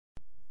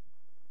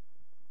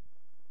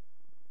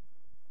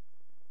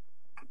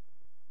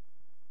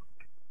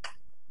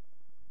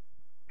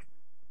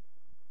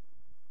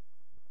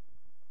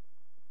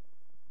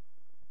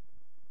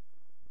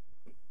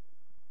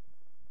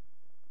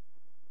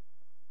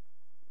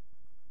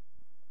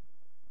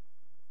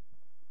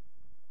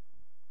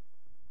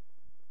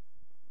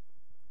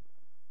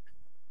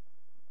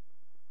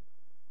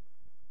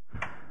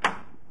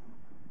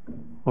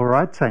All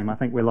right, team, I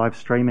think we're live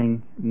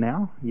streaming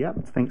now.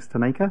 Yep, thanks,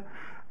 Tanika.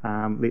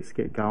 Let's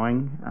get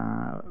going.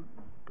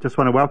 Just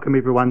want to welcome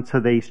everyone to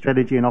the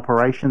Strategy and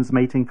Operations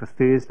meeting for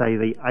Thursday,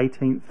 the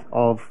 18th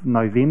of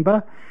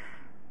November.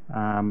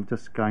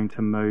 Just going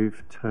to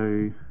move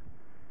to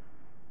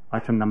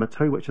item number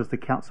 2, which is the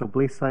Council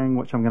Blessing,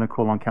 which I'm going to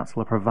call on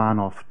Councillor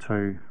Pravanov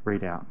to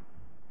read out.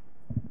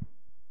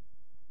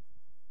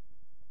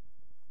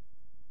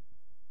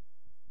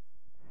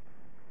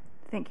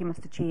 Thank you,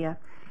 Mr. Chair.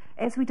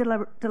 As we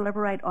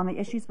deliberate on the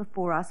issues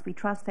before us, we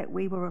trust that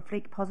we will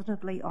reflect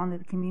positively on the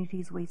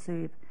communities we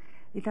serve.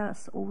 Let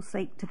us all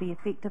seek to be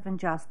effective and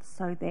just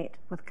so that,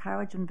 with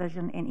courage and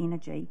vision and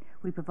energy,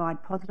 we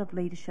provide positive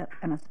leadership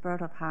in a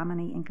spirit of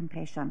harmony and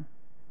compassion.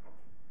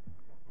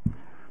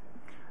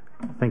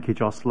 Thank you,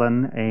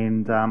 Jocelyn.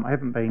 And I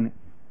haven't been...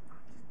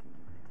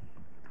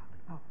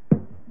 Oh,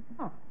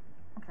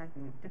 okay.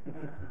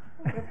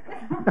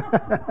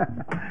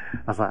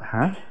 I was like,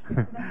 huh?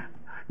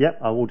 Yep,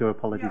 I will do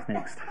apologies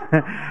next.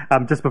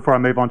 Just before I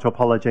move on to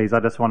apologies, I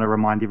just want to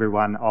remind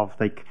everyone of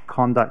the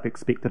conduct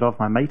expected of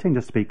my meeting,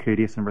 just to be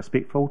courteous and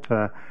respectful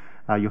to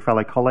your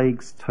fellow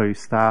colleagues, to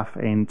staff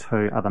and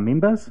to other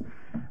members.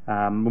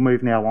 We'll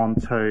move now on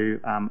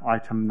to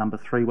item number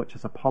 3, which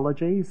is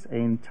apologies.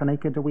 And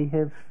Tanika, do we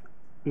have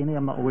any?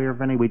 I'm not aware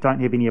of any. We don't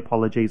have any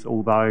apologies,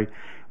 although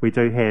we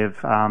do have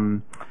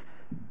Parapiri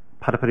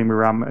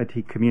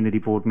Maramariki Community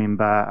Board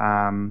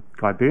member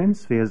Guy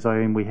Burns via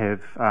Zoom. We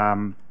have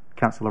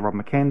Councillor Rob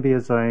McCann via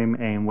Zoom,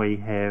 and we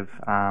have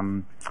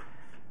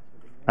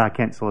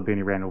Councillor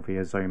Bernie Randall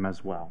via Zoom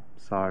as well.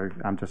 So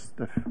I'm just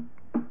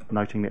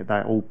noting that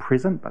they're all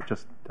present, but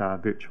just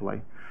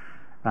virtually.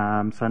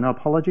 So no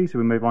apologies.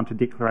 We move on to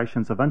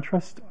declarations of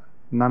interest.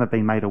 None have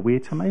been made aware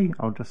to me.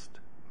 I'll just...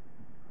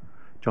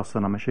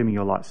 Jocelyn, I'm assuming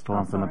your light's still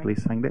on from the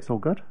blessing. That's all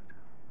good.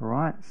 All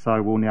right.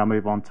 So we'll now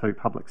move on to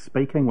public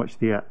speaking, which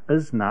there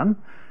is none,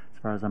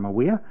 as far as I'm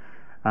aware.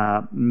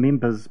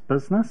 Members'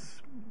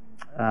 business.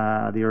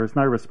 There is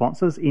no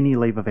responses. Any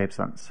leave of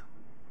absence?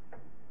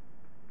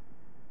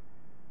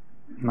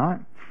 No.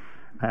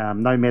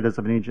 No matters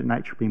of an urgent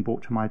nature being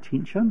brought to my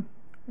attention.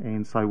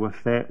 And so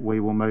with that, we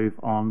will move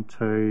on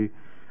to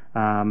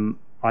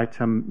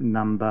item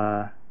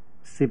number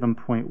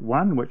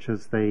 7.1, which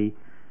is the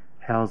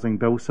housing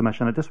bill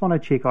submission. I just want to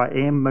check, I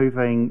am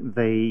moving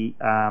the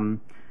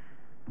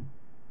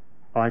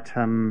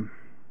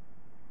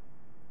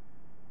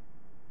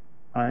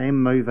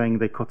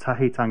the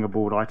Kotahitanga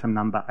Board item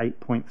number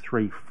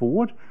 8.3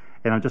 forward,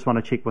 and I just want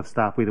to check with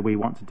staff whether we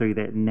want to do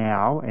that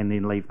now and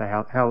then leave the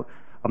house.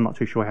 I'm not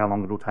too sure how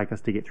long it will take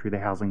us to get through the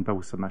housing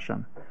bill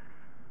submission.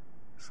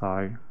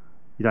 So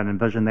you don't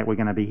envision that we're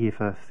going to be here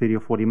for 30 or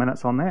 40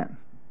 minutes on that?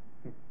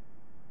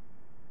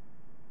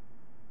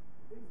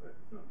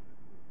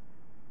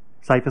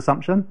 Safe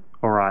assumption?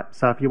 All right.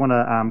 So if you want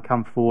to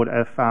come forward,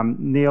 if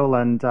Neil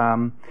and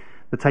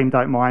the team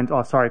don't mind,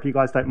 if you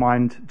guys don't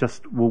mind,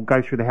 we'll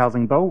go through the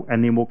housing bill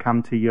and then we'll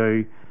come to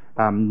you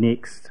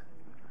next,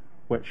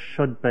 which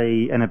should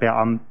be in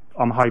about,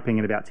 I'm hoping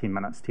in about 10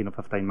 minutes, 10 or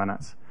 15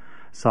 minutes.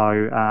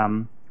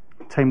 So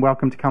team,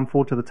 welcome to come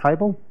forward to the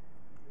table,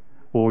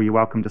 or you're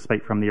welcome to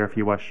speak from there if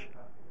you wish.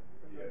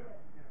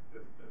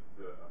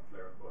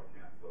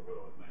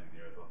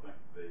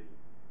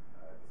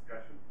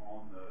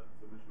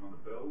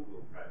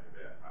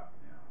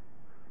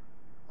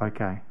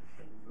 Okay.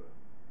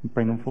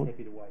 Bring them forward.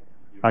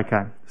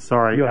 Okay.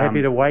 Sorry. You're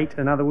happy to wait,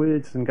 in other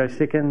words, and go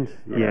second?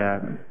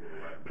 Yeah.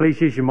 Please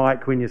use your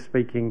mic when you're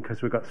speaking,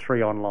 because we've got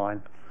 3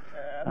 online.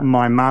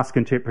 My mask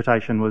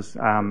interpretation was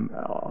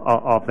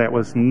of that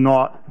was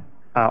not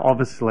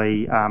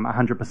obviously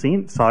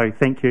 100%. So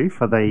thank you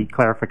for the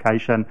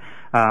clarification.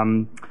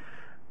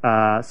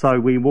 So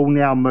we will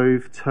now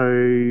move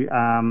to.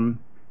 I'm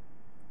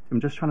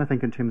just trying to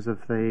think in terms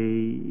of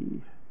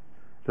the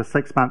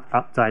 6-month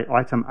update,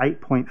 item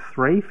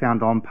 8.3,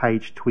 found on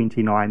page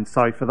 29.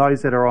 So for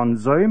those that are on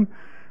Zoom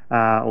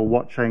or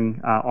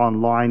watching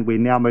online, we're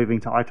now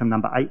moving to item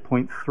number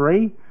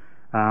 8.3,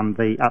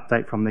 the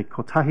update from the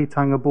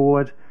Kotahitanga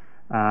Board,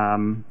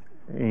 and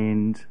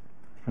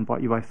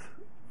invite you both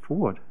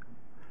forward.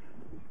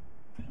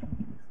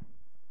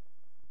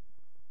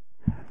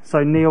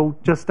 So Neil,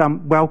 just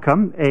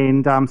welcome,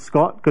 and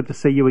Scott, good to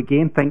see you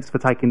again. Thanks for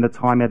taking the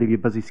time out of your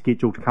busy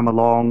schedule to come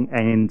along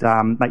and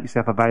make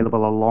yourself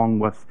available along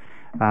with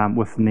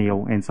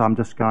Neil. And so I'm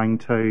just going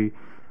to,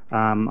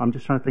 I'm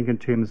just trying to think in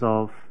terms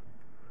of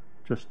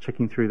just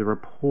checking through the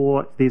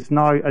report. There's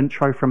no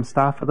intro from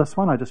staff for this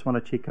one. I just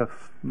want to check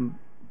if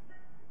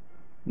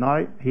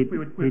no. We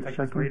would take it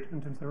as read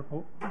in terms of the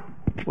report.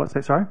 What's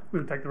that, sorry? We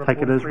would take the report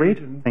Take it as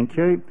read. Thank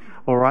you.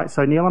 All right,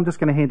 so Neil, I'm just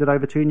going to hand it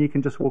over to you, and you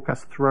can just walk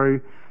us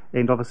through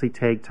and obviously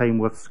tag team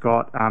with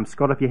Scott.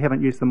 Scott, if you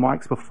haven't used the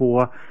mics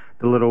before,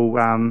 the little,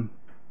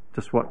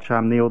 just watch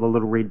Neil, the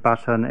little red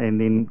button,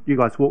 and then you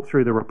guys walk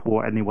through the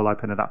report, and then we'll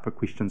open it up for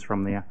questions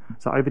from there.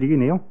 So over to you,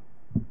 Neil.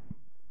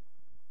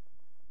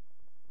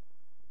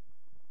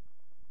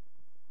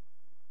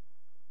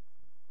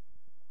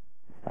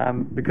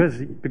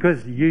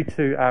 Because you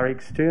two are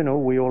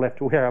external, we all have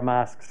to wear our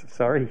masks.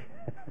 Sorry.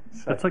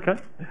 That's okay.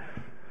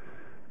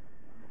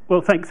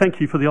 Well, thank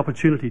you for the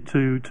opportunity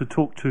to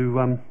talk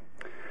to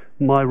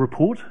my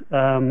report.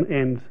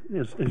 And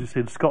as you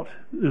said, Scott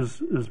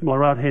is my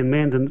right hand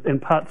man,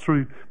 and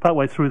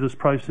partway through this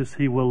process,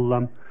 he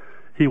will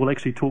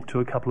actually talk to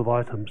a couple of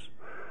items.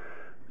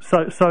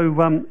 So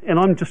and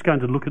I'm just going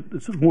to look at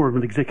it's more of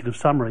an executive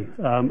summary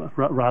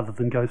rather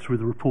than go through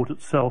the report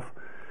itself.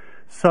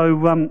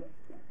 So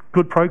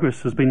good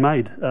progress has been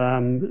made.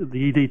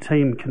 The ED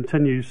team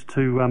continues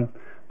to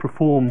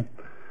perform,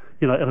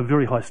 at a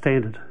very high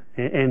standard,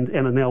 and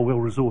are now well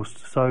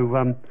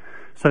resourced.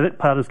 So that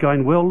part is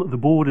going well. The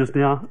board is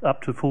now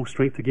up to full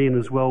strength again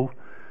as well,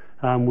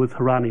 with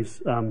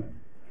Harani's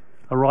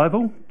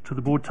arrival to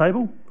the board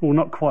table. Well,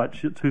 not quite.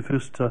 Her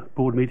first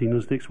board meeting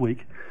is next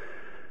week.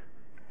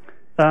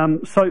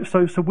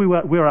 So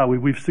where are we?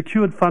 We've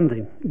secured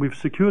funding. We've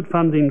secured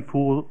funding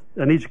for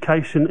an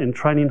education and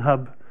training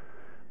hub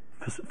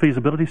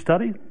feasibility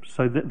study.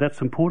 So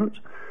that's important.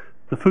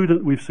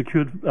 We've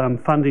secured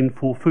funding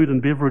for food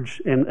and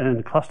beverage and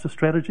a cluster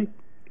strategy.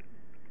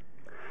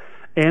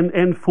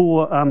 And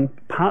for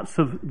parts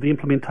of the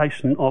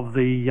implementation of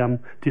the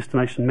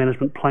destination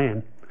management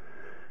plan.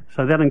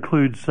 So that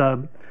includes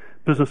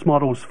business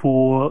models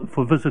for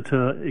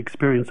visitor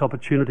experience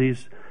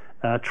opportunities,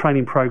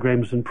 training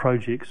programs and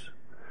projects.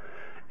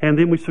 And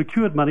then we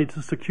secured money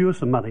to secure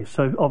some money.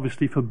 So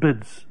obviously for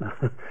bids,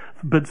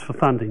 bids for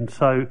funding.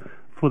 So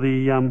for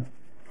the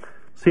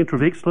Centre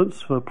of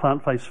Excellence for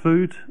plant-based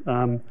food,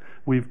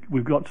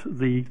 we've got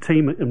the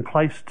team in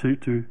place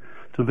to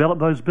develop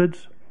those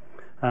bids.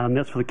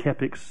 That's for the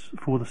CapEx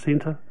for the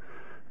centre,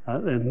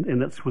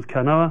 and that's with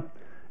Kanoa,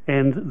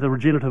 and the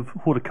regenerative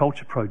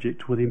horticulture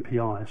project with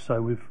MPI.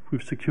 So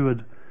we've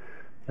secured,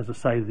 as I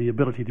say, the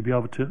ability to be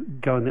able to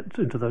go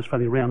into those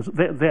funding rounds.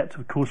 That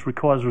of course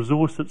requires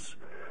resource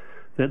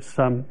that's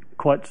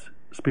quite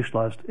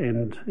specialised,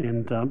 and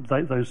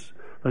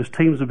those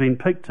teams have been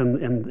picked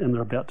and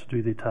they're about to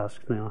do their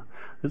tasks now.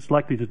 It's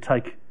likely to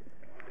take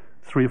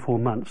 3 or 4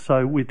 months.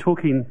 So we're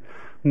talking.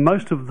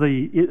 Most of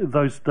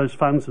those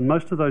funds and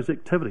most of those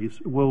activities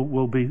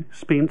will be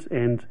spent,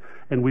 and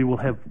we will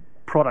have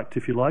product,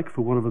 if you like,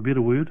 for want of a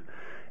better word,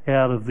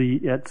 out of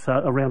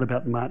around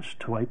about March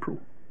to April.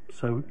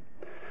 So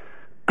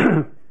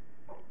the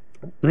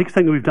next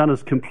thing that we've done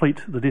is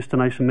complete the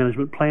destination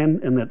management plan,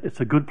 and that it's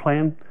a good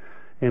plan.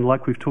 And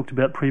like we've talked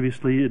about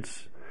previously,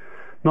 it's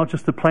not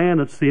just the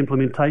plan; it's the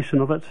implementation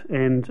of it.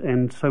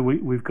 And so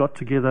we've got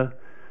together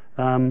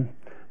an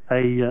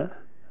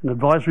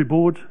advisory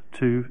board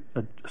so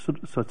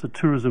it's a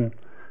tourism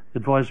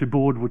advisory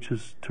board, which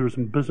is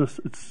tourism business.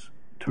 It's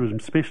tourism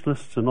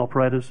specialists and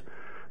operators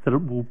that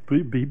will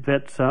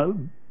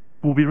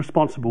be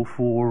responsible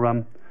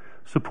for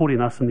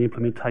supporting us in the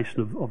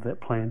implementation of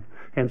that plan.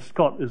 And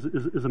Scott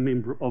is a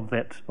member of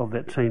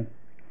that team.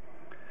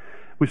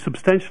 We've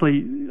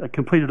substantially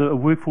completed a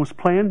workforce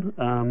plan.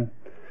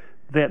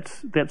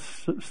 That's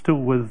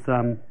still with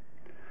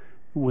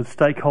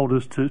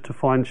stakeholders to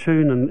fine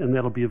tune, and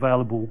that'll be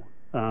available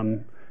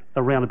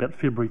around about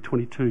February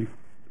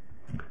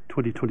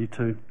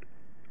 2022.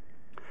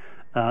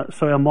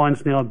 So our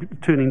mind's now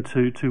turning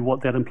to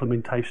what that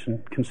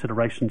implementation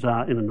considerations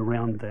are in and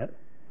around that.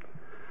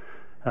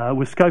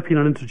 We're scoping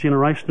an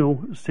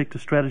intergenerational sector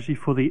strategy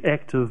for the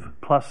active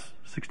plus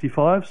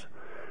 65s,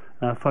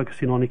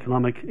 focusing on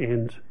economic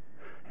and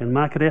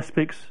market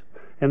aspects,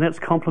 and that's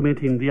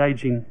complementing the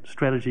ageing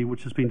strategy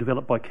which has been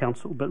developed by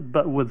council,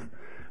 but with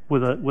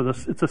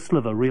it's a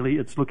sliver really.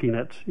 It's looking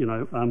at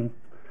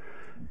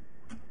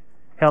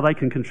how they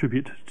can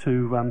contribute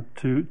to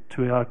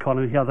our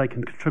economy, how they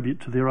can contribute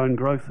to their own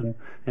growth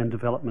and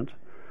development,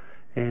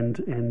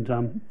 and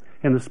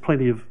there's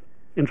plenty of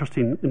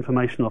interesting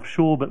information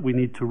offshore, but we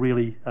need to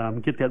really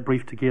get that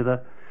brief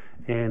together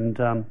and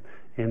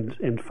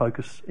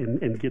focus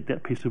and get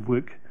that piece of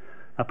work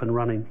up and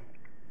running.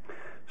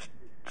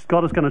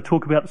 Scott is going to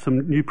talk about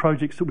some new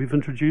projects that we've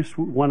introduced.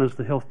 One is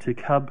the Health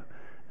Tech Hub,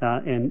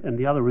 and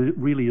the other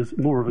really is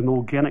more of an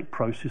organic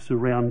process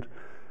around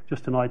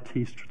just an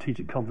IT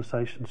strategic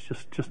conversations,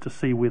 just to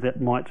see where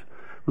that might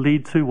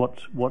lead to.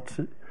 What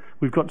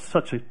we've got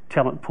such a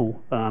talent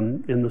pool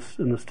in this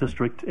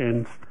district,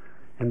 and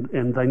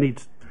they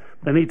need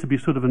to be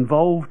sort of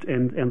involved,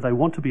 and they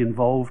want to be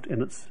involved,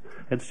 and it's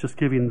just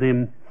giving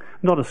them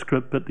not a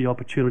script but the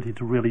opportunity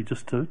to really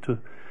just to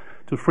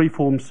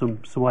freeform some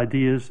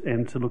ideas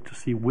and to look to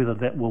see whether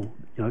that will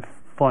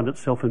find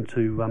itself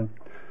into a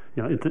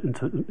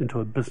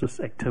business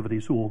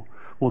activities or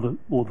the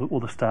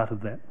start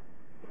of that.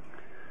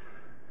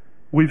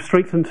 We've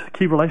strengthened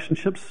key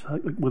relationships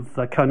with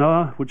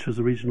Kanoa, which is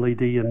a regional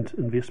ED and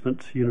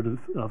investment unit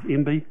of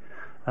MB.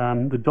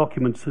 The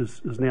documents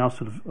is now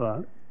sort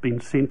of been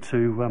sent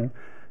to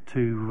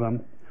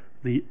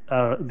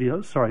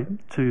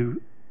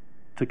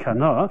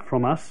Kanoa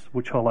from us,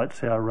 which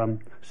highlights our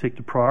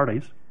sector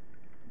priorities.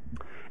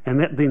 and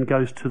that then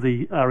goes to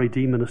the RED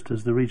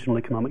ministers, the Regional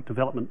Economic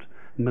Development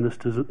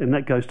ministers, and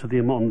that goes to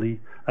them on the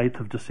 8th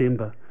of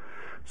December.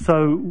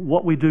 So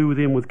what we do with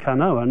them with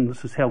Kanoa, and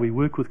this is how we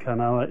work with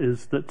Kanoa,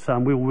 is that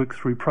we'll work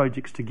through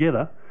projects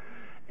together,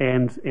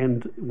 and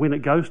when it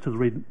goes to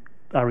the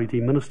RED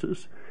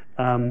ministers,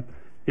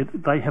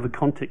 they have a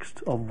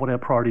context of what our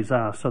priorities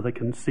are, so they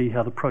can see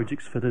how the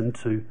projects fit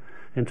into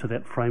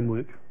that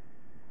framework.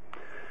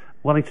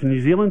 Wellington, New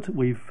Zealand,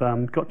 we've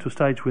got to a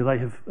stage where they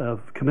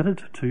have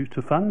committed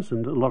to funds,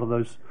 and a lot of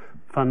those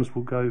funds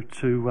will go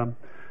to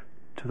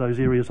those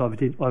areas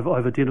I've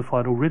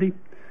identified already.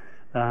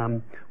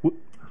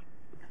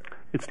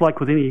 It's like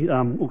with any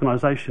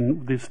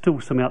organisation, there's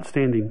still some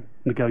outstanding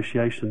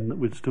negotiation that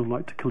we'd still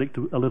like to collect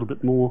a little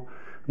bit more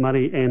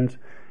money, and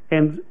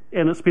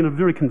it's been a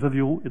very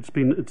convivial, it's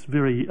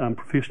very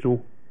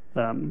professional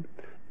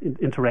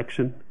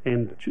interaction,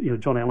 and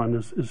John Allen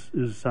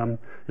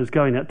is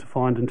going out to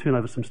find and turn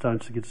over some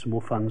stones to get some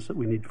more funds that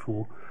we need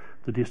for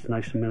the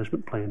destination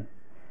management plan.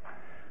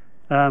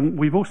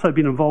 We've also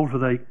been involved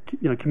with a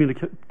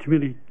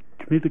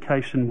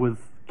communication with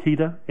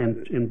KIDA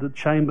and the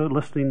Chamber,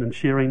 listening and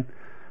sharing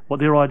what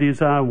their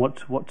ideas are and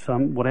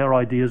what our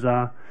ideas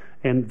are,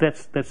 and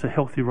that's a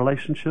healthy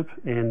relationship,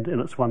 and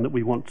it's one that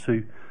we want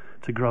to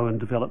grow and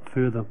develop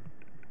further.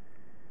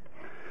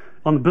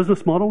 On the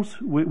business models,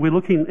 we're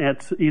looking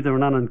at either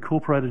an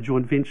unincorporated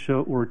joint venture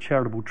or a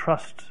charitable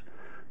trust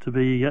to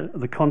be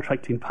the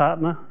contracting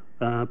partner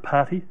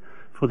party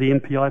for the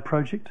MPI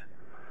project.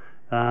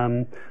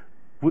 That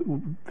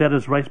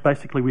is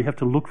basically we have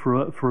to look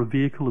for a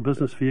vehicle, a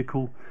business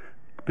vehicle,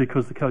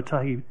 because the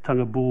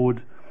Kotahitanga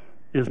Board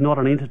is not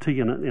an entity,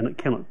 and it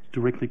cannot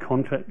directly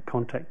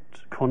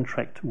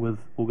contract with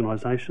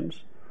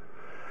organisations.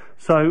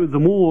 So the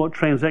more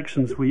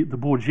transactions the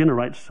board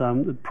generates,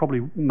 it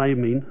probably may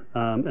mean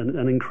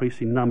an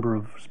increasing number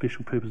of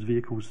special purpose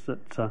vehicles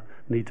that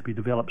need to be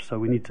developed. So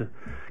we need to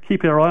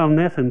keep our eye on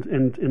that, and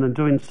in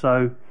doing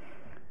so,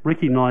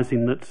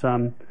 recognising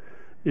that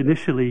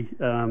initially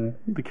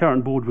the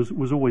current board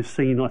was always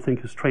seen, I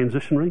think, as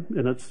transitionary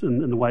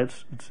in the way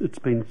it's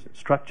been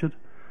structured.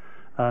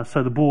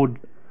 So the board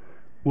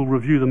will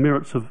review the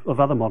merits of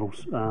other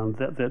models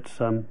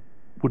that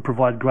would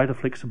provide greater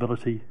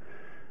flexibility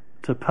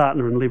to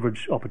partner and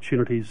leverage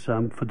opportunities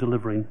for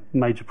delivering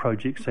major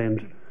projects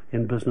and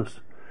business,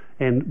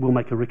 and we'll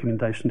make a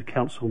recommendation to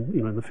council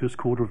in the first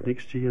quarter of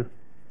next year.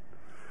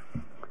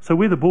 So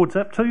where the board's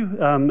up to,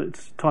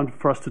 it's time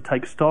for us to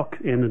take stock,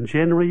 and in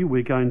January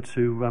we're going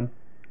to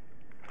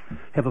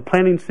have a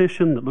planning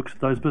session that looks at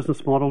those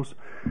business models,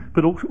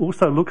 but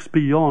also looks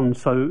beyond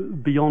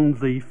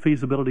the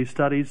feasibility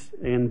studies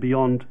and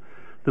beyond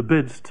the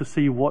bids to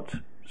see what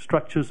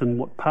structures and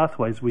what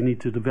pathways we need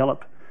to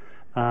develop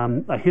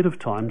ahead of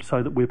time,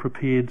 so that we're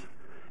prepared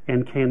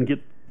and can get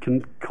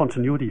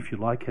continuity, if you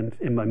like,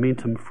 and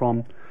momentum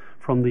from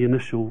the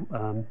initial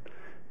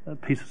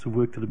pieces of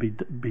work that have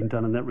been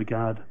done in that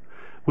regard.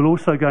 We're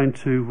also going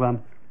to,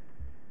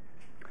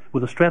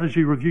 with a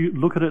strategy review,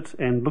 look at it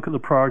and look at the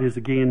priorities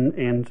again,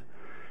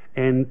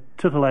 and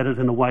titillate it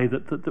in a way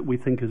that we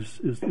think is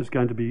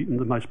going to be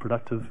the most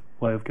productive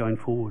way of going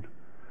forward.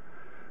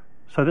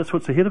 So that's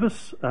what's ahead of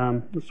us.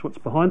 That's what's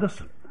behind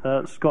us.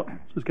 Scott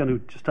is going to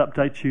just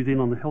update you then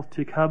on the Health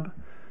Tech Hub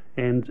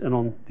and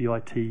on the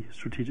IT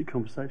strategic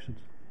conversations.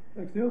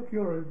 Thanks, Neil. Kia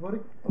ora, everybody.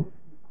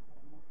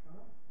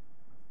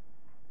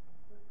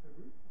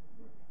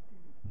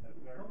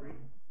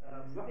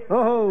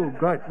 Oh,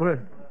 great.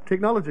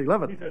 Technology,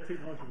 love it.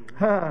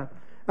 Kia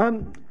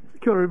ora,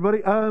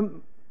 everybody. I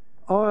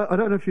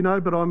don't know if you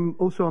know, but I'm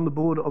also on the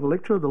board of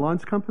Electra, the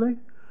Lines company.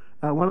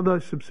 One of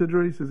those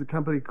subsidiaries is a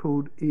company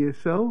called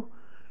ESL,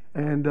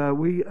 and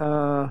we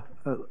are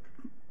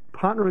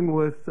partnering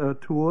with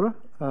Tuora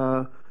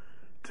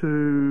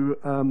to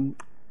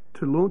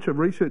launch a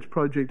research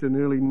project in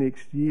early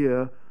next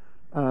year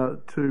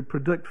to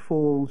predict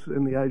falls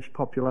in the aged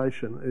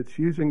population. It's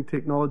using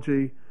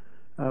technology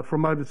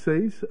from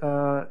overseas,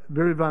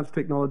 very advanced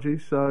technology.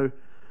 So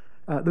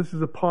this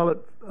is a pilot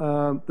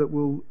that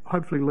will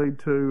hopefully lead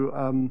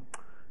to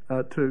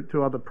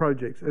other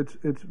projects.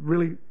 It's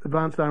really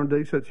advanced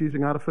R&D, so it's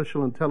using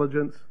artificial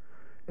intelligence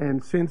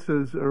and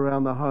sensors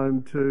around the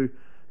home to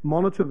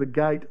monitor the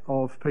gait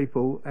of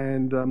people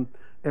and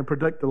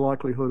predict the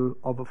likelihood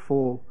of a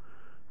fall.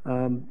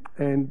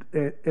 And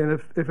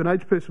if an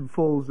aged person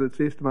falls, it's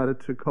estimated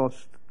to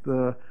cost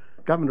the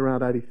government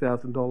around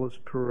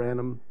 $80,000 per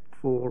annum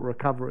for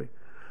recovery.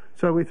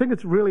 So we think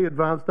it's really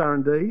advanced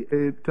R&D.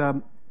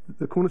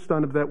 The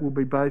cornerstone of that will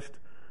be based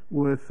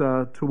with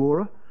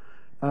Tuora.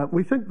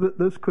 We think that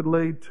this could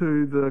lead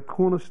to the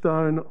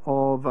cornerstone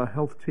of a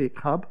health tech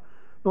hub,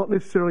 not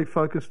necessarily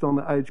focused on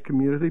the aged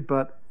community,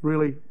 but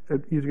really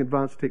using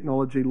advanced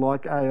technology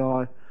like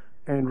AI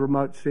and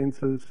remote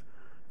sensors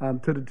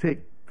to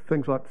detect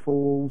things like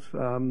falls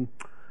and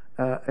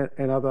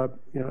other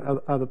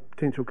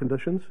potential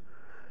conditions.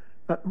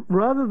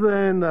 Rather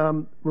than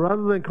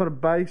kind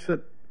of base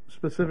it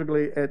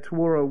specifically at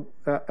Tuora,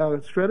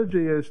 our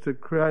strategy is to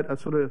create a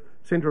sort of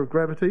centre of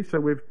gravity. So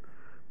we've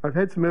I've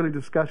had some early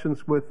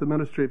discussions with the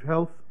Ministry of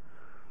Health.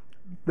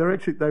 They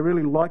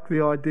really like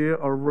the idea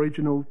of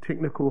regional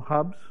technical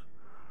hubs.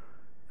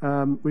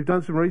 We've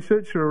done some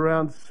research. There are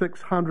around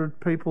 600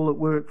 people that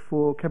work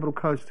for Capital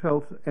Coast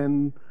Health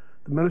and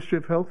the Ministry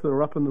of Health that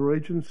are up in the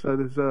region, so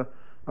there's a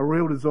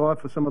real desire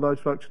for some of those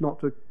folks not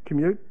to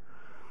commute.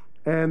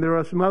 And there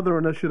are some other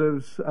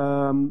initiatives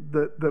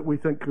that we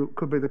think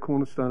could be the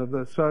cornerstone of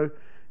this. So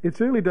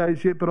it's early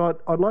days yet, but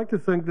I'd like to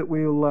think that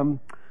we'll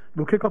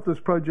kick off this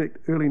project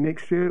early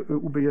next year. It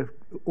will be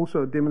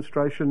also a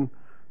demonstration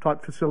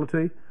type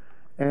facility,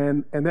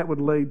 and that would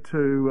lead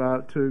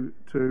to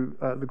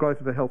the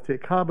growth of a health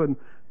tech hub, and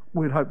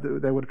we'd hope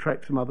that they would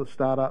attract some other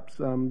startups,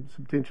 some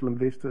potential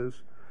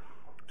investors.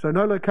 So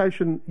no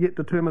location yet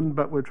determined,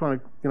 but we're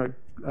trying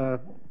to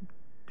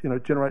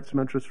generate some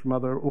interest from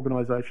other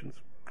organisations.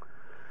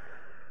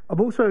 I'm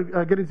also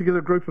getting together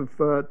a group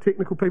of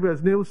technical people.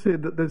 As Neil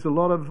said, that there's a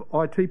lot of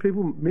IT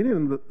people, many of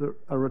them that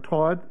are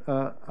retired,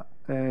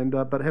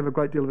 but have a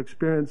great deal of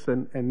experience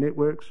and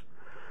networks.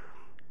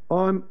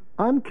 I'm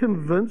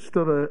unconvinced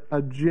of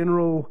a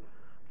general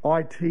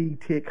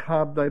IT tech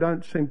hub. They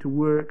don't seem to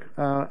work,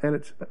 and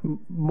it's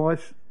my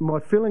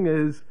feeling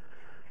is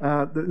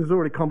that there's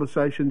already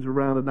conversations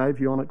around an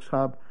avionics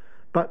hub,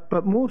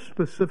 but more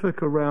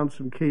specific around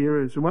some key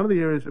areas. And one of the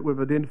areas that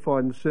we've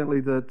identified, and certainly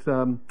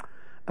that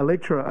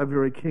Electra are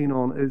very keen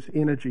on, is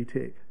energy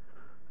tech.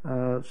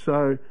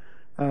 So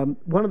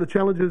one of the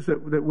challenges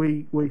that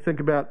we think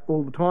about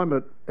all the time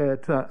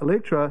at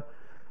Electra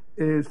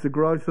is the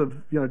growth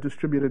of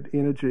distributed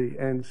energy,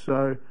 and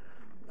so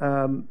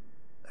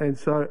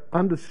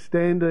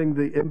understanding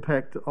the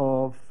impact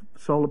of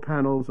solar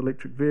panels,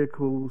 electric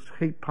vehicles,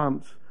 heat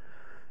pumps,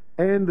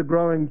 and the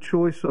growing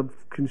choice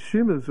of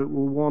consumers that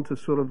will want to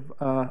sort of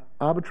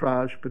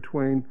arbitrage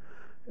between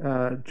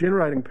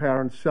generating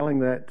power and selling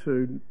that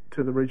to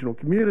the regional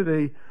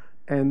community,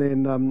 and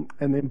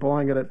then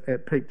buying it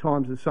at peak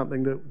times is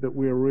something that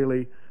we're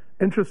really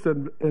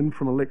interested in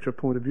from an Electra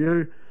point of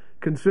view.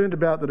 Concerned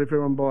about that if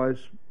everyone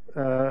buys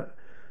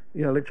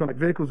electronic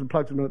vehicles and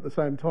plugs them in at the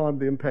same time,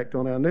 the impact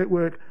on our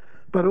network.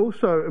 But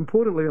also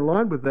importantly,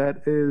 aligned with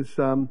that is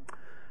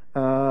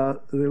the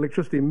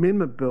Electricity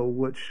Amendment Bill,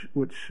 which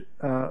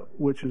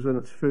is in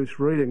its first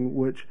reading,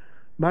 which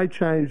may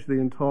change the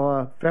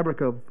entire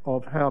fabric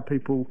of how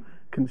people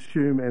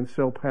consume and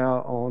sell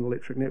power on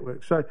electric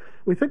networks. So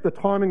we think the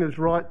timing is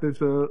right.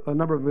 There's a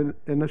number of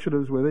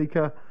initiatives with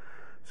ECA.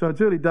 So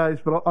it's early days,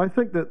 but I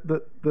think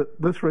that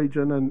this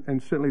region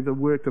and certainly the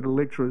work that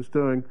Electra is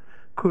doing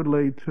could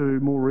lead to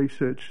more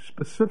research,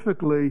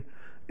 specifically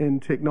in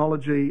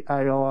technology,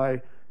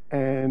 AI,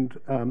 and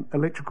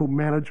electrical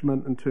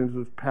management in terms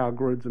of power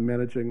grids and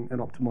managing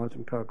and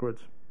optimising power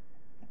grids.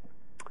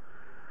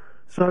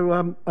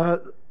 So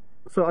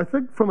I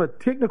think from a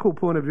technical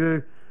point of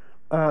view,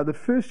 the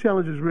first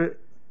challenge is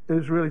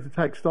really to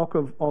take stock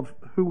of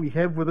who we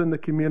have within the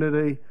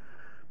community,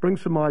 bring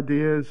some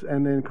ideas,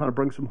 and then kind of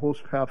bring some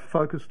horsepower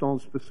focused on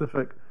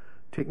specific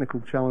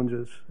technical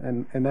challenges,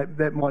 and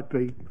that might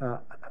be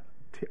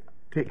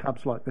tech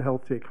hubs like the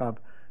Health Tech Hub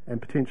and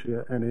potentially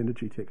an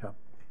Energy Tech Hub.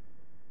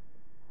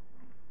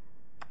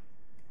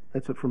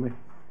 That's it from me.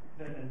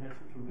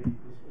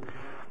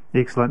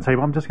 Excellent. So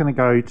I'm just going to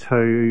go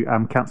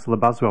to Councillor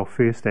Buswell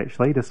first,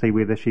 actually, to see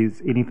whether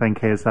she's anything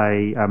has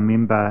a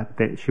member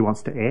that she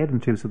wants to add in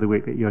terms of the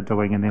work that you're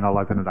doing, and then I'll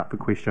open it up for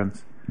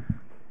questions.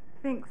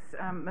 Thanks,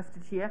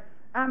 Mr. Chair.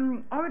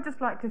 I would just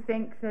like to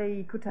thank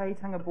the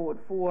Kotahitanga Board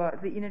for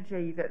the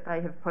energy that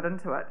they have put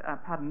into it,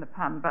 pardon the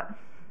pun, but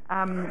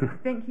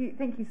thank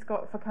you,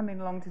 Scott, for coming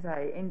along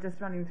today and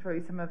just running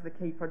through some of the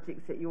key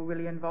projects that you're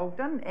really involved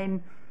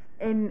in.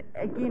 And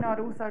again, I'd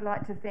also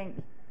like to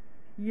thank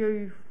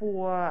you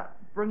for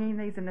bringing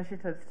these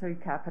initiatives to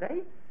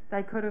Kapiti.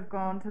 They could have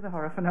gone to the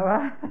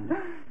Horowhenua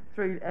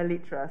through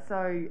Electra.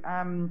 So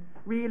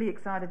really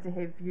excited to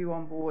have you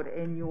on board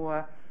and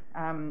your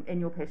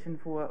passion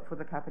for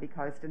the Kapiti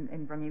Coast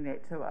and bringing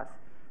that to us.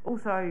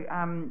 Also,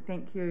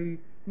 thank you,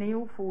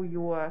 Neil, for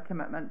your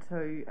commitment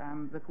to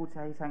the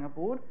Kotahitanga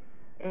Board.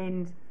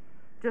 And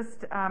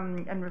just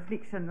in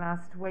reflection,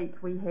 last week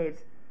we had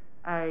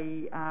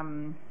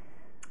an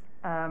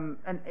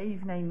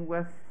evening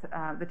with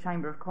the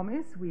Chamber of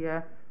Commerce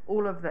where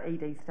all of the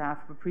ED staff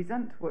were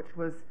present, which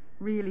was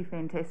really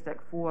fantastic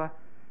for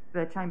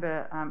the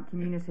Chamber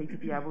community to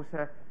be able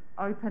to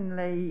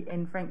openly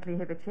and frankly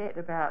have a chat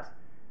about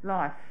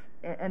life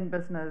in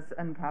business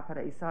in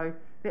Kapiti. So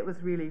that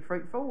was really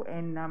fruitful,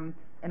 and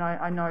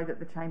I know that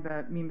the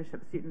Chamber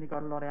membership certainly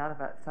got a lot out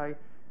of it. So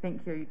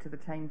thank you to the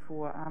team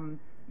for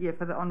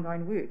the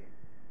ongoing work.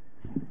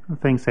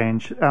 Thanks,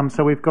 Ange.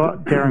 So we've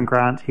got Darren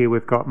Grant here,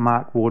 we've got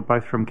Mark Ward,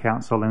 both from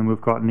Council, and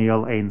we've got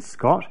Neil and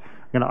Scott.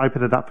 I'm going to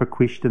open it up for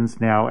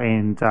questions now,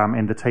 and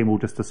the team will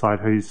just decide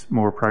who's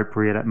more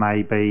appropriate. It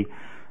may be,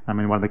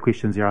 one of the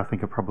questions here I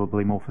think are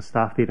probably more for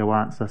staff there to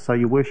answer. So,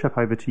 Your Worship,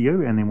 over to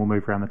you, and then we'll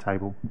move around the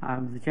table.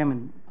 Mr.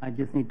 Chairman, I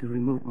just need to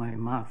remove my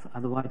mask,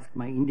 otherwise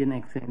my Indian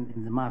accent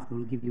in the mask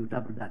will give you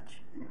double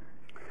Dutch.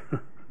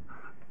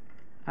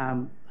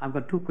 I've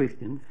got two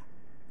questions.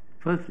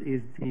 First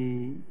is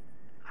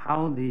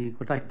how the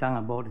Kotahi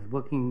Tanga board is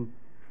working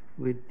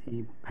with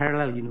the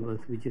parallel universe,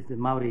 which is the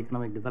Maori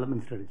Economic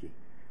Development Strategy.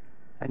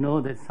 I know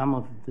that some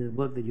of the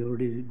work that you're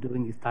already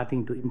doing is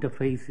starting to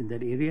interface in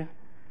that area.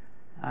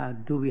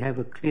 Do we have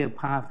a clear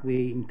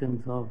pathway in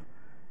terms of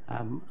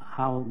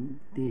how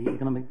the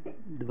economic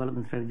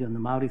development strategy on the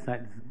Maori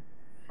side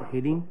is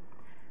heading,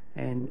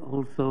 and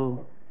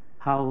also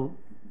how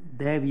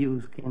their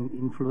views can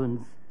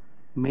influence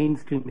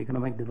mainstream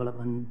economic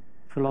development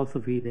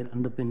philosophy that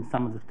underpins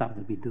some of the stuff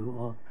that we do,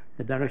 or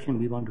the direction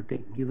we want to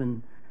take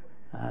given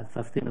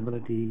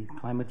sustainability,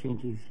 climate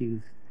change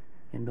issues,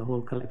 and the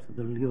whole collapse of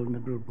the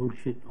neoliberal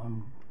bullshit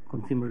on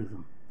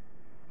consumerism?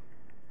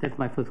 That's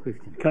my first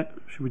question. Okay,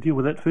 should we deal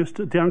with that first?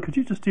 Darren, could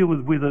you just deal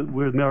with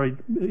where Maori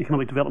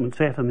economic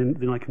development's at, and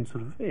then I can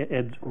sort of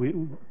add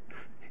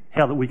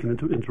how that we can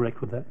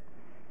interact with that.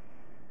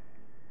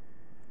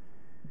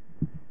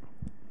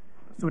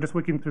 So we're just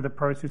working through the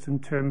process in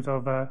terms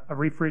of a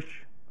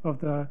refresh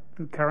of the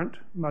current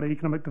Māori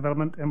economic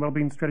development and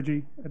wellbeing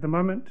strategy at the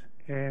moment,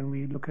 and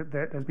we look at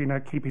that as being a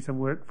key piece of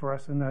work for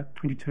us in the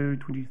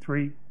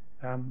 22-23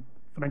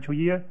 financial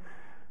year.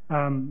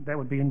 That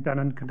would be done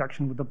in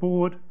conjunction with the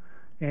board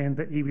and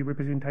the iwi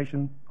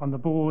representation on the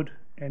board,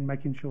 and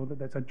making sure that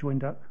that's a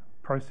joined up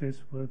process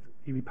with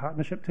iwi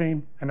partnership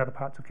team and other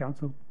parts of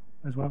council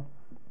as well.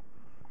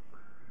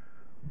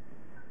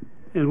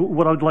 And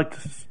what I'd like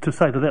to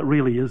say to that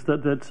really is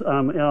that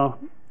our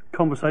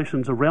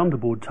conversations around the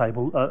board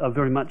table are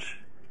very much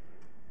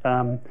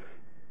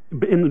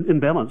in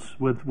balance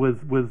with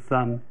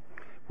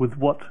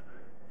what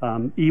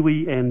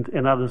iwi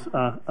and others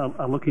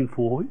are looking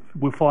for.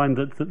 We'll find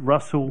that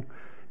Russell,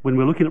 when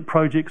we're looking at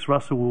projects,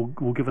 Russell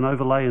will give an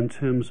overlay in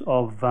terms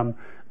of an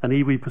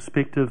iwi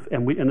perspective,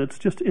 and it's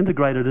just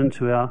integrated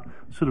into our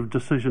sort of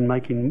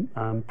decision-making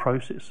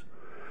process.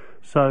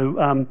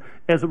 So,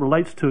 as it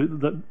relates to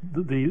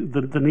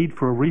the need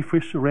for a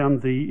refresh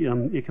around the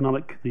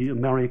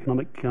Maori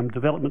Economic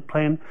Development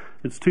Plan,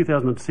 it's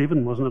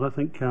 2007, wasn't it? I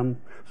think so.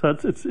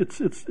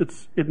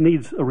 It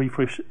needs a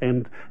refresh,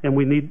 and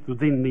we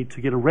need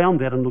to get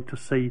around that and look to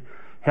see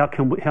how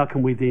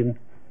can we then,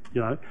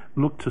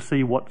 look to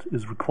see what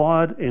is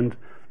required and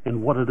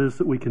what it is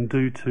that we can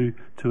do to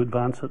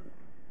advance it.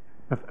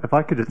 If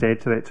I could just add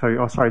to that too.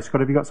 Oh, sorry,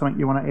 Scott, have you got something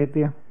you want to add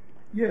there?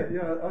 Yeah.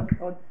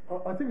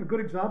 I think a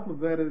good example of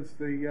that is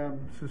the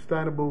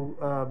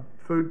sustainable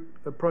food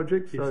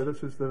project. Yes. So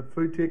this is the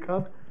food tech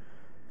hub.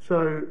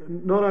 So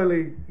not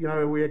only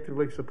are we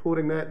actively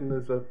supporting that, and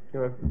there's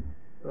an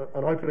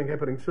opening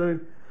happening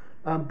soon,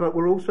 but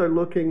we're also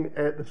looking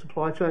at the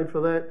supply chain for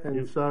that. And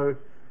Yep.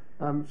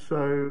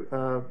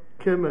 so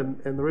Kim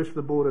and the rest of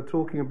the board are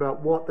talking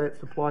about what that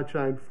supply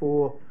chain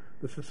for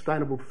the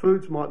sustainable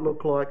foods might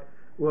look like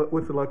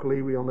with the local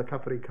iwi on the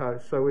Kapiti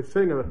coast. So we're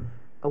seeing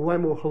a way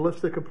more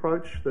holistic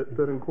approach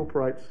that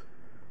incorporates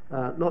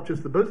not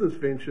just the business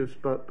ventures,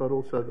 but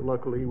also the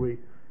local iwi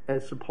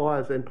as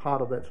suppliers and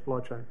part of that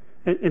supply chain.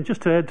 And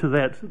just to add to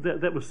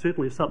that was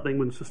certainly something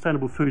when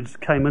sustainable foods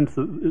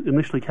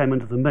initially came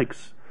into the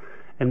mix,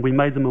 and we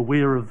made them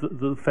aware of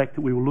the fact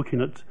that we were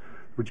looking at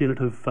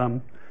regenerative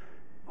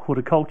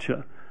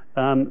horticulture.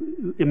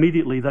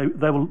 Immediately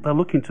they're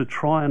looking to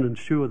try and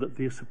ensure that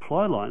their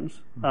supply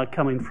lines are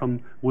coming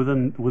from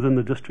within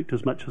the district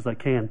as much as they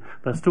can.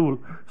 They're still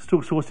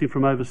sourcing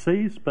from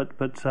overseas, but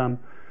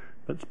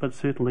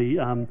certainly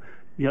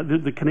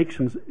the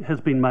connections has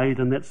been made,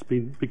 and that's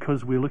been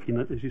because we're looking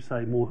at, as you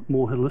say, more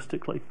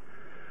holistically.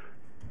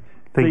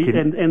 Thank you.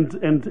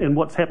 And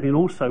what's happening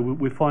also,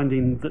 we're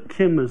finding that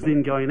Kim is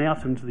then going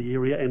out into the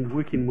area and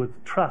working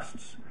with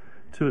trusts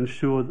to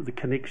ensure that the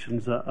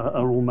connections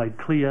are all made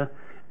clear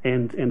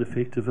and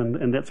effective,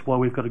 and that's why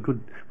we've got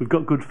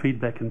good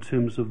feedback in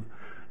terms of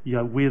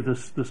where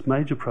this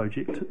major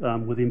project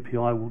with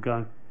MPI will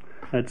go.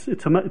 It's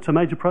a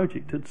major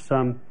project. It's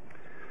something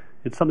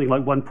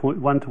like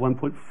 1.1 to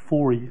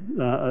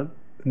 1.4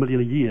 million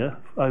a year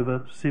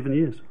over 7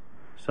 years.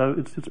 So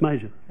it's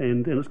major,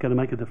 and it's going to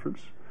make a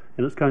difference,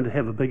 and it's going to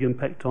have a big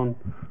impact on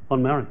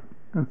Maori.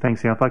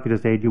 Thanks, Ian. If I could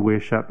just add, Your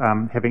Worship,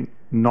 having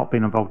not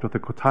been involved with the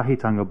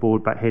Kotahitanga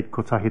board, but had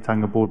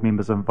Kotahitanga board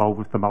members involved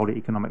with the Māori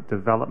Economic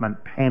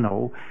Development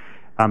panel,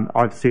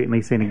 I've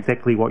certainly seen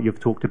exactly what you've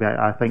talked about.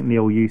 I think,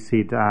 Neil, you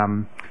said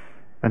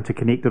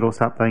interconnected or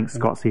something.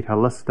 Scott said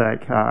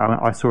holistic.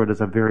 I saw it as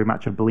a very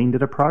much a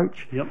blended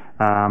approach. Yep.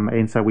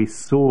 And so we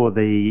saw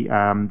the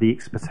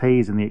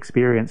expertise and the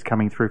experience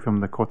coming through from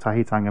the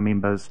Kotahitanga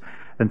members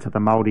into the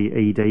Māori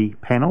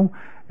ED panel,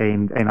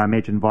 and I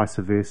imagine vice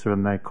versa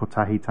in the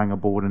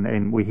Kotahitanga board,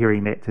 and we're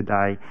hearing that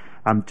today.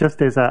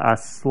 Just as a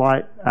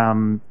slight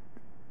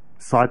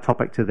side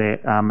topic to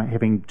that,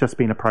 having just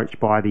been approached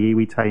by the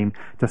iwi team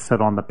to sit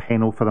on the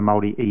panel for the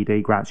Māori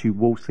ED grants, you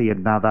will see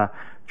another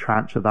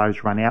tranche of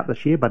those run out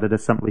this year, but it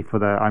is simply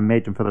I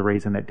imagine for the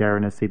reason that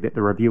Darren has said, that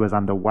the review is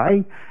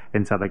underway,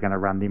 and so they're going to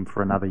run them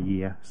for another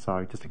year.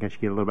 So just in case you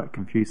get a little bit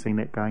confused seeing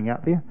that going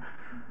out there.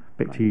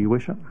 Back to you, Your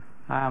Worship.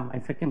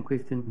 My second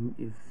question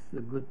is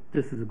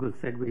this is a good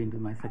segue into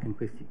my second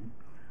question.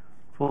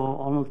 For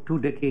almost 2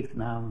 decades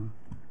now,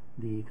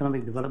 the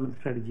economic development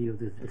strategy of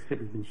this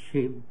district has been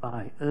shaped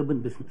by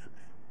urban businesses.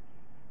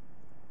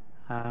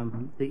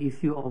 The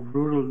issue of the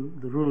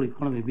rural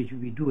economy, which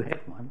we do have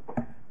one,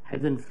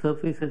 hasn't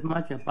surfaced as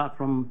much, apart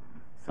from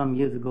some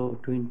years ago,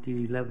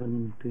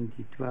 2011,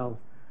 2012,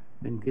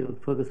 when Gail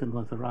Ferguson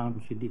was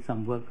around. She did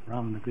some work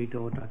around the Greater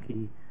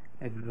Otaki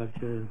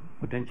agriculture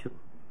potential.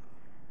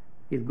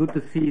 It's good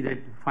to see that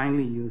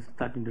finally you're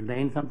starting to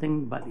learn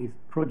something, but it's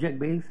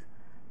project-based.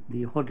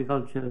 The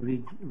horticulture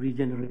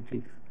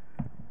regenerative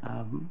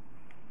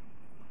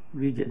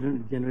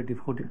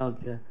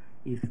horticulture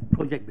is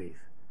project-based.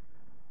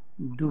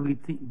 Do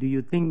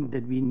you think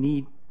that we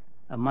need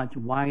a much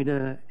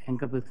wider,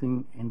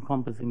 encompassing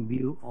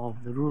view of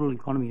the rural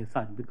economy as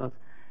such? Because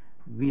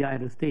we are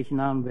at a stage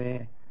now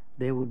where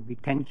there would be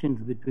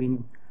tensions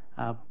between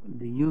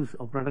the use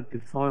of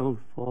productive soil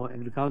for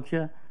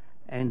agriculture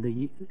and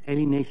the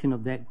alienation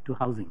of that to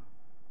housing.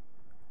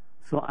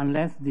 So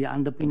unless the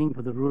underpinning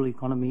for the rural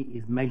economy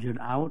is measured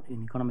out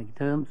in economic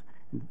terms,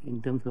 in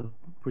terms of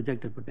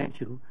projected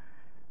potential,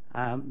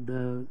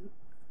 the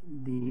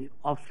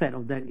offset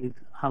of that is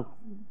how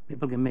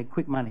people can make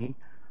quick money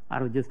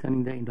out of just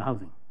turning that into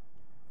housing.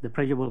 The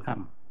pressure will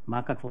come,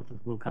 market forces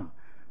will come.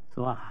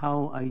 So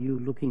how are you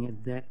looking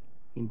at that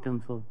in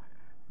terms of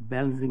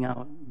balancing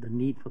out the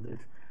need for this?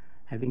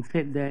 Having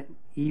said that,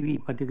 EV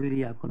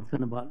particularly are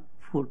concerned about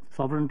food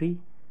sovereignty.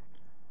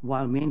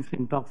 While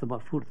mainstream talks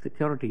about food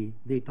security,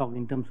 they talk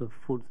in terms of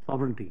food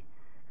sovereignty.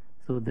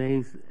 So there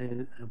is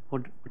a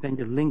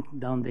potential link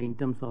down there in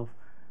terms of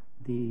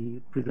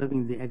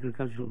preserving the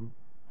agricultural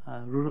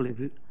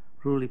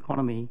rural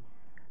economy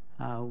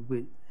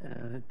with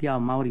Te Ao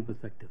Māori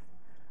perspective.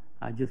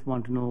 I just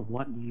want to know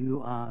what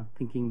you are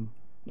thinking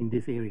in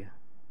this area.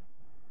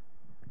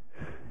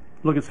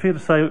 Look, it's fair to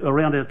say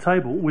around our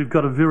table we've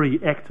got a very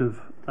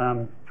active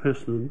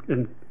person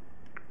in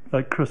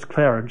Chris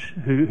Claridge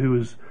who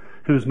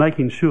is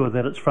making sure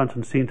that it's front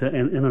and centre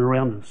and in and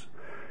around us.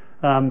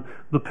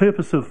 The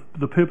purpose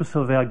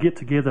of our get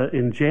together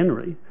in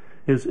January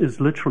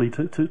is literally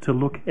to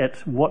look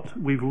at what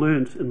we've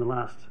learned in the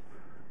last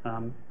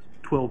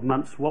 12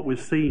 months, what we've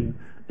seen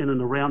in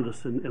and around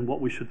us, and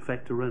what we should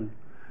factor in.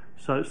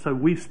 So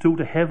we still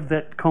to have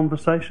that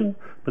conversation,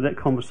 but that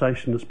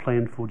conversation is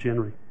planned for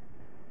January.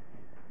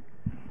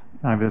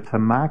 Over to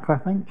Mark, I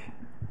think.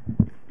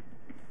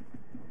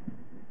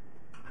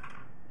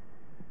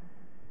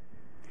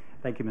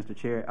 Thank you, Mr.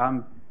 Chair.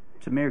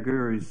 To Mayor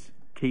Guru's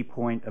key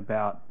point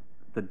about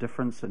the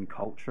difference in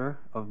culture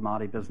of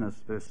Māori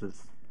business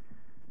versus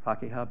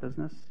Pākehā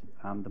business,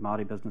 the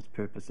Māori business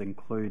purpose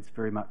includes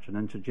very much an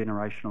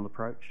intergenerational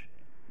approach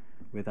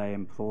where they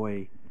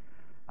employ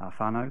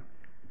whānau,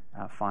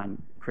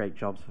 create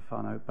jobs for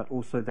whānau, but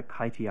also the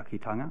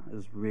kaitiakitanga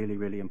is really,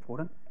 really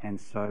important. And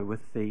so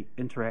with the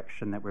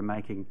interaction that we're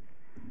making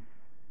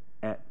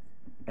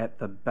at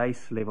the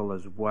base level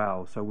as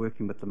well, so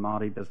working with the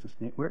Māori Business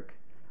Network,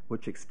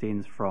 which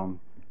extends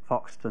from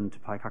Foxton to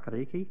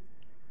Paikakariki.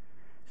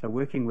 So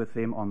working with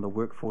them on the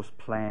workforce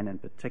plan in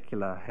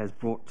particular has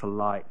brought to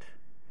light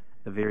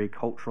the very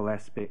cultural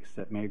aspects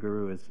that Mayor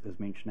Guru is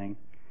mentioning.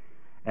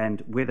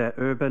 And whether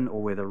urban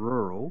or whether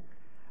rural,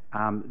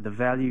 the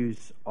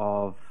values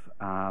of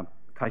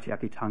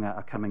kaitiakitanga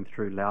are coming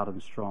through loud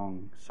and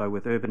strong. So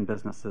with urban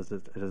businesses,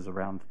 it is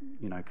around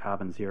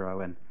carbon zero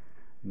and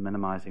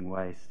minimising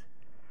waste.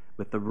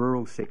 With the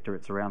rural sector,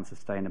 it's around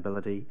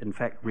sustainability. In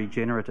fact,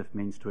 regenerative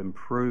means to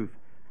improve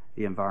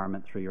the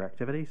environment through your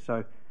activity.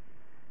 So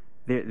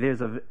there's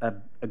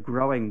a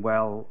growing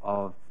well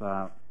of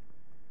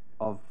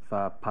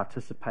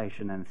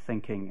participation and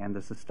thinking, and the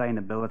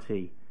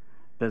sustainability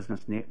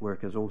business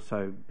network has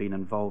also been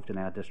involved in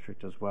our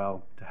district as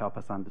well to help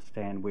us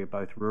understand where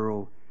both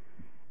rural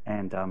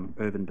and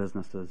urban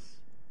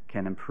businesses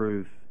can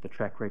improve the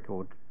track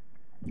record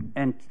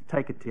and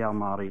take a Te Ao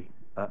Māori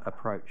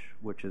approach,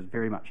 which is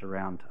very much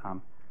around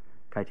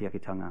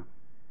kaitiakitanga.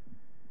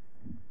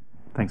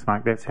 Thanks,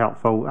 Mark. That's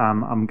helpful.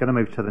 I'm going to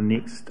move to the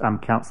next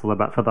councillor,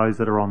 but for those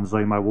that are on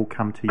Zoom, I will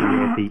come to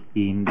you at the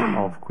end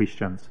of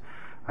questions.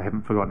 I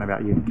haven't forgotten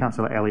about you.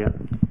 Councillor Elliott.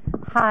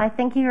 Hi,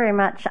 thank you very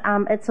much.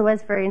 It's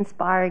always very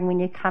inspiring when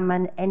you come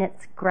in, and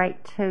it's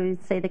great to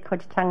see the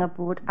Kotitanga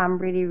board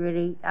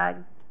really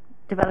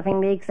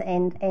developing legs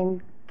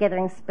and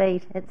gathering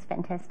speed. It's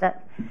fantastic.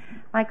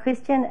 My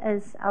question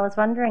is, I was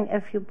wondering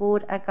if your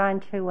board are going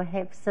to or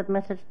have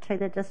submitted to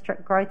the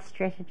district growth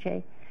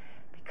strategy,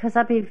 because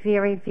I'd be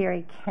very,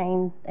 very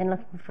keen and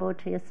looking forward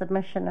to your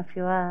submission if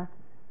you are.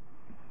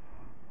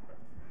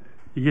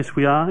 Yes,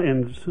 we are,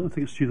 and I think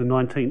it's due the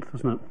 19th,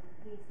 isn't it?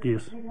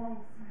 Yes.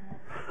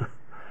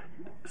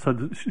 So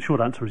the short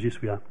answer is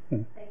yes, we are.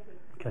 Thank you.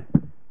 Okay.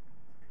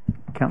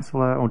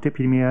 Councillor or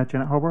Deputy Mayor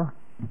Janet Holborough.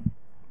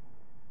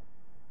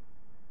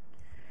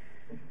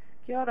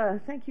 Kia ora.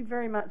 Thank you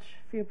very much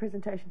for your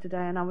presentation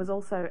today, and I was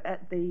also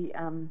at the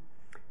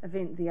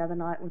event the other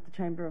night with the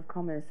Chamber of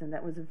Commerce, and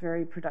that was a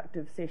very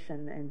productive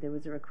session, and there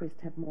was a request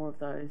to have more of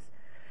those.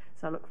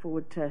 So I look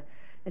forward to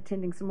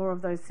attending some more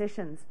of those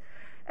sessions.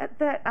 At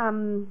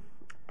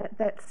At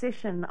that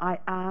session, I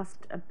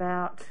asked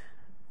about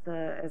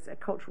as a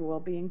cultural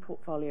wellbeing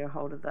portfolio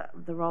holder,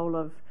 the role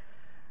of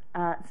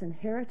arts and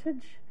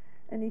heritage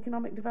in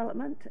economic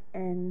development,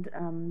 and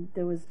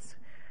there was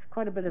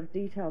quite a bit of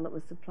detail that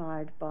was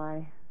supplied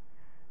by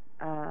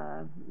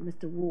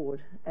Mr.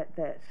 Ward at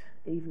that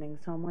evening.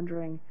 So I'm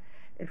wondering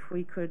if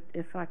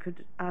I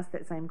could ask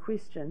that same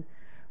question.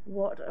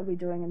 What are we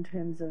doing in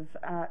terms of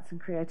arts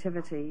and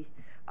creativity?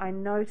 I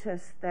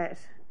noticed that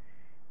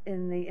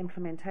in the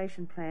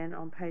implementation plan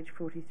on page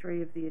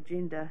 43 of the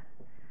agenda,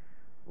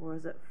 or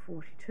is it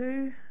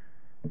 42?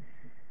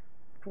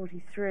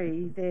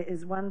 43, there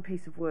is one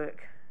piece of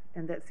work,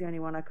 and that's the only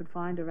one I could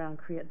find around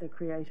the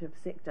creative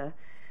sector,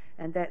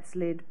 and that's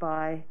led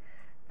by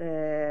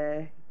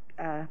the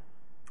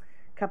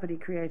Kapiti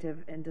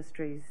Creative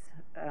Industries,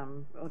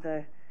 or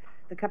the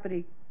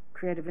Kapiti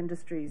Creative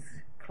Industries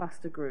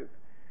cluster group.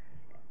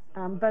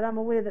 But I'm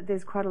aware that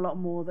there's quite a lot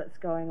more that's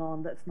going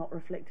on that's not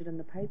reflected in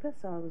the paper,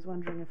 so I was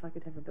wondering if I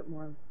could have a bit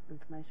more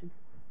information.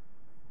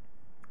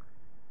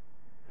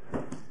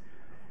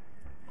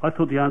 I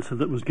thought the answer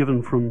that was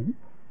given from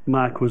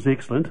Mark was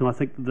excellent, and I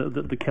think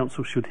that the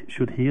council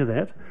should hear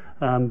that.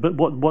 But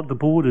what the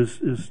board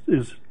is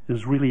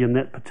really in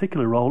that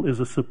particular role is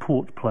a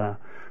support player.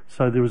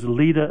 So there is a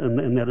leader,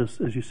 and that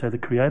is, as you say, the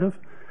creative.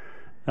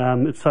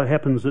 It so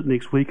happens that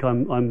next week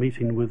I'm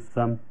meeting with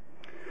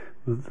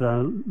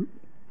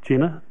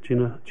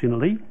Jenna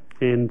Lee,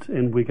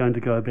 and we're going to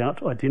go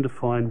about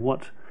identifying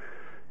what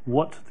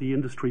the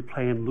industry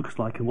plan looks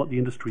like and what the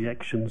industry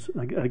actions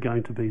are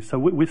going to be. So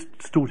we're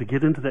still to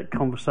get into that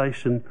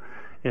conversation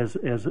as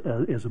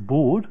a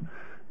board,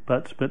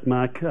 but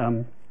Mark,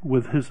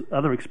 with his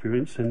other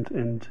experience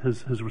and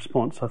his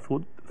response, I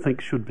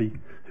think should be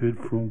heard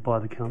from by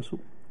the council.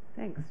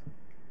 Thanks.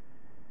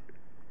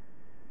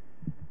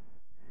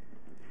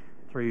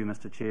 Through you,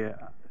 Mr.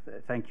 Chair.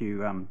 Thank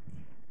you,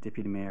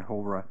 Deputy Mayor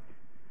Holborough.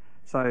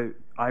 So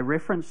I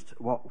referenced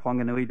what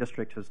Whanganui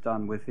District has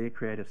done with their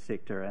creative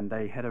sector, and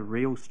they had a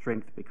real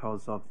strength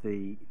because of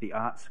the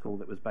art school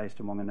that was based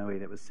in Whanganui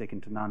that was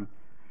second to none,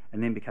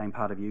 and then became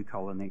part of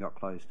UCOL and then got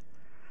closed.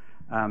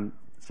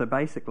 So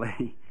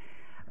basically,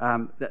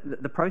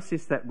 the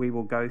process that we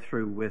will go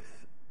through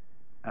with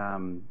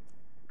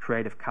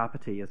Creative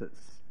Kapiti, as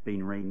it's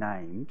been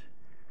renamed,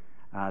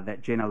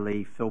 that Jenna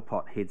Lee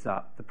Philpott heads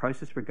up, the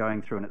process we're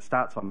going through, and it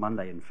starts on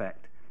Monday in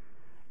fact,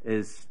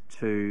 is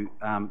to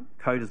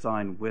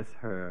co-design with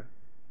her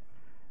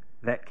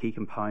that key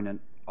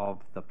component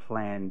of the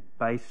plan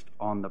based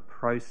on the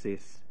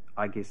process,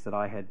 I guess, that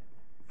I had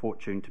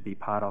fortune to be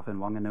part of in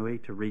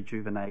Whanganui to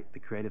rejuvenate the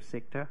creative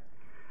sector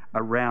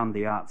around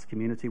the arts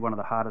community. One of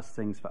the hardest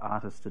things for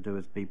artists to do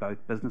is be both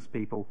business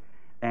people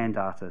and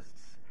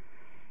artists.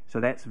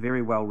 So that's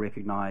very well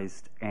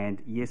recognised,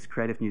 and yes,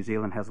 Creative New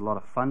Zealand has a lot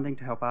of funding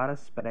to help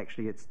artists, but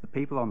actually it's the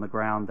people on the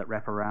ground that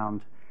wrap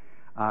around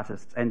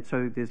artists. And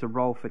so there's a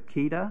role for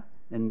KIDA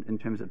in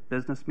terms of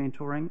business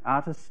mentoring.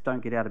 Artists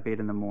don't get out of bed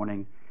in the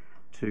morning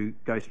to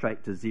go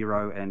straight to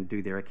Xero and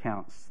do their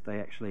accounts. They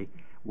actually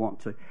want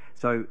to.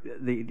 So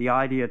the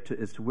idea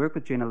is to work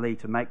with Jenna Lee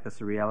to make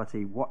this a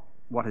reality.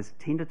 What has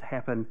tended to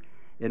happen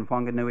in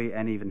Whanganui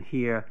and even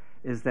here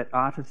is that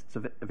artists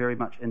are very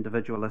much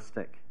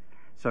individualistic.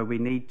 So we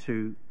need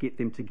to get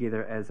them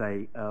together as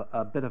a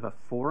bit of a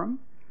forum.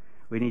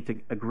 We need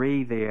to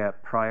agree their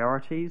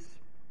priorities,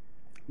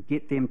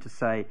 get them to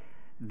say,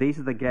 these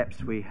are the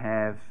gaps we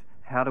have,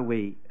 how do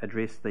we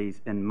address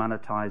these in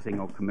monetising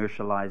or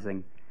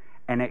commercialising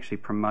and actually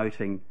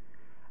promoting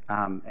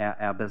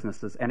our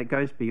businesses. And it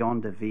goes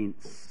beyond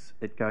events,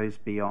 it goes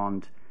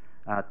beyond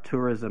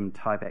tourism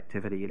type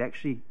activity. It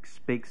actually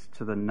speaks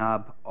to the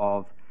nub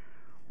of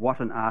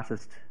what an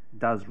artist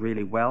does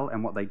really well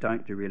and what they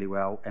don't do really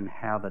well, and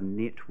how the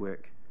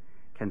network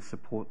can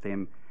support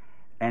them,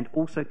 and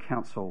also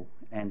council.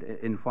 And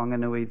in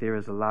Whanganui there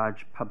is a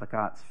large public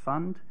arts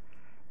fund,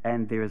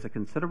 and there is a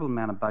considerable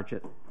amount of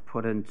budget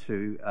put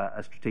into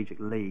a strategic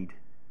lead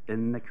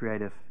in the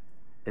creative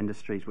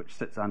industries, which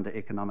sits under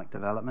economic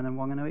development in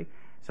Whanganui.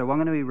 So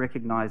Whanganui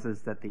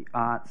recognises that the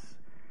arts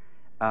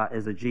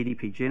is a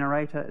GDP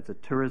generator, it's a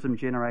tourism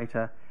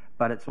generator,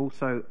 but it's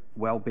also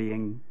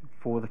well-being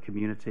for the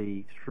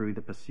community through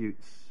the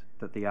pursuits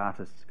that the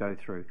artists go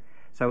through.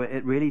 So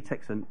it really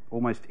ticks in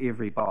almost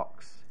every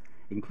box,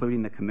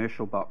 including the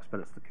commercial box, but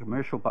it's the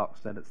commercial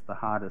box that it's the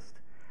hardest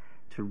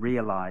to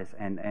realise.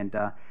 And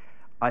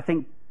I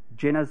think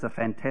Jenna's a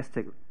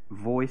fantastic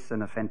voice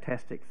and a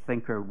fantastic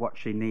thinker. What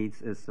she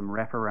needs is some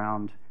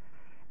wraparound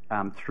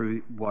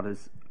through what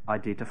is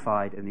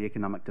identified in the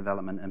Economic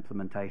Development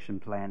Implementation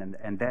Plan,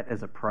 and that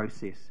is a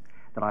process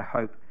that I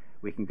hope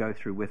we can go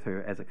through with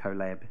her as a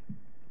collab.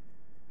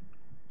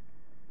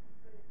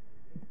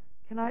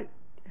 Can I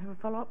have a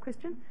follow-up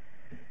question?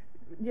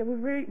 Yeah,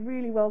 we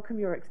really welcome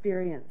your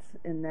experience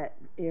in that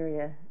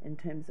area in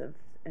terms of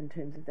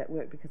that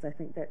work, because I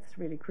think that's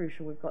really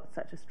crucial. We've got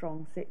such a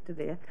strong sector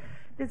there.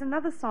 There's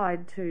another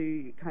side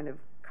to kind of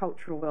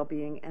cultural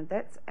well-being, and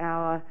that's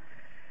our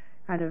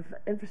kind of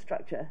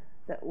infrastructure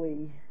that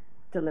we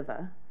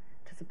deliver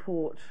to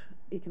support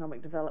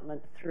economic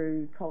development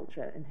through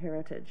culture and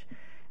heritage.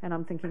 And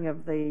I'm thinking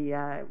of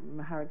the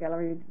Mahara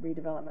Gallery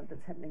redevelopment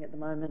that's happening at the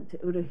moment, Te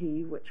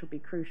Urahi, which will be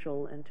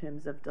crucial in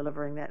terms of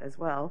delivering that as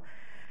well.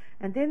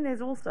 And then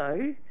there's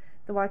also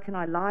the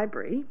Waikanai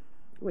Library,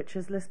 which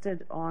is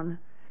listed on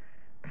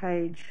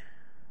page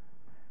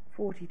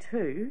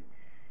 42,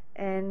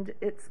 and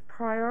it's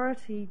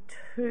priority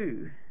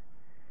 2.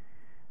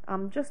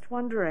 I'm just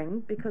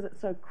wondering, because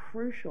it's so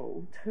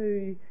crucial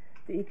to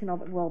the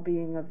economic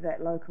well-being of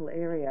that local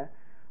area,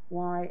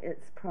 why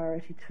it's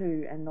priority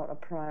 2 and not a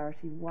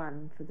priority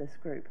 1 for this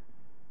group.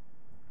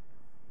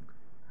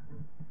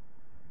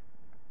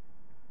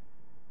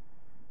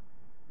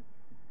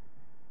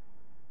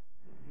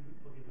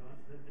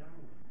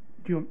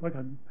 Do you want,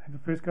 have the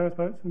first go, I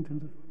suppose, in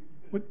terms of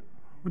what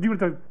do you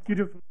want to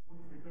do?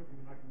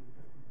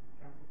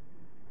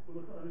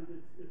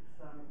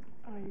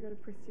 Oh, you got to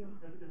press your.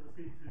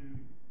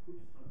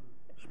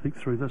 Speak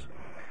through this.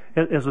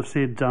 As I've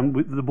said,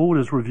 the board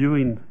is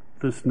reviewing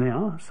this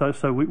now.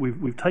 So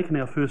we've taken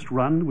our first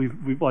run.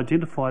 We've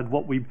identified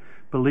what we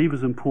believe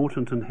is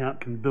important and how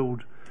it can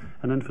build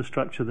an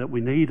infrastructure that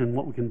we need and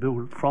what we can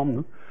build from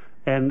them.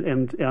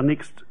 And our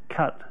next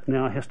cut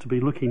now has to be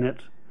looking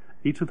at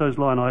each of those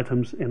line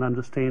items and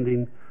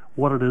understanding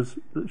what it is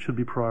that should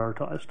be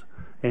prioritised.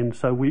 And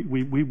so we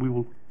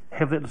will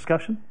have that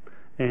discussion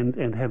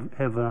and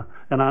have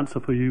an answer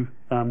for you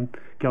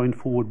going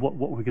forward, what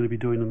we're going to be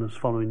doing in this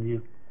following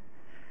year.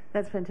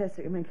 That's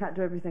fantastic. I mean, can't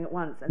do everything at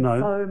once, and no.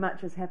 So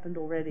much has happened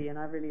already, and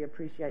I really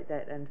appreciate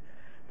that, and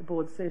the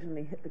board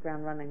certainly hit the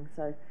ground running,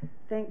 so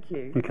thank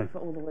you for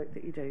all the work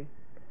that you do.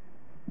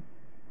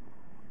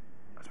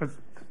 I suppose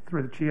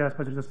through the chair, I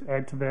suppose I'll just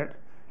add to that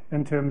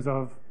in terms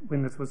of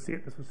when this was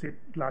set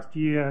last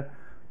year.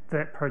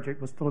 That project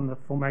was still in the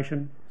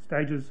formation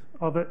stages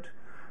of it,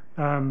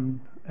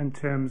 in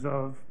terms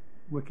of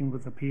working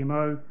with the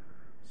PMO.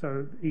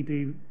 So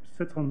ED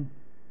sits on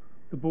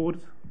the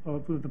boards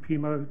of the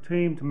PMO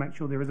team to make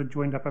sure there is a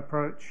joined up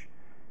approach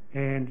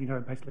and,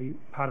 basically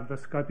part of the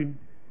scoping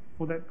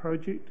for that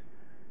project.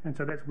 And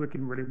so that's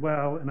working really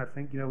well. And I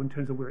think, in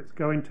terms of where it's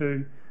going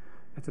to,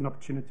 it's an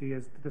opportunity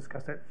to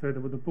discuss that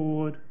further with the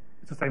board.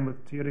 It's the same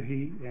with Te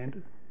Urahi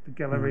and the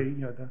gallery.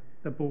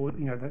 The board,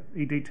 the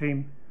ED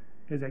team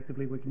is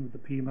actively working with the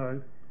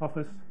PMO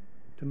office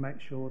to make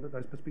sure that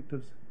those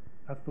perspectives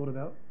are thought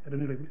about at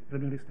an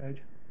early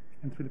stage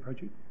and through the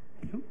project.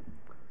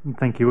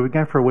 Thank you. We've been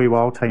going for a wee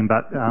while, team,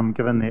 but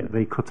given that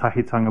the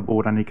Kotahitanga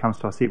board only comes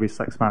to us every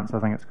 6 months, I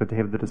think it's good to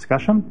have the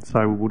discussion.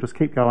 So we'll just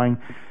keep going.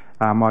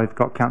 I've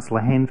got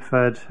Councillor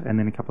Hanford and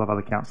then a couple of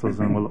other councillors,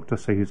 and we'll look to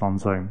see who's on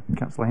Zoom.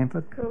 Councillor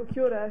Hanford. Cool.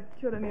 Kia ora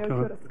Neil, kia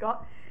ora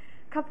Scott.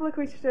 Couple of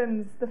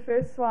questions. The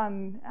first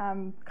one,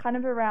 kind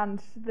of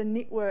around the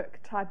network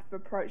type of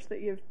approach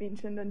that you've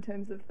mentioned in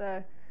terms of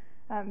the,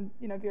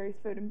 various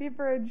food and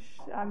beverage,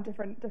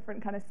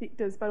 different kind of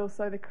sectors, but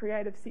also the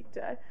creative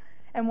sector.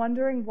 And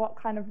wondering what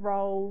kind of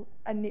role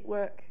a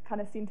network kind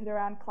of centred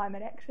around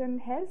climate action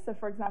has. So,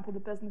 for example, the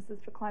Businesses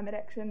for Climate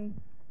Action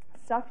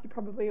stuff, you're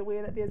probably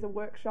aware that there's a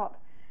workshop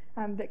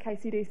that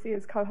KCDC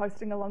is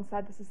co-hosting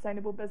alongside the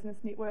Sustainable Business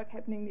Network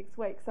happening next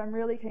week. So I'm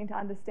really keen to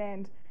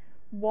understand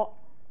what's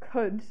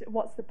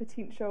the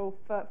potential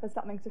for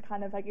something to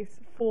kind of,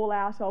 fall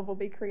out of or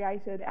be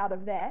created out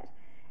of that,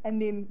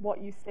 and then what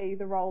you see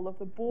the role of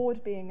the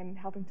board being in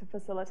helping to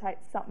facilitate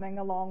something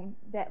along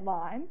that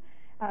line.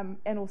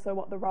 And also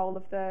what the role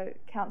of the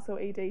council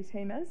ED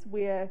team is,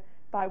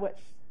 by which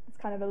it's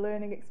kind of a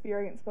learning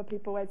experience for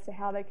people as to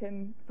how they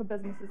can, for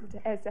businesses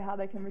as to how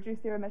they can reduce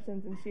their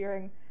emissions, and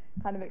sharing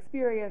kind of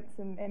experience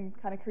and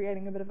kind of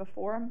creating a bit of a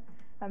forum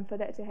for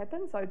that to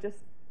happen. So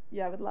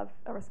I would love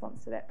a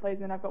response to that, please.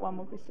 And I've got one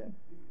more question.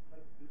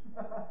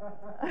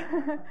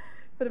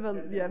 bit of a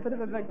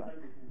big one.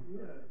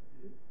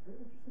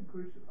 Interesting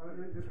question.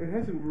 It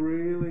hasn't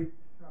really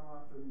come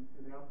up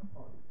in our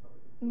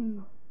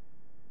podcast.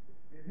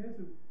 It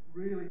hasn't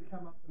really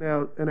come up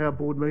in our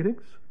board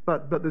meetings,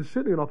 but there's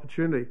certainly an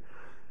opportunity.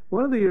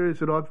 One of the areas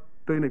that I've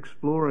been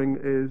exploring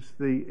is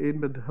the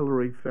Edmund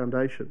Hillary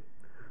Foundation,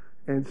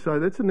 and so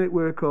that's a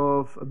network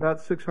of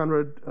about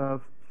 600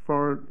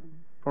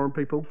 foreign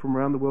people from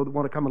around the world that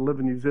want to come and live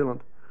in New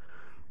Zealand.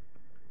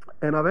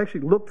 And I've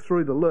actually looked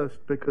through the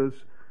list because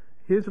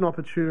here's an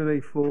opportunity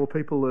for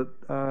people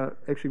that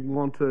actually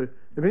want to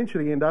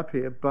eventually end up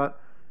here, but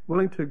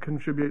willing to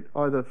contribute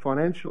either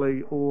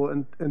financially or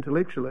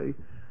intellectually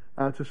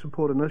to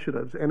support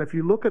initiatives. And if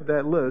you look at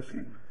that list,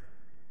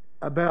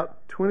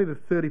 about 20 to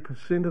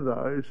 30% of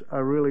those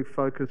are really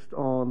focused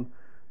on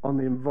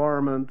the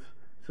environment,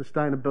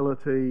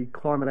 sustainability,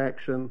 climate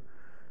action,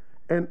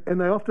 and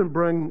they often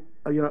bring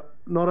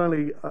not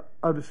only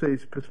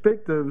overseas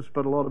perspectives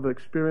but a lot of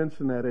experience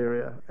in that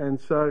area. And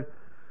so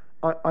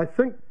I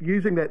think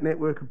using that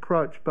network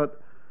approach,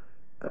 but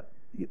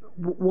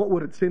what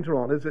would it centre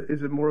on? Is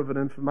it more of an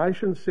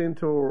information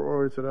centre,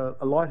 or is it a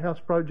lighthouse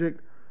project?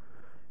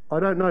 I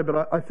don't know,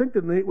 but I think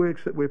the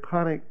networks that we're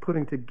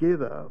putting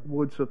together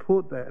would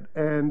support that,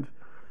 and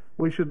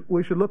we should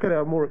look at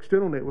our more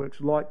external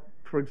networks like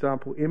for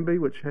example, MB,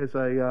 which has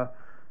a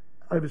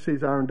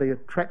overseas R&D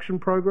attraction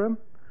program.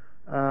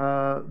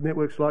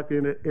 Networks like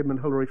the Edmund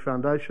Hillary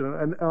Foundation,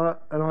 and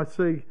I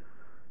see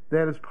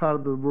that as part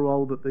of the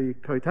role that the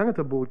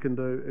Koitangata Board can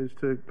do, is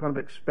to kind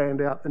of expand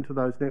out into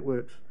those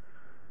networks,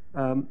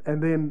 and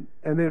then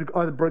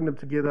either bring them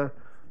together.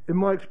 In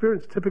my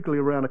experience, typically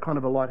around a kind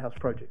of a lighthouse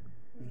project.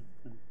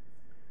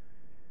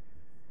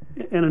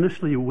 And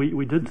initially,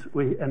 we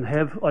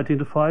have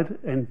identified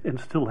and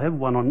still have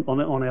one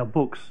on our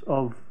books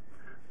of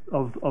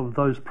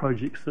those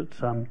projects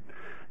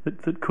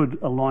that could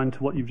align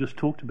to what you've just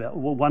talked about.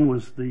 Well, one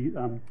was the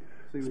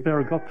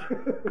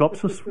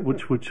Sparagopsis,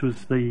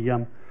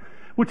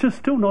 which is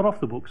still not off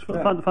the books.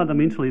 No.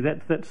 Fundamentally,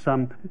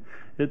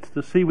 it's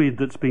the seaweed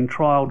that's been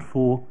trialled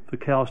for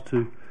cows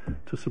to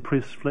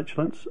suppress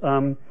flatulence.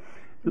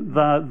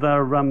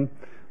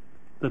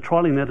 They're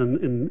trialling that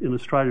in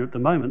Australia at the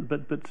moment,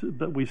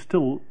 but we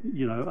still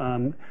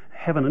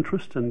have an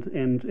interest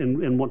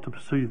and want to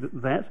pursue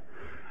that.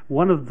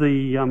 One of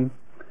the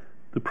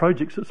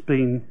projects that's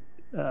been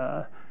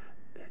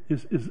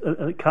is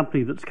a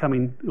company that's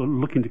coming or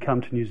looking to come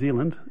to New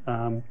Zealand,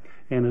 and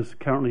is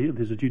currently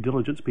there's a due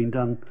diligence being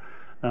done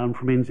from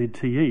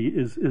NZTE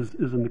is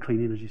in the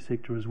clean energy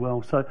sector as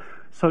well. So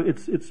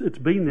it's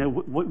been there.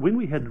 When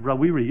we had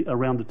Rawiri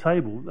around the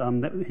table,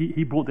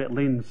 he brought that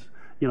lens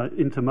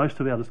into most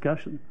of our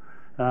discussion.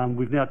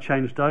 We've now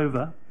changed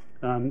over.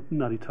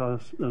 Ngāti Toa,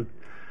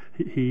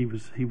 he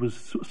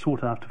was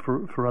sought after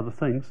for other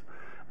things.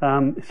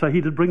 So he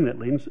did bring that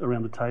lens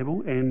around the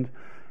table, and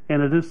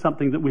it is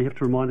something that we have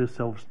to remind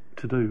ourselves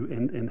to do,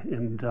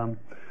 and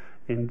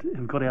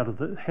have got out of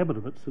the habit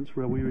of it since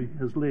Rawiri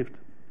has left.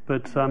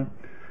 But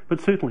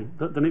certainly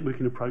the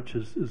networking approach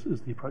is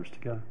the approach to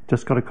go.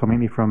 Just got a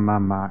comment here from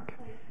Mark.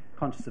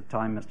 Conscious of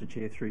time, Mr.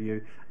 Chair, through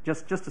you.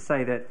 Just to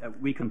say that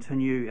we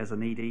continue as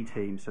an ED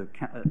team, so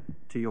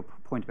to your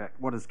point about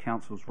what is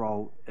Council's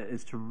role,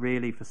 is to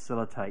really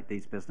facilitate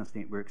these business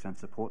networks and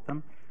support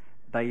them.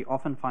 They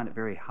often find it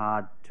very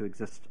hard to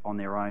exist on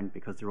their own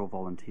because they're all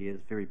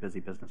volunteers, very busy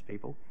business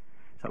people.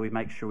 So we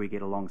make sure we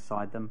get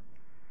alongside them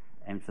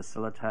and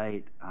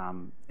facilitate,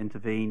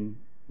 intervene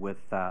with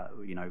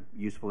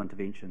useful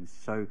interventions.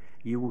 So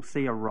you will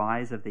see a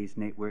rise of these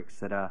networks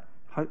that are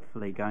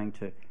hopefully going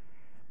to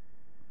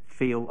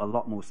feel a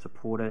lot more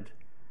supported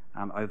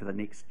over the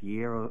next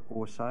year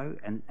or so,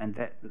 and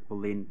that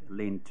will then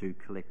lend to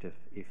collective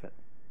effort.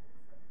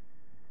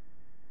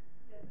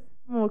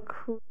 More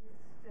question.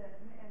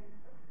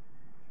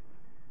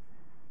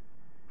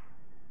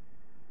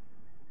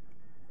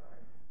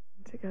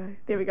 To go.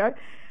 There we go.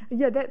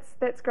 Yeah,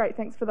 that's great.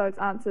 Thanks for those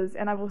answers.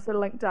 And I've also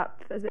linked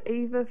up, is it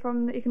Eva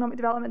from the Economic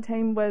Development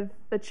team, with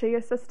the Chia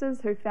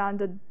Sisters, who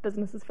founded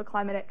Businesses for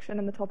Climate Action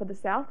in the top of the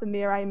South, and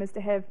their aim is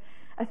to have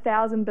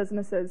 1,000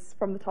 businesses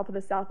from the top of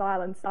the South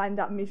Island signed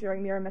up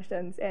measuring their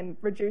emissions and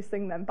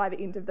reducing them by the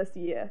end of this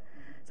year.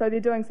 So they're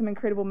doing some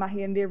incredible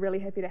mahi, and they're really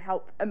happy to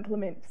help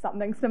implement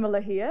something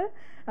similar here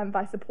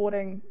by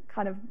supporting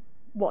kind of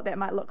what that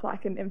might look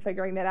like and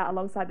figuring that out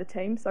alongside the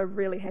team. So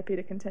really happy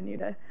to continue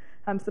to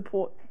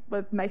support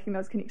with making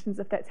those connections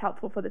if that's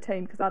helpful for the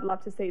team, because I'd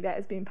love to see that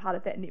as being part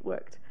of that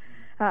networked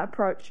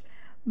approach.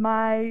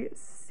 My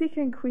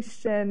second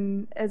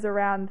question is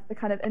around the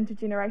kind of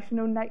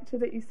intergenerational nature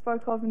that you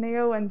spoke of,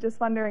 Neil, and just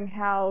wondering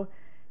how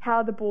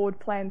the board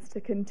plans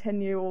to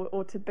continue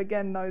or to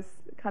begin those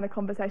kind of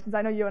conversations.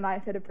 I know you and I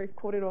have had a brief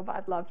corridor, but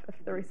I'd love if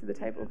the rest of the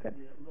table could.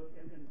 Yeah, look,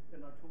 and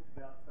I talked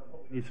about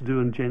what we need to do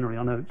in January.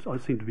 I know I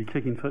seem to be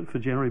kicking for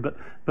January, but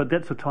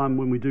that's a time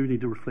when we do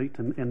need to reflect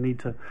and need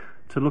to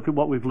look at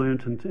what we've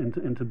learnt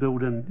and to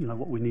build in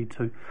what we need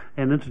to.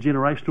 And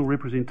intergenerational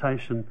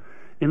representation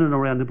in and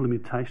around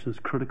implementation is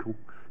critical.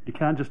 You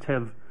can't just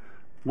have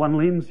one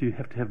lens, you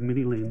have to have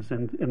many lenses,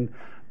 and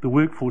the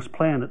workforce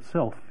plan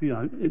itself,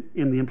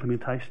 in the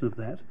implementation of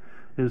that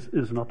is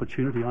an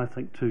opportunity, I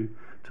think, to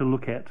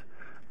look at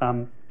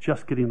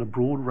just getting a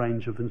broad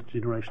range of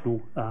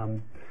intergenerational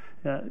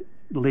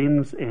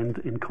lens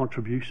and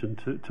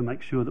contribution to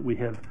make sure that we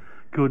have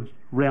good,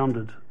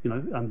 rounded,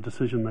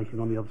 decision making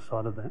on the other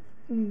side of that.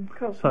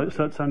 Cool. So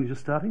it's only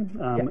just starting,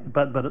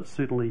 but it's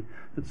certainly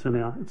it's in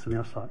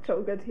our sights.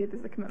 Cool, good to hear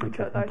there's a commitment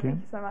to it, though. Thank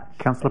you so much.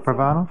 Councillor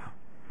Pravanov.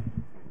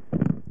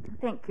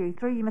 Thank you.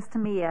 Through you,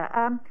 Mr. Mayor.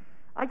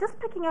 I'm just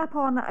picking up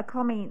on a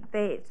comment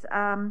that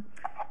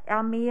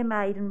our Mayor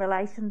made in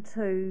relation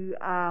to,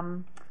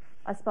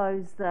 I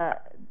suppose, the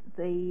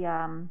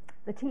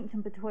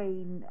tension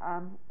between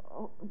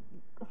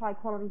high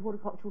quality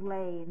horticultural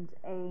land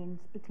and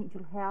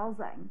potential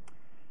housing.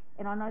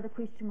 And I know the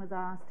question was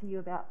asked to you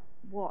about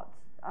what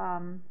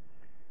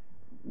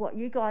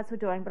you guys were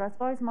doing, but I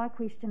suppose my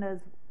question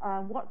is,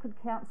 what could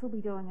council be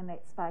doing in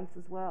that space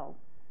as well?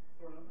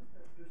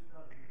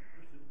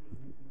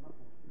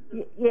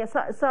 Yeah,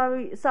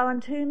 so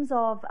in terms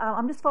of,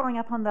 I'm just following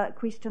up on the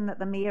question that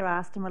the Mayor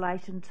asked in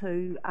relation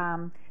to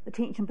the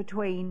tension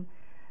between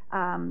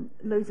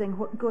losing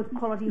good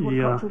quality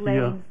horticultural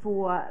land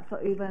for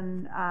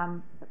urban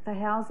for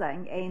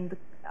housing, and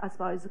I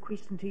suppose the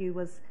question to you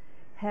was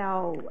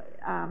how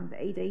the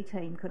ED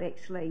team could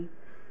actually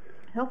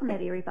help in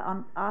that area. But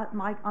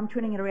I'm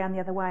turning it around the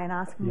other way and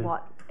asking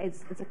what,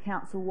 as a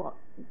council,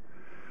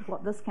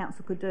 what this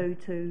council could do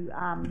to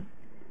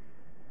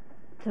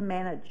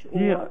manage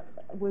or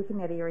work in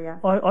that area.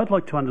 I'd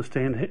like to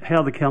understand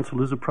how the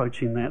council is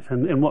approaching that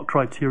and what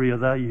criteria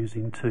they're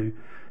using to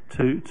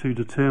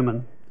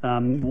determine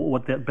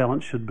what that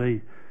balance should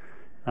be.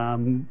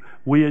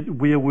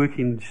 We are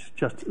working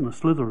just in a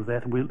slither of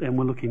that, and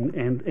we're looking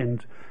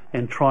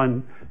and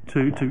trying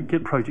to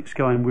get projects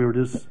going where it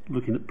is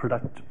looking at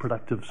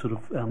productive sort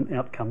of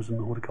outcomes in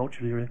the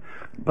horticulture area.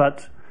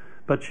 But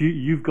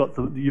you're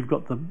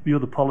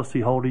the policy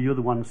holder, you're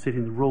the one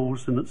setting the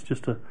rules, and it's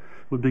just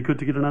would be good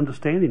to get an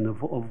understanding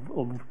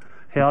of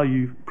how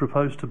you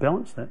propose to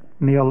balance that.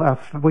 Neil,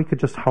 if we could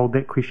just hold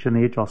that question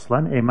there,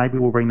 Jocelyn, and maybe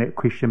we'll bring that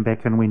question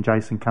back in when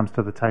Jason comes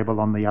to the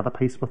table on the other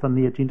piece within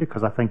the agenda,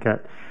 because I think I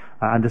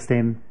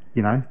understand,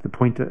 the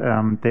point,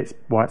 that's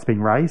why it's being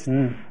raised,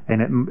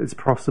 and it's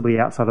possibly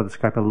outside of the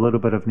scope a little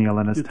bit of Neil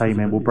and his team,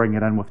 and we'll bring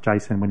it in with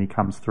Jason when he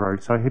comes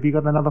through. So have you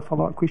got another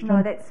follow-up question?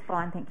 No, that's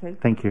fine, thank you.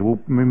 Thank you. We'll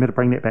remember to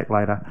bring that back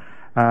later.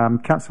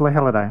 Councillor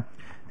Halliday.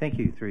 Thank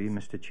you, through you,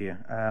 Mr.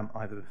 Chair.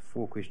 I have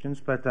 4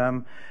 questions, but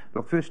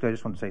look, firstly, I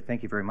just want to say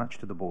thank you very much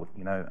to the board.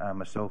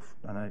 Myself,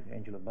 I know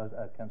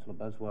Councillor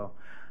Buswell,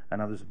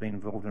 and others have been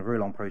involved in a very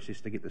long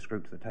process to get this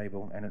group to the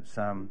table, and it's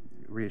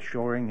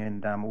reassuring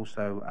and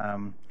also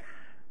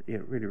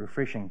really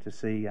refreshing to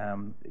see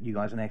you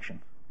guys in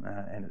action,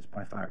 and it's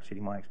by far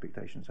exceeding my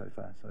expectations so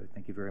far. So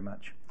thank you very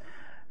much.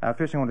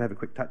 First thing I wanted to have a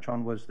quick touch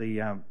on was the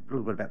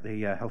little bit about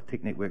the Health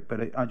Tech Network,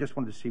 but I just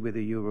wanted to see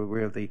whether you were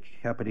aware of the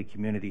Kapiti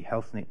Community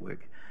Health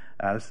Network.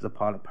 This is a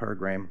pilot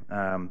program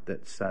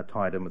that's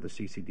tied in with the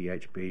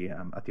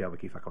CCDHB,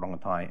 Atiawaki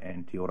Whakarongotai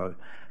and Te Oro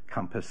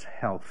Compass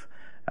Health.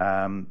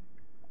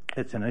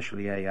 It's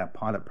initially a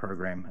pilot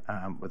program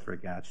with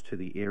regards to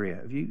the area.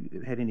 Have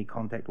you had any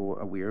contact or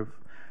aware of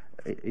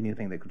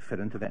anything that could fit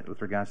into that with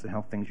regards to the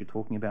health things you're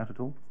talking about at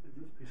all?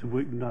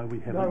 No, we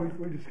haven't. No,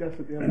 we discussed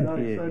it the other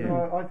day.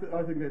 No,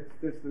 I think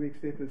that's the next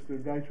step, is to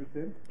engage with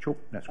them. Sure,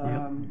 that's great.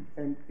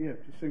 And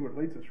just see where it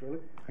leads us, really.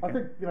 Okay. I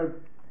think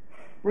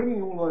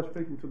bringing all those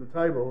people to the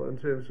table in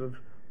terms of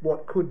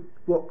what could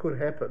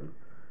happen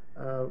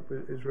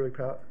is very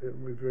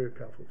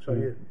powerful. So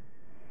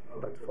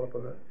I'd like to follow up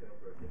on that.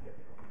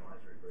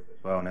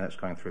 Well, now that's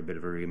going through a bit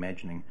of a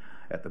reimagining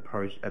at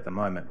the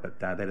moment, but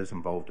that is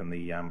involved in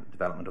the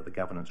development of the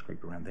governance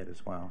group around that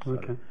as well.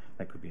 So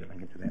that could be a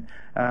link into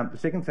that. The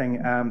second thing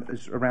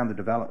is around the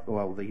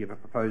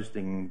proposed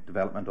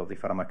development of the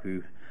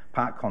Wharamaku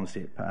Park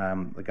concept.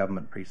 The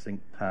government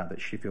precinct that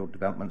Sheffield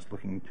Development's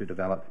looking to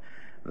develop,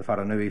 the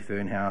Wharanui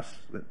Fern House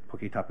that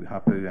Puki Tapu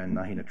Hapu and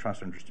Nahina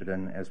Trust are interested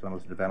in, as well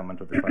as the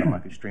development of the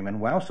Wharamaku Stream in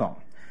Whale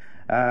Song.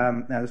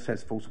 Now this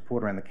has full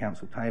support around the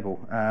council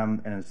table,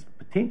 and has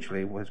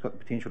got the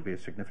potential to be a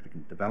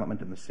significant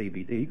development in the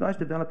CBD. Are you guys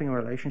developing a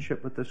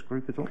relationship with this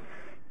group at all?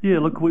 Yeah,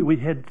 look, we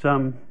had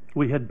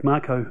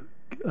Marco.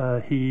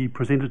 He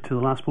presented to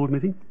the last board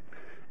meeting,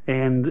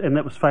 and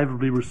that was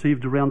favourably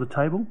received around the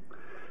table.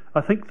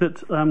 I think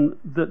that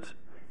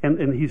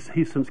and he's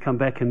since come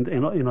back and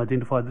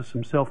identified this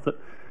himself, that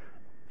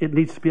it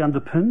needs to be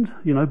underpinned,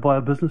 by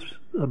a business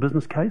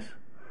case.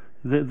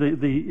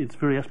 It's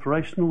very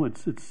aspirational.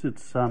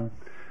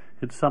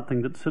 It's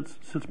something that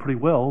sits pretty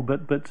well,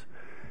 but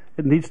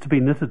it needs to be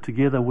knitted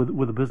together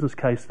with a business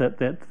case that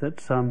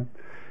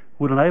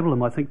would enable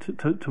them, I think,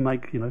 to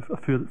make a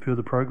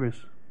further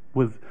progress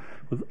with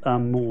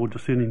more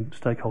discerning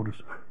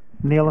stakeholders.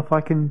 Neil, if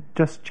I can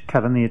just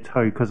cut in there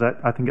too, because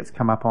I think it's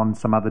come up on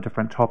some other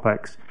different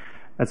topics.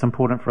 It's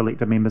important for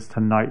elected members to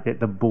note that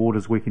the board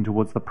is working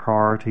towards the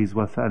priorities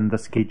within the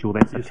schedule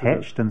that's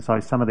attached, and so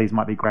some of these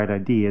might be great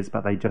ideas,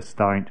 but they just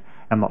don't.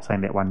 I'm not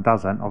saying that one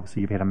doesn't.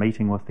 Obviously, you've had a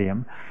meeting with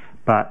them,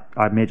 but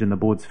I imagine the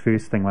board's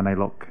first thing when they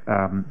look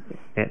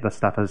at the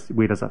stuff is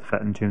where does it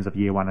fit in terms of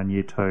year 1 and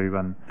year 2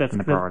 and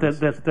the priorities.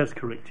 That's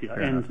correct,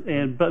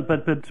 yeah.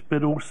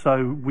 But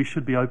also we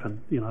should be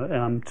open,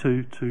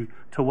 to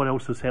what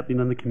else is happening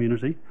in the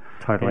community.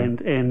 Totally.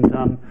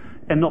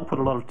 And not put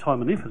a lot of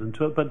time and effort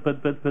into it,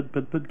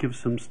 but give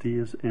some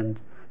steers and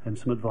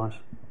some advice.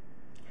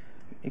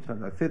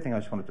 Excellent. The third thing I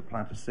just wanted to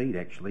plant a seed,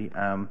 actually.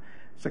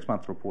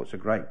 6-month reports are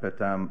great,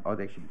 but I'd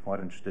actually be quite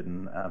interested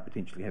in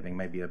potentially having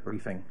maybe a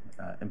briefing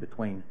in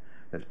between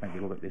that's maybe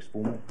a little bit less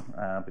formal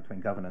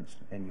between governance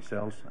and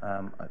yourselves.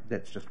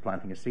 That's just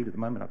planting a seed at the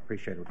moment. I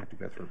appreciate it would have to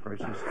go through a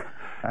process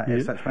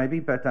as such maybe,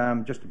 but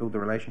just to build the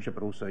relationship,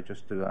 but also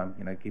just to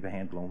keep a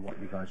handle on what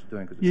you guys are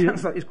doing, because it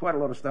sounds like there's quite a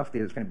lot of stuff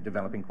there that's going to be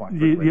developing quite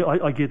quickly. Yeah,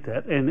 I get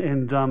that,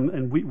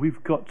 and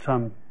we've got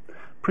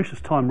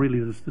precious time really.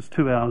 There's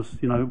 2 hours,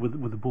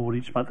 with the board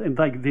each month, and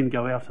they then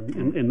go out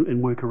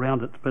and work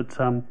around it.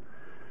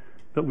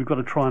 But we've got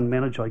to try and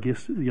manage, I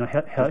guess,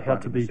 how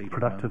to be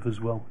productive as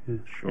well. Yeah.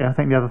 Sure. Yeah, I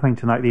think the other thing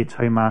to note there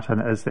too,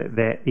 Martin, is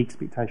that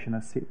expectation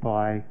is set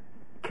by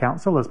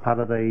council as part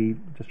of the,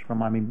 just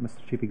remind me,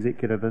 Mr. Chief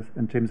Executive,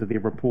 in terms of their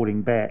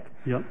reporting back,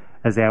 Yep.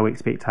 is our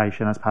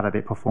expectation as part of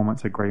their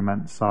performance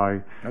agreement.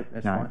 So, Nope,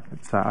 that's you know, fine.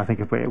 it's, I think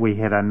if we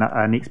had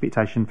an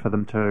expectation for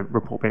them to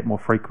report back more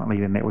frequently,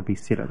 then that would be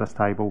set at this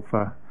table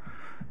for.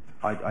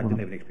 I didn't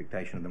have an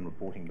expectation of them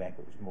reporting back.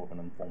 It was more of an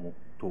informal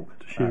talk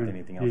Sure, than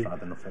anything else yeah. other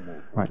than a formal.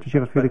 Right, did you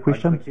have a further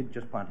question? Like I said,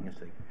 just planting a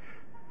seed.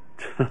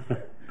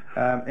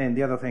 And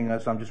the other thing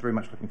is I'm just very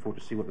much looking forward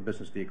to see what the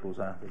business vehicles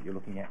are that you're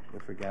looking at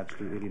with regards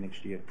to early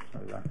next year. So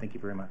thank you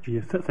very much.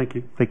 Yeah, thank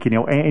you. Thank you,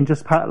 Neil. And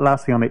just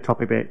lastly on that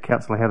topic that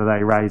Councillor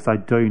Halliday raised, I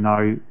do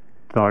know,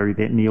 though,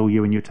 that Neil,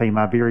 you and your team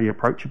are very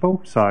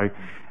approachable. So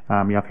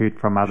yeah, I've heard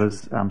from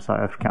others. So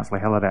if Councillor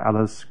Halliday,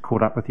 others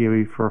caught up with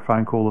you for a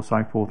phone call or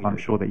so forth, I'm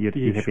sure that you'd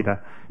be happy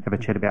to have a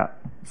chat about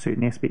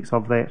certain aspects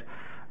of that.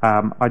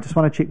 I just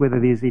want to check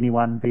whether there's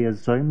anyone via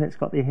Zoom that's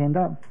got their hand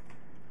up.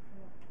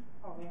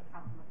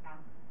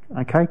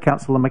 Okay,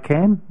 Councillor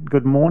McCann,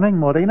 good morning.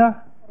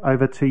 Morena,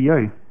 over to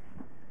you.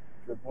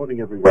 Good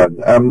morning,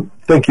 everyone.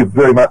 Thank you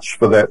very much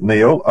for that,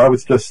 Neil. I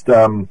was just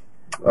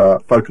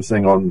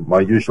focusing on my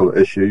usual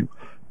issue,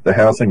 the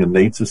housing and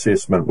needs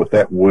assessment. With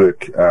that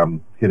work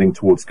heading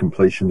towards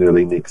completion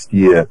early next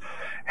year,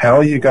 how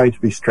are you going to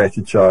be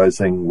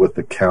strategising with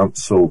the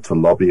council to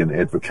lobby and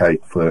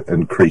advocate for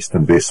increased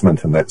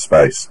investment in that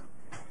space?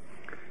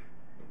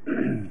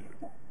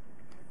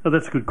 Oh,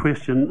 that's a good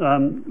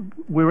question.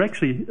 We're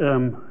actually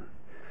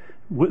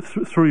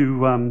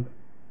through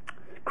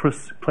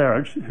Chris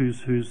Claridge,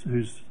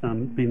 who's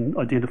been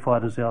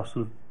identified as our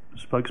sort of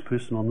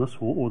spokesperson on this,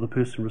 or the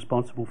person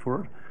responsible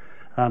for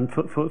it,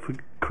 for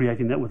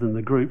creating that within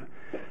the group,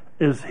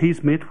 is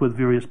he's met with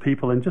various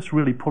people and just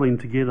really pulling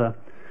together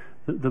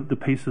the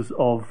pieces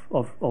of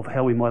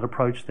how we might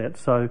approach that.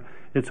 So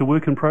it's a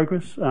work in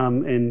progress,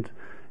 and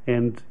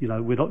you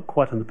know, we're not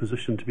quite in the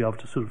position to be able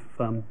to sort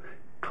of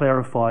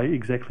clarify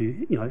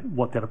exactly, you know,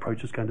 what that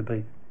approach is going to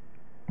be.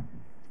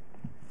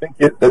 Thank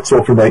you. That's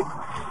all from me.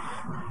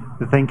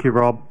 Thank you,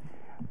 Rob.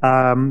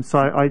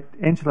 So,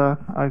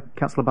 Angela,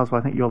 Councillor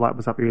Buswell, I think your light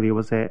was up earlier.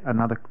 Was there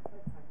another?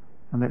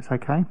 And that's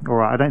okay. All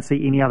right. I don't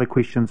see any other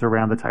questions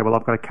around the table.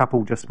 I've got a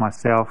couple just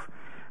myself.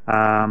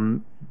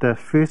 The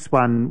first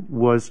one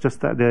was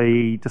just that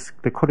the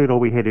korero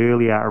we had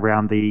earlier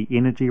around the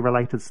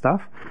energy-related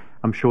stuff.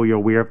 I'm sure you're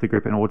aware of the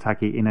group in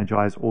Otaki,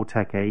 Energise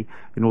Otaki,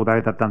 and although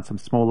they've done some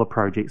smaller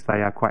projects,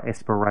 they are quite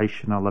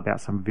aspirational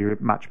about some very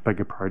much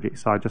bigger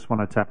projects. So I just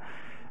wanted to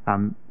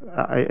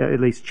at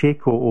least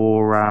check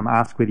or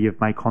ask whether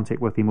you've made contact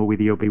with them or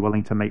whether you'll be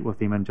willing to meet with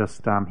them and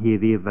just hear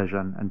their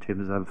vision in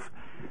terms of.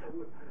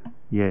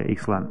 Yeah,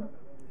 excellent.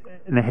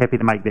 And they're happy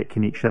to make that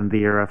connection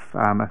there if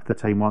the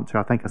team want to.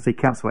 I think I see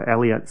Councillor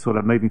Elliott sort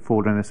of moving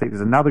forward in the seat. There's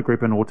another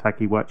group in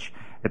Otaki which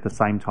at the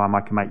same time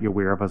I can make you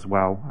aware of as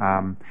well.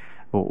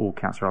 Or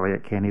Councillor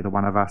Elliott can, either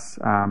one of us.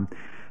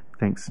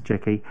 Thanks,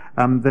 Jackie.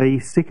 The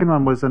second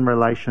one was in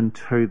relation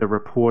to the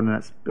report,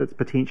 and it's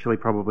potentially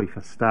probably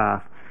for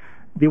staff.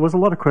 There was a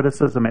lot of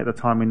criticism at the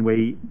time when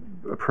we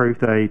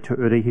approved a Te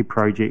Urihi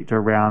project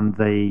around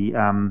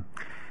the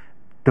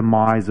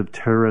demise of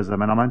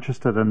tourism, and I'm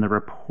interested in the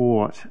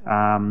report,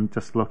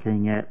 just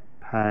looking at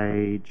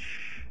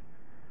page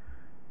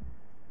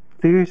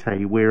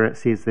 30, where it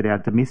says that our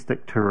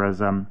domestic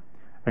tourism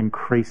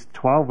increased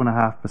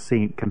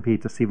 12.5%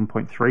 compared to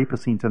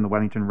 7.3% in the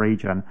Wellington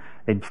region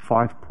and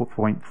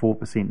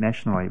 5.4%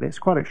 nationally. That's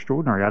quite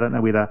extraordinary. I don't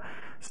know whether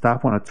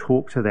staff want to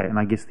talk to that, and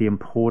I guess the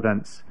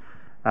importance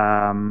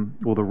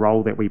or the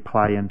role that we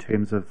play in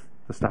terms of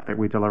the stuff that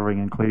we're delivering,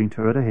 including Te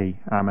Urihi,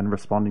 and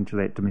responding to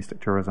that domestic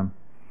tourism.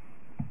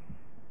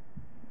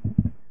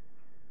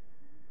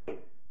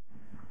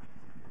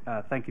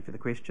 Thank you for the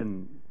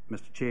question,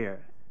 Mr. Chair.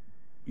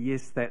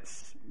 Yes,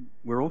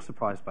 we're all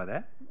surprised by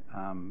that,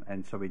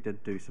 and so we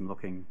did do some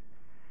looking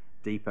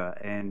deeper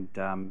and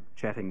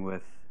chatting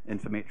with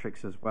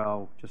Infometrics as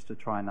well, just to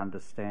try and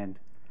understand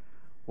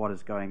what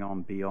is going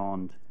on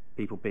beyond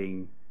people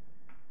being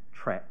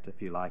trapped,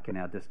 if you like, in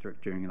our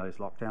district during those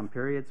lockdown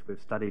periods. We've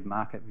studied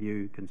market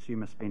view,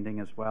 consumer spending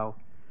as well.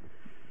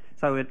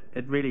 So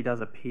it really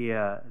does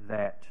appear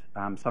that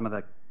some of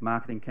the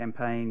marketing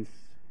campaigns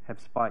have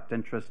spiked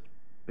interest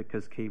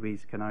because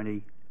Kiwis can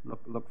only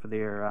look for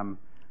their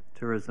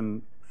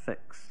tourism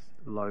fix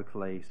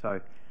locally. So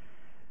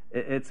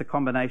it's a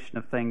combination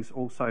of things,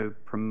 also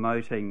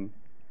promoting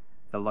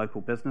the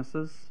local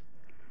businesses.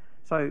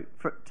 So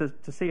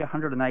to see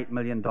 $108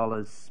 million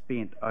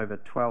spent over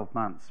 12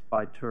 months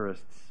by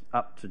tourists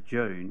up to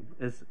June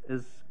is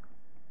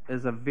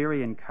a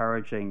very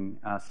encouraging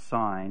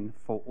sign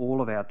for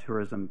all of our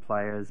tourism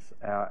players,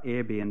 our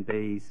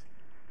Airbnbs,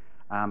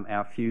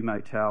 our few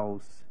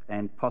motels,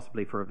 and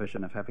possibly for a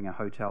vision of having a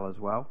hotel as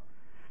well.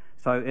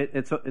 So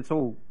it's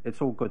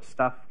all good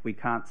stuff. We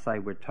can't say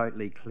we're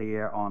totally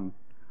clear on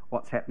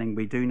what's happening.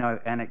 We do know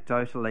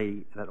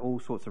anecdotally that all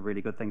sorts of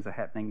really good things are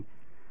happening.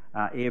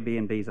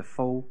 Airbnbs are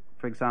full,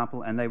 for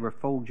example, and they were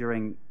full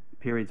during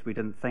periods we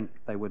didn't think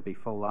they would be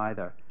full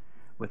either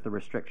with the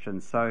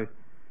restrictions. So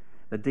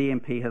the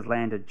DMP has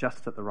landed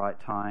just at the right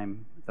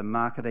time. the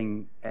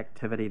marketing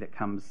activity that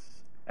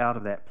comes out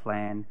of that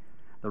plan,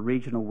 the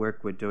regional work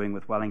we're doing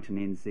with Wellington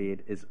NZ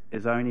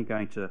is only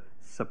going to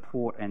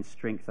support and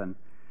strengthen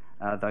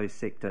those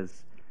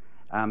sectors.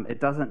 It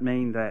doesn't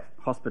mean that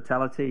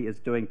hospitality is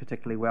doing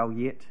particularly well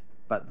yet,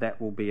 but that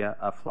will be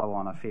a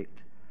flow-on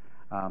effect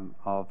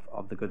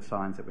of the good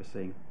signs that we're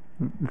seeing.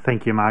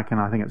 Thank you, Mark, and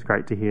I think it's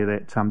great to hear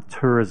that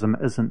tourism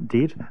isn't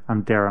dead.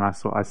 Darren,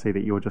 I see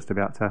that you're just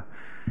about to...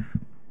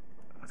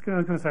 I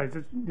was going to say,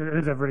 it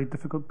is a really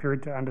difficult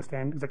period to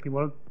understand exactly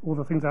what all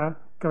the things are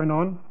going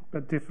on,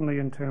 but definitely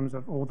in terms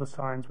of all the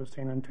signs we've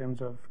seen in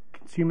terms of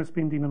consumer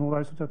spending and all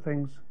those sorts of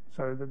things,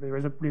 so that there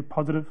is a really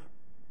positive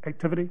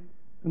activity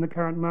in the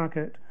current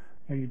market.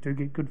 You do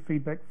get good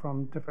feedback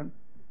from different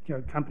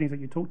companies that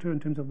you talk to in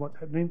terms of what's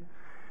happening,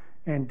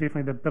 and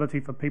definitely the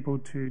ability for people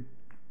to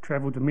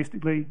travel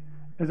domestically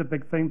is a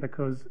big thing,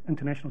 because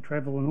international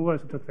travel and all those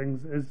sorts of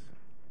things is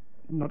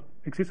not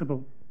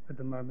accessible at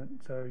the moment.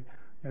 So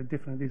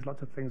definitely there's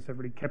lots of things to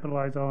really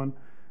capitalise on,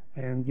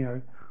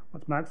 and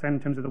what's Mark saying in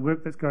terms of the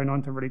work that's going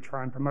on to really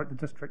try and promote the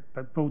district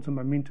but build some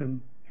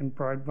momentum and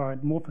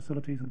provide more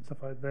facilities and stuff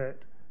like that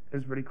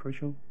is really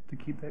crucial to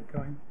keep that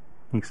going.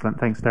 Excellent,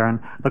 thanks Darren.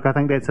 Look, I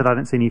think that's it. I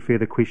don't see any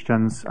further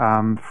questions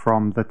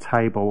from the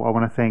table. I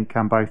want to thank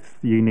both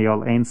you,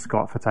 Neil, and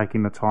Scott for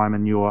taking the time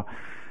in your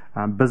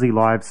busy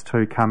lives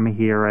to come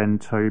here and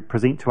to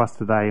present to us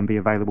today and be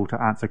available to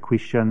answer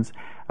questions.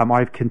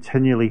 I've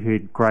continually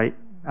heard great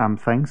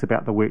things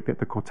about the work that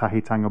the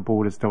Kotahitanga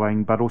Board is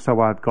doing, but also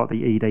I've got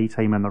the ED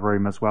team in the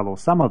room as well, or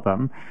some of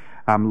them,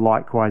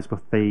 likewise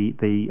with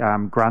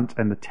the grunt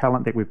and the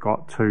talent that we've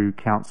got to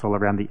council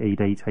around the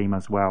ED team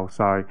as well.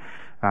 So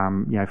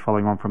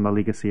following on from the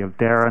legacy of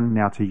Darren,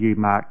 now to you,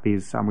 Mark, we're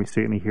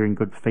certainly hearing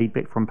good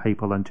feedback from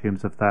people in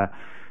terms of the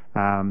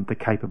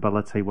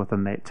capability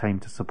within that team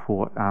to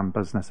support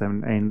business,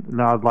 and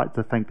I'd like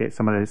to think that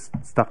some of this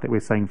stuff that we're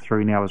seeing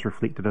through now is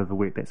reflected of the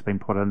work that's been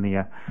put in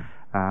there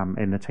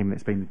and the team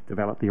that's been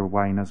developed there,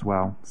 Wayne, as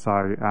well.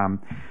 So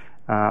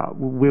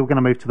we're going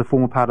to move to the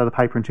formal part of the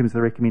paper in terms of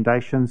the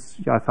recommendations.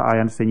 I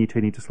understand you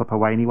two need to slip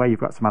away anyway. You've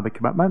got some other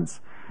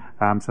commitments.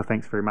 So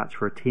thanks very much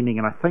for attending.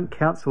 And I think,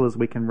 councillors,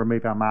 we can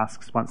remove our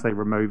masks once they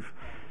remove...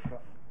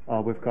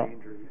 Oh, we've got...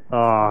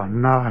 Oh,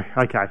 no.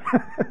 Okay.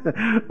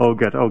 All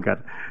good, all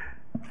good.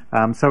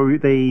 So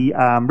the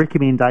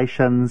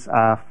recommendations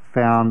are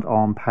found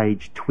on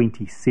page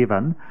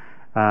 27.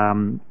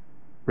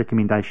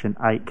 Recommendation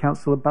 8.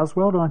 Councillor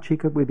Buswell, do I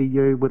check whether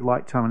you would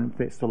like to, and if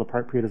that's still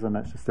appropriate, isn't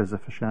it? Just as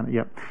efficient.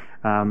 Yep.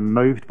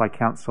 Moved by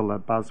Councillor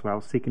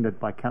Buswell, seconded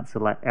by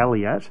Councillor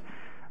Elliott.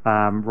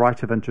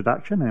 Right of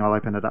introduction, and I'll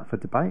open it up for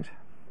debate.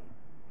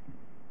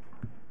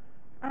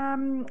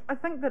 I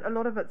think that a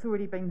lot of it's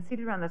already been said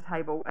around the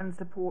table in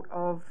support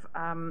of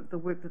the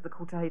work that the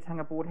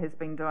Kotahitanga Board has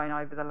been doing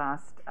over the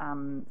last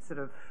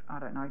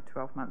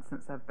 12 months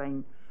since they've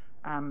been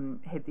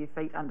had their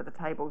feet under the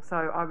table.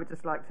 So I would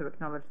just like to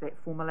acknowledge that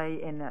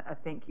formally, and a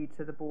thank you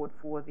to the board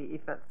for the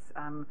efforts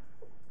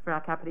for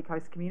our Kapiti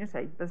Coast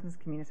community, business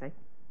community.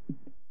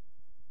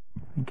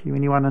 Thank you.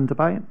 Anyone in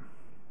debate?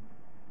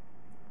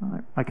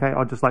 No. Okay,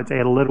 I'd just like to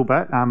add a little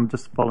bit,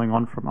 just following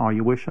on from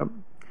Your Worship.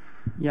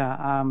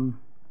 Yeah,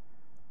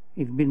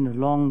 it's been a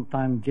long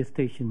time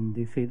gestation.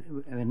 They say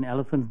when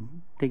elephants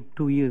take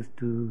 2 years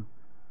to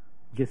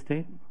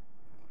gestate,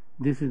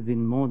 this has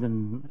been more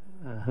than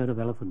a herd of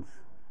elephants,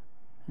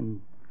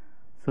 and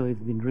so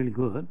it's been really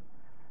good.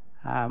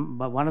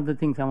 But one of the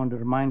things I want to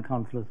remind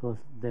councillors was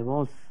there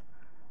was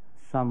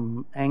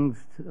some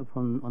angst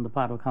on the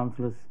part of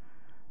councillors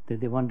that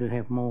they want to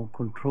have more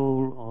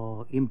control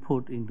or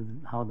input into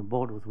how the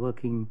board was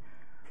working.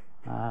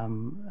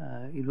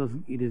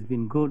 It has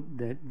been good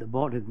that the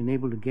board has been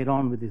able to get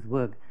on with this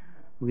work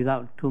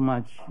without too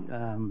much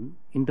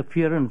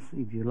interference,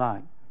 if you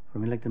like,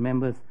 from elected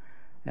members.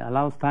 It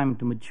allows time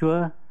to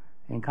mature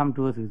and come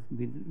to us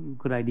with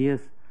good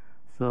ideas.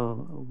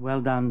 So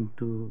well done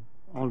to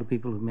all the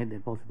people who made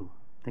that possible.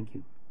 Thank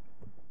you.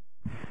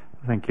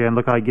 Thank you. And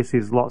look, I guess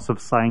there's lots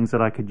of sayings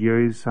that I could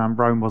use.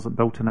 Rome wasn't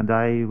built in a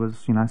day. It was,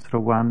 sort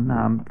of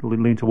one.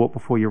 Learn to walk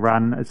before you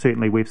run.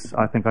 Certainly,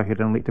 I think I heard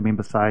an elected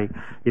member say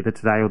either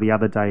today or the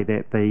other day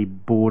that the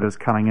board is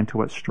coming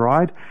into its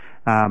stride,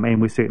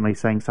 and we're certainly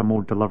seeing some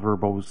more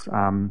deliverables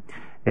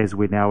as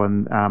we're now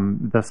in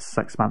this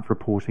 6-month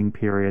reporting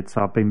period.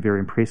 So I've been very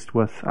impressed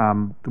with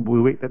the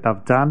work that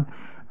they've done.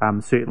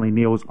 Certainly,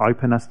 Neil's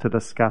openness to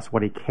discuss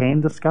what he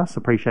can discuss,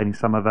 appreciating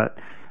some of it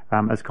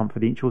is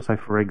confidential. So,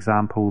 for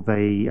example,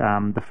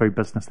 the food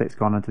business that's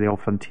gone into the Old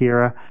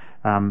Frontiera,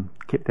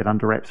 kept that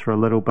under wraps for a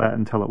little bit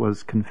until it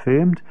was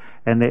confirmed,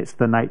 and that's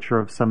the nature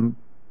of some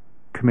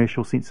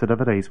commercial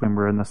sensitivities when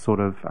we're in this sort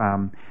of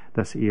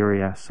this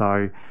area.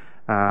 So,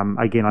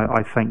 again,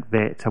 I think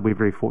that we're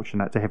very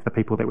fortunate to have the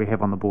people that we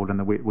have on the board and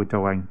the work we're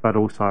doing, but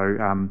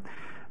also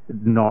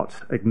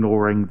not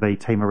ignoring the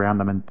team around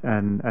them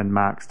and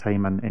Mark's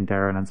team and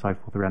Darren and so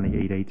forth around the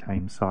ED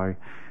team. So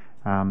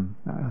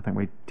I think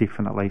we're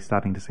definitely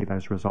starting to see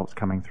those results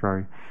coming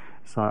through.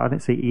 So I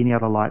don't see any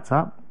other lights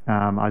up.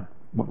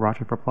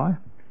 Right of reply?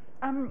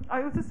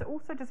 I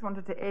also just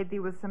wanted to add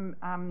there was some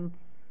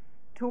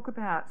talk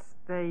about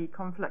the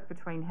conflict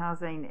between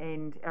housing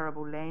and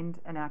arable land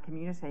in our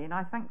community, and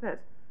I think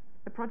that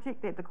the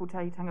project that the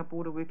Kotahitanga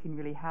board are working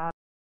really hard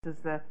is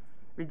the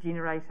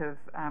regenerative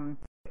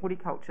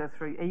horticulture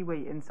through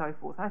iwi and so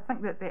forth. I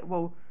think that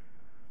will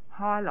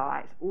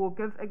highlight or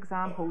give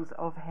examples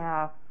of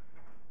how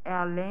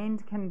our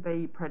land can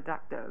be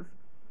productive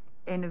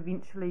and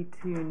eventually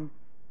turn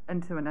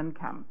into an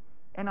income.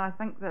 And I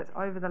think that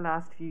over the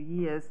last few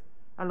years,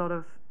 a lot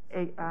of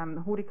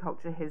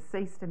horticulture has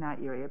ceased in our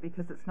area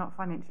because it's not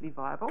financially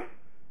viable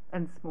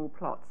in small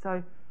plots.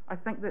 So I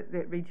think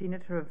that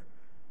regenerative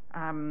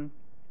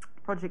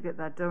project that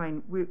they're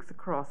doing works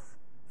across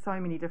so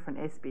many different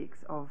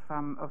aspects of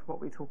what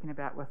we're talking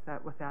about with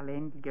our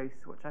land use,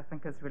 which I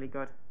think is really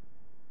good.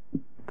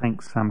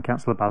 Thanks,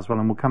 Councillor Buswell,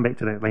 and we'll come back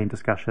to that land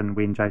discussion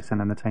when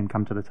Jason and the team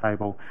come to the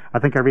table. I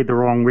think I read the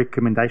wrong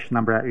recommendation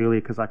number out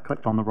earlier because I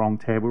clicked on the wrong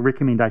tab. Well,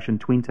 recommendation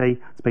 20,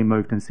 it's been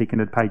moved and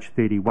seconded, page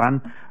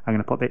 31. I'm going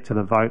to put that to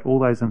the vote. All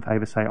those in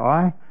favour say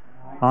aye.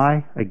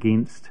 Aye.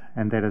 Against,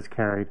 and that is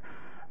carried.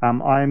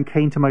 I am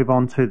keen to move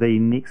on to the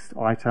next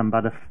item,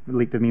 but if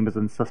elected members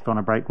insist on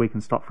a break, we can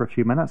stop for a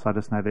few minutes. I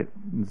just know that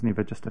it's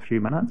never just a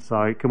few minutes.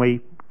 So can we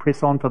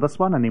press on for this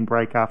one and then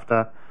break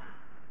after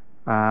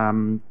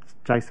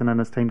Jason and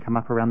his team come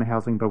up around the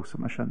housing bill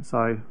submission?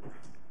 So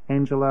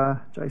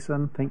Angela,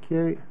 Jason, thank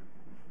you.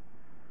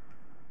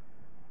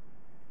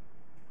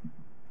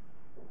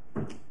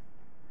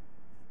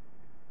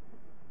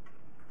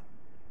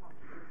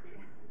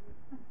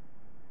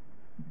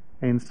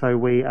 And so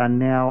we are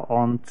now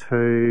on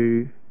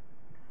to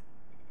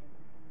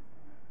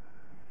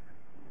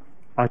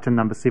item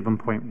number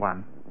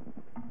 7.1.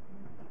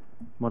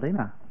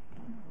 Modena.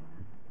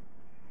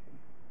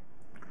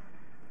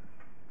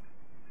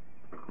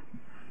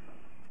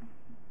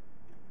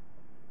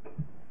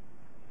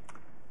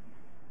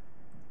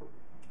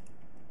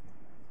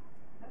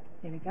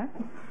 There we go.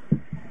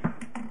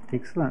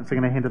 Excellent. So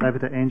I'm going to hand it over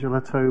to Angela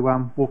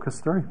to walk us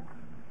through.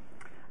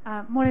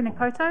 Morena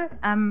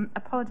koutou.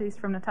 Apologies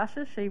from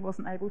Natasha. She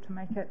wasn't able to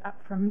make it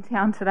up from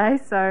town today,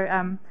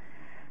 so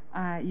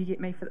you get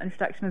me for the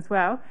introduction as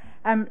well.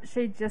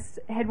 She just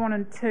had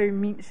wanted to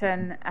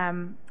mention,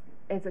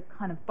 as a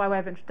kind of by way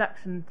of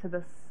introduction to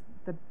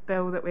the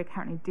bill that we're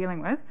currently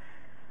dealing with,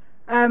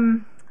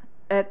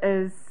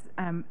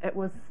 it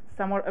was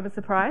somewhat of a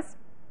surprise,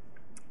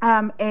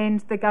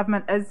 and the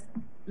government is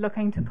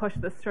looking to push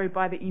this through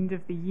by the end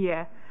of the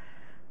year.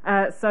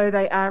 So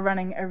they are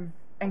running an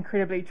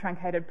incredibly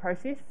truncated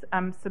process.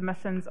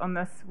 Submissions on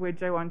this were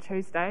due on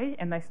Tuesday,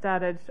 and they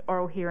started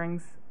oral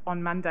hearings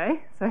on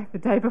Monday, so the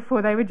day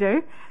before they were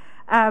due,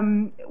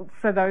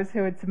 for those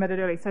who had submitted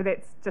early. So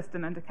that's just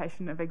an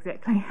indication of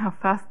exactly how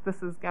fast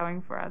this is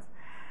going for us.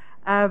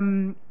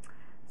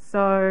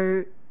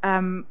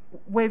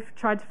 We've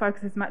tried to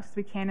focus as much as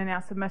we can in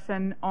our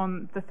submission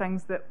on the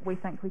things that we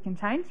think we can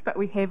change, but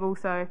we have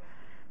also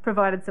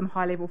provided some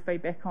high-level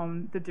feedback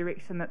on the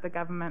direction that the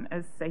government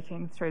is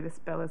seeking through this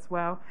bill as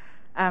well,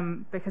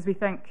 because we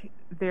think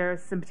there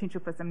is some potential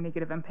for some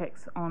negative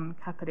impacts on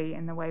Kapiti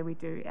and the way we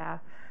do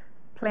our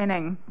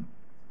planning.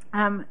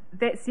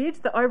 That said,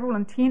 the overall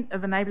intent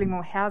of enabling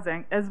more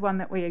housing is one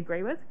that we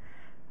agree with,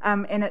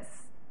 as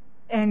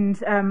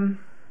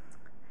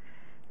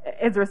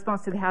a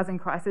response to the housing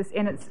crisis,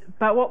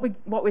 but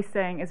what we're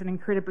seeing is an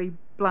incredibly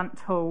blunt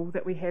tool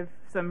that we have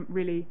some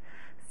really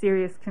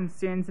serious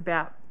concerns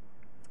about.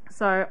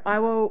 So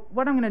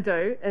what I'm going to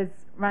do is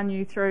run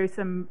you through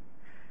some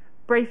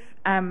brief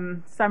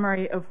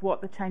summary of what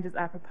the changes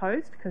are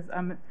proposed, because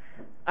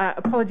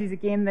apologies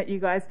again that you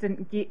guys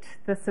didn't get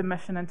the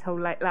submission until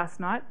late last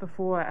night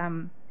before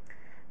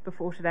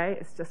today.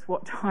 It's just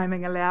what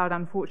timing allowed,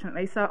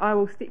 unfortunately. So I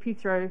will step you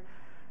through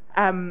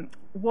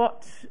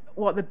what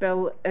the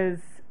bill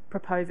is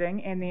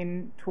proposing, and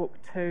then talk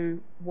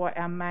to what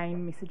our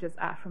main messages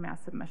are from our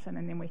submission,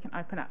 and then we can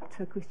open up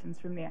to questions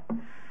from there.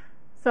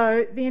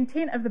 So the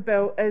intent of the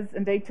bill is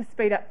indeed to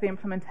speed up the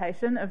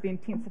implementation of the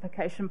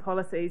intensification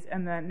policies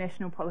in the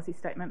National Policy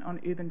Statement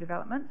on Urban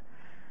Development,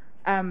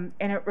 and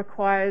it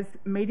requires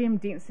medium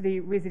density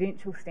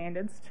residential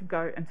standards to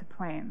go into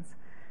plans.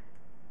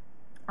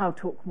 I'll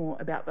talk more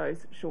about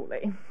those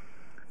shortly.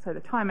 So the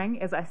timing,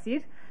 as I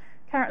said,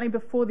 currently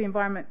before the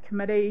Environment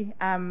Committee,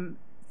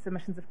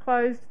 submissions have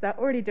closed. They're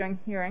already doing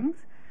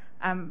hearings.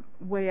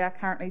 We are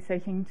currently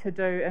seeking to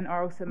do an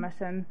oral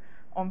submission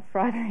on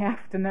Friday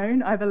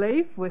afternoon, I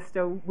believe. We're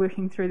still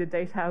working through the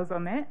details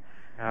on that.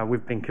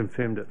 We've been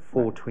confirmed at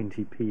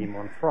 4:20 p.m.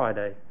 on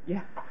Friday.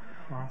 Yeah.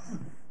 Nice.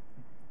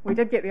 We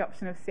did get the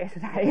option of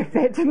Saturday if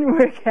that didn't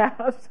work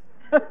out.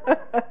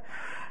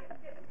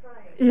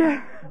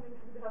 Yeah.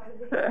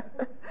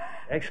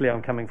 Actually,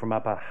 I'm coming from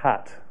Upper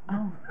Hutt.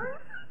 Oh,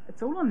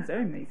 it's all on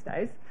Zoom these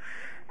days.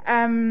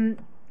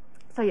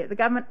 So yeah, the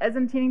government is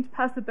intending to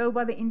pass the bill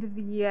by the end of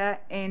the year,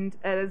 and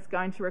it is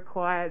going to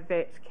require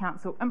that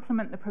council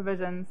implement the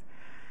provisions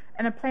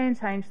and a plan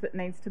change that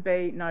needs to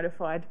be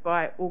notified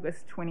by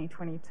August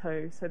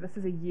 2022. So this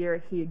is a year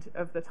ahead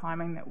of the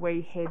timing that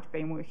we had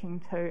been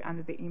working to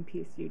under the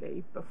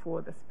MPSUD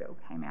before this bill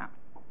came out.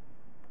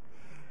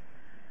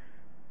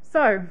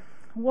 So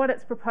what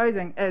it's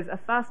proposing is a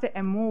faster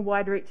and more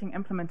wide-reaching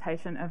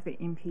implementation of the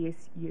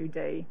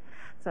MPSUD.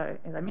 So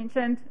as I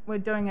mentioned, we're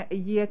doing it a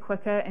year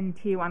quicker in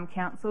Tier 1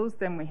 councils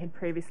than we had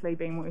previously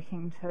been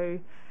working to.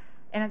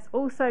 And it's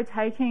also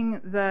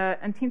taking the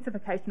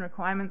intensification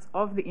requirements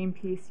of the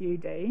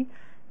MPSUD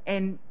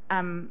and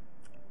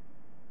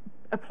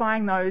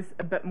applying those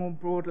a bit more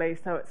broadly,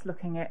 so it's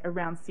looking at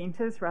around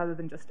centres rather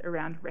than just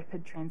around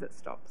rapid transit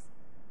stops.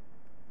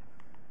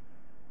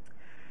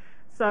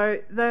 So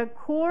the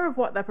core of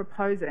what they're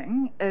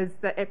proposing is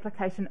the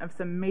application of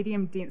some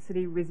medium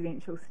density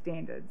residential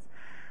standards.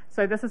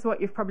 So this is what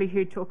you've probably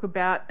heard talk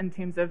about in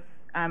terms of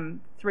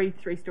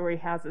three-storey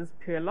houses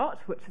per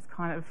lot, which is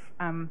kind of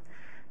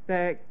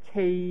the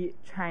key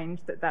change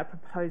that they're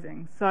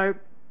proposing. So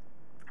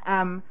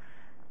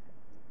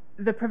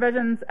the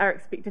provisions are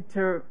expected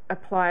to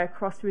apply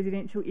across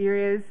residential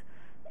areas,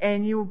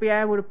 and you will be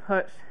able to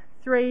put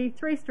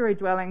three-storey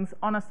dwellings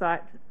on a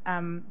site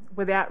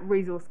without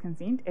resource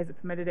consent as a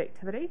permitted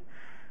activity.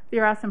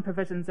 There are some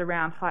provisions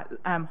around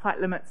height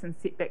limits and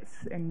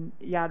setbacks and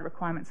yard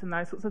requirements and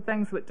those sorts of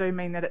things, which do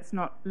mean that it's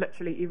not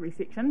literally every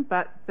section,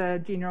 but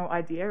the general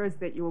idea is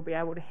that you will be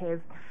able to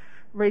have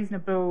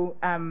reasonably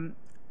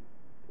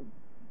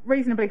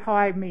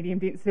high medium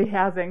density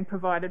housing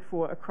provided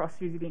for across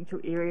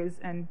residential areas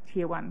in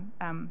Tier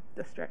 1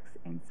 districts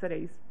and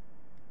cities.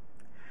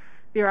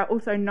 There are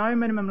also no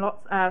minimum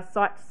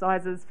site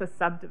sizes for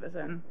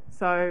subdivision.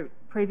 So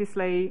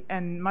previously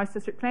in most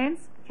district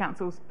plans,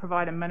 councils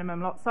provide a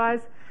minimum lot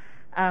size,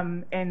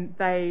 and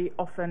they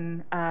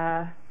often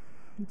are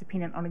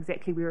dependent on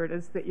exactly where it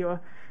is that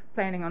you're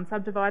planning on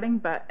subdividing,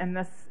 but in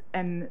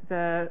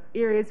the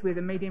areas where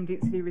the medium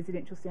density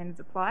residential standards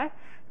apply,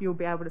 you'll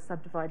be able to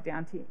subdivide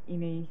down to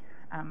any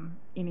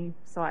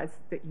size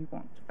that you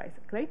want,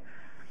 basically.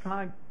 Can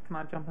I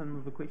jump in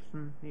with a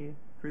question here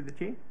through the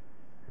chair?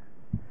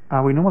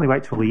 We normally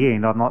wait till the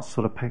end. I'm not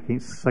sort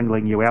of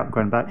singling you out,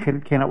 Gwen, but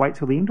can it wait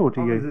till the end, or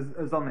do you? It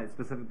was on that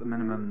specific, the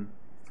minimum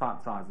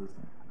site sizes.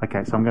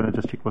 Okay, so I'm going to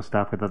just check with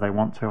staff whether they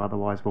want to.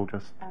 Otherwise, we'll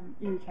just.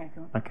 You can.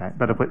 Okay,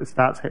 but if it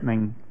starts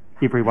happening,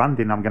 everyone,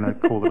 then I'm going to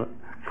call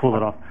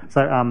it off.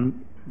 So,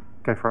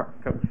 go for it.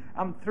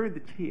 Cool. Through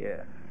the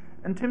chair,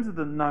 in terms of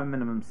the no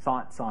minimum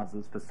site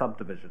sizes for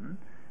subdivision,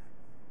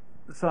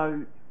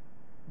 so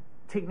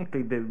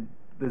technically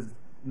there's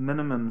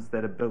minimums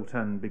that are built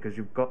in because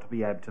you've got to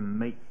be able to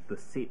meet the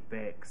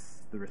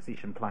setbacks, the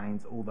recession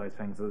planes, all those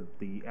things,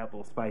 the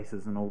outdoor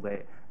spaces and all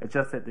that. It's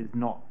just that there's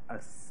not a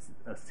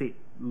set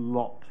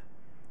lot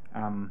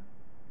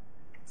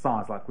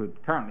size like we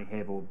currently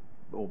have or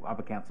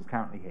other councils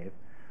currently have.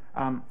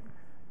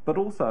 But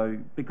also,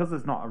 because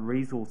there's not a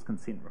resource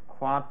consent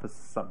required for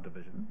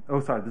subdivision,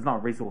 there's not a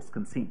resource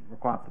consent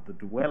required for the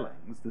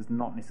dwellings, there's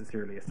not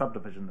necessarily a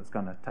subdivision that's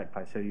going to take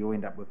place. So you'll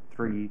end up with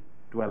 3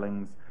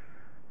 dwellings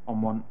on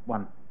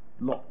one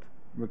lot,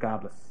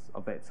 regardless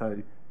of that.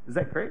 So is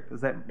that correct?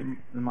 Is that, in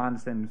my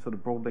understanding, sort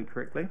of broadly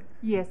correctly?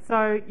 Yes,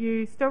 so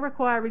you still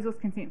require resource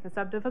consent for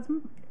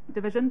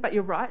subdivision, but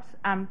you're right.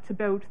 To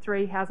build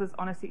 3 houses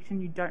on a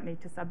section, you don't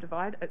need to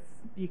subdivide.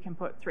 You can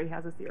put 3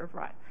 houses there of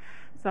right.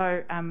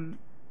 So,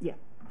 yeah.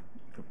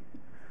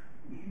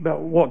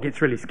 But what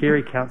gets really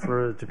scary,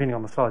 councillor, is depending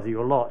on the size of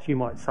your lots, you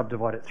might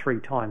subdivide it 3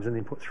 times and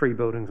then put 3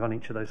 buildings on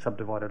each of those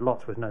subdivided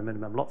lots with no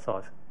minimum lot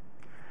size.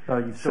 So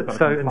you've still got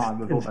to comply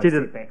with all those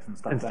setbacks and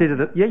stuff.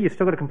 You've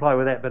still got to comply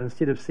with that. But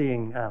instead of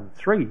seeing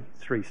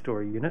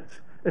 3-storey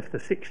units, if the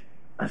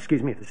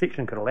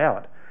section could allow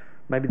it,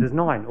 maybe there's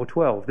 9 or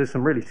 12. There's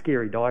some really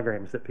scary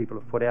diagrams that people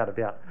have put out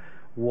about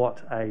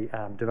what a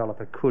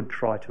developer could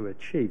try to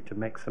achieve to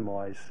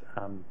maximise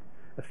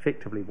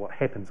effectively what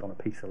happens on a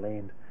piece of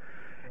land.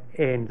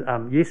 And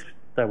yes,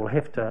 they will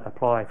have to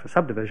apply for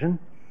subdivision,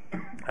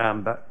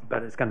 but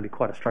it's going to be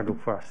quite a struggle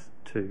for us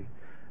to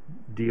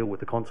deal with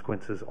the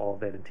consequences of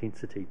that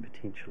intensity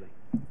potentially.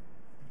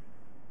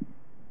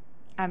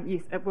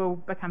 Yes, it will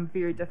become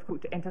very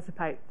difficult to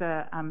anticipate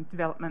the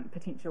development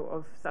potential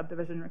of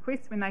subdivision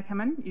requests when they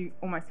come in. You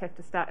almost have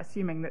to start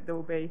assuming that there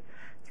will be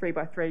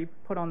 3x3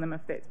 put on them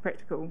if that's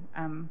practical,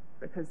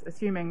 because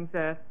assuming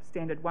the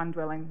standard 1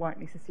 dwelling won't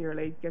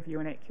necessarily give you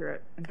an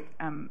accurate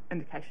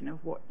indication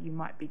of what you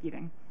might be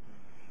getting.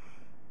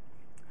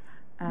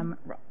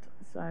 Right,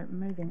 so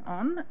moving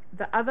on.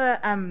 The other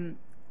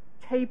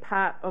key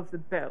part of the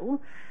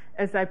bill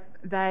is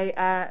they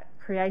are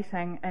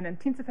creating an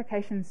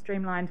intensification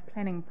streamlined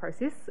planning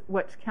process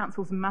which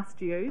councils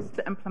must use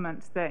to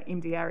implement the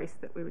MDRS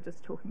that we were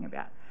just talking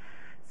about.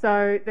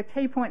 So the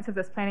key points of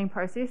this planning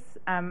process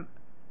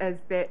is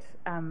that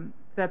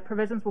the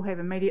provisions will have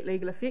immediate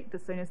legal effect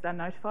as soon as they're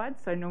notified.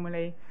 So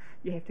normally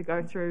you have to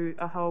go through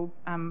a whole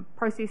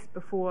process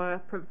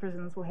before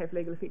provisions will have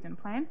legal effect in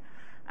plan.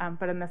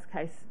 But in this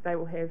case, they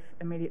will have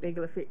immediate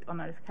legal effect on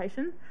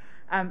notification.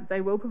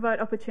 They will provide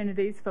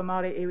opportunities for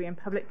Māori, iwi and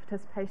public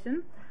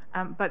participation,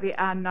 but there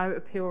are no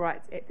appeal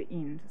rights at the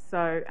end.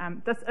 So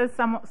this is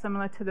somewhat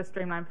similar to the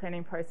streamlined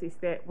planning process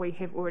that we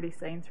have already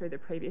seen through the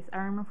previous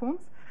RM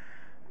reforms.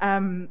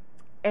 And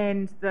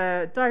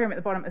the diagram at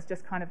the bottom is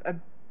just kind of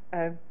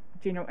a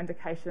general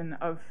indication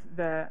of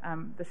the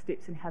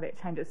steps and how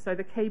that changes. So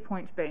the key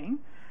point being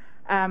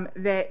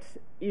that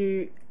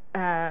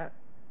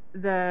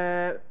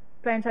the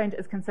plan change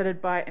is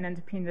considered by an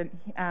independent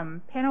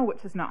panel,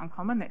 which is not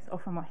uncommon. That's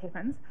often what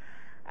happens.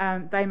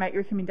 They make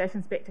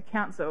recommendations back to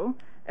council.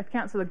 If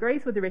council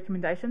agrees with the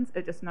recommendations,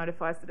 it just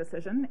notifies the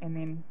decision, and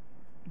then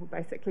we're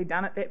basically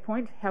done at that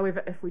point.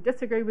 However, if we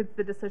disagree with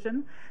the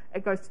decision,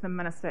 it goes to the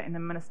minister, and the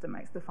minister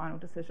makes the final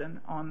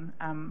decision on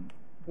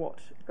what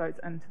goes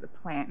into the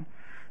plan.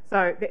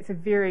 So that's a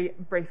very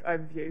brief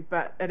overview,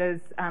 but it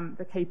is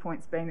the key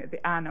points being that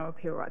there are no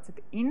appeal rights at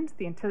the end.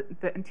 The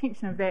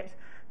intention of that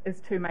is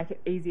to make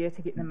it easier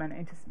to get them in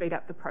and to speed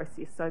up the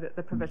process so that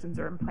the provisions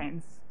are in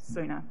plans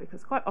sooner,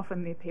 because quite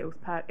often the appeals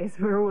part, as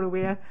we're all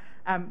aware,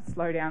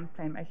 slow down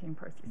plan making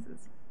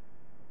processes.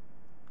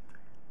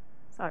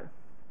 So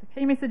the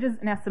key messages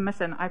in our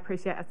submission, I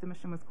appreciate our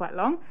submission was quite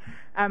long.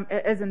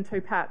 It is in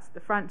two parts, the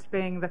front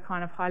being the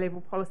kind of high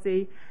level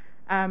policy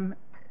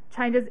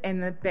changes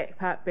and the back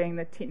part being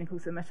the technical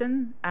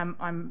submission.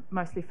 I'm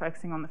mostly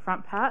focusing on the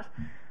front part.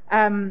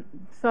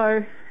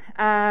 So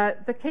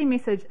the key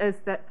message is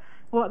that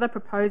what they're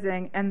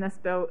proposing in this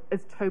bill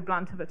is too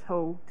blunt of a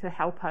tool to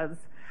help us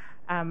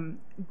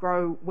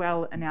grow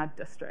well in our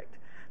district.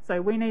 So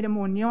we need a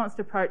more nuanced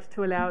approach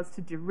to allow us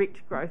to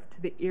direct growth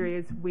to the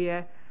areas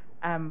where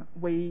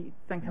we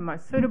think are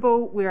most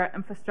suitable, where our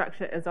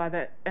infrastructure is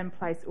either in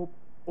place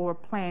or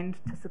planned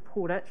to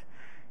support it,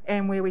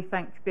 and where we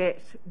think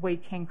that we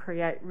can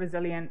create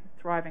resilient,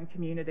 thriving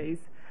communities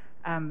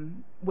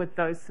with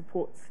those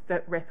supports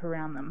that wrap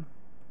around them.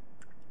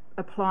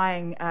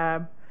 Applying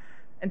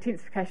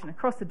intensification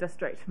across the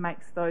district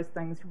makes those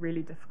things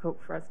really difficult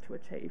for us to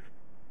achieve.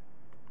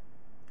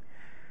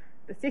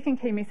 The second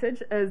key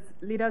message is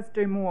let us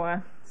do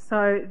more.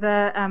 So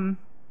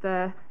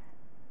the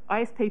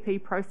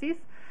ISPP process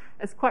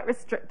is quite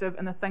restrictive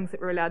in the things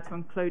that we're allowed to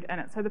include in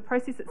it. So the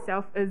process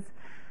itself is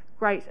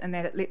great in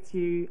that it lets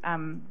you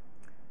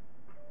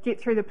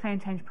get through the plan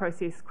change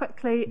process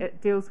quickly.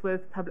 It deals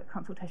with public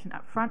consultation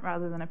up front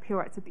rather than appeal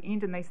rights at the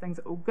end, and these things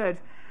are all good.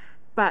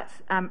 But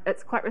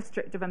it's quite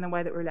restrictive in the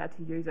way that we're allowed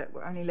to use it.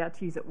 We're only allowed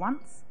to use it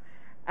once.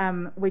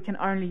 We can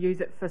only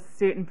use it for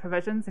certain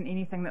provisions, and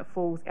anything that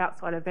falls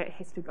outside of that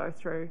has to go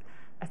through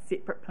a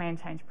separate plan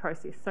change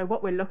process. So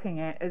what we're looking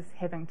at is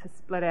having to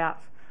split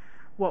out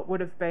what would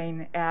have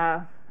been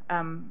our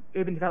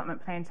urban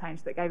development plan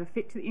change that gave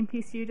effect to the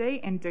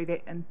MPSUD and do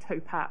that in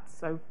two parts.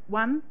 So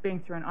one being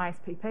through an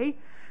ISPP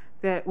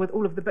that with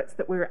all of the bits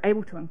that we were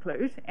able to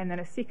include, and then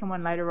a second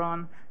one later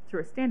on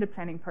through a standard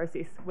planning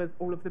process with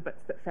all of the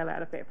bits that fell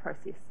out of that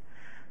process.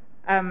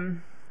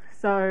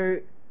 So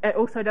it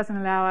also doesn't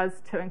allow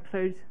us to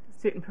include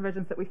certain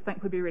provisions that we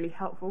think would be really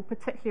helpful,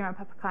 particularly around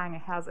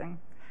Papakāinga housing.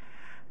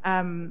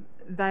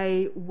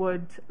 They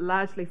would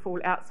largely fall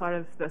outside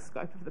of the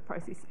scope of the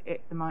process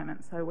at the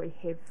moment, so we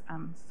have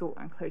sought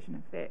inclusion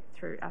of that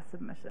through our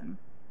submission.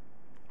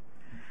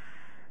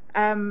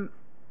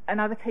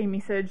 Another key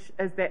message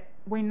is that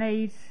we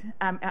need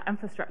our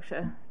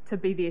infrastructure to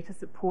be there to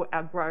support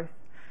our growth.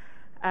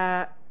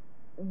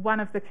 One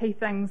of the key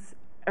things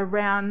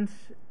around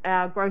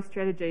our growth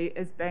strategy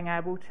is being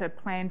able to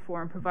plan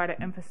for and provide our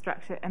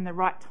infrastructure in the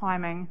right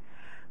timing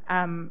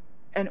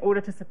in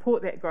order to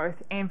support that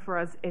growth, and for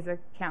us as a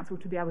council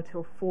to be able to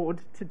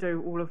afford to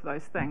do all of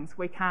those things.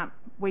 We can't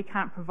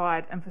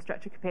provide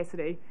infrastructure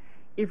capacity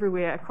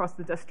everywhere across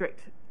the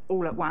district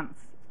all at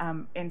once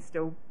and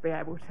still be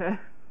able to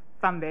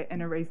fund that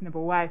in a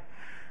reasonable way.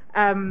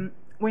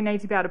 We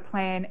need to be able to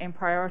plan and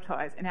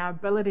prioritise, and our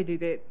ability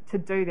to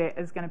do that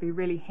is going to be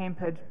really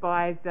hampered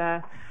by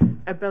the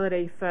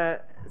ability for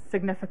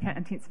significant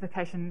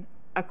intensification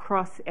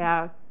across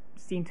our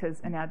centres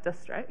in our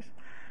district.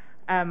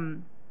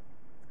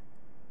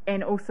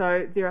 And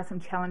also there are some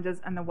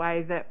challenges in the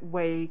way that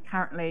we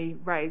currently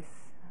raise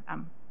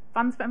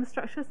funds for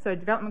infrastructure. So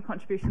development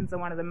contributions are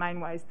one of the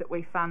main ways that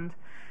we fund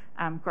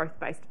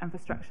growth-based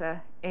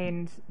infrastructure,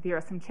 and there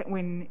are some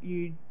when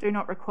you do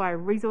not require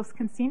resource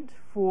consent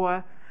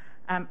for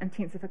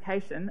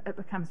intensification, it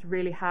becomes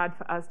really hard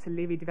for us to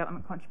levy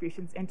development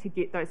contributions and to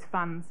get those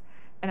funds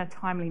in a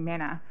timely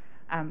manner.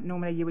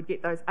 Normally you would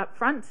get those up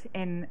front,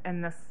 and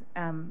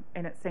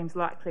it seems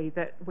likely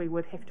that we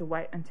would have to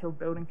wait until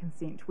building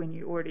consent when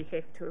you already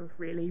have to have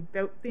really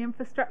built the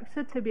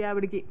infrastructure to be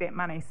able to get that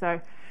money. So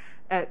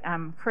it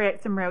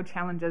creates some real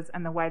challenges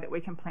in the way that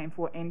we can plan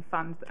for and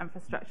fund the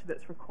infrastructure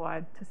that's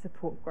required to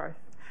support growth.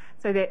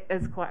 So that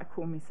is quite a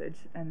core message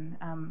in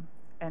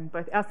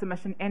both our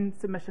submission and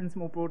submissions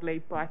more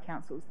broadly by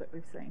councils that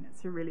we've seen.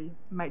 It's a really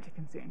major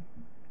concern.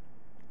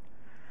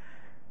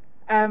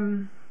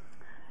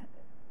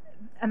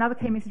 Another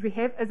key message we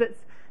have is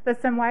there's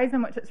some ways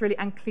in which it's really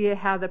unclear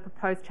how the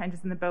proposed changes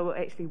in the bill will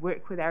actually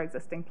work with our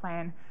existing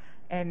plan,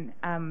 and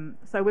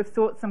so we've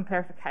sought some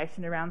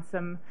clarification around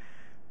some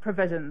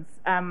provisions.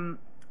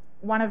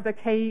 One of the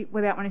key,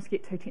 without wanting to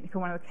get too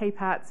technical, one of the key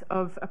parts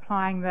of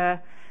applying the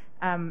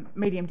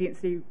medium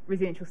density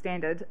residential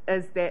standard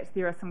is that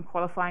there are some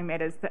qualifying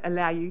matters that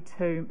allow you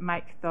to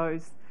make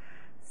those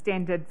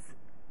standards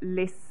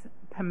less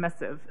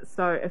permissive.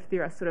 So if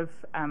there are sort of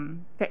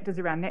factors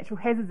around natural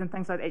hazards and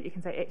things like that, you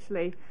can say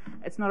actually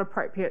it's not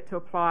appropriate to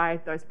apply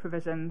those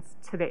provisions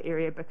to that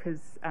area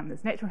because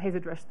there's natural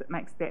hazard risk that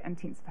makes that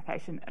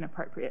intensification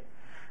inappropriate.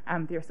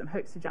 There are some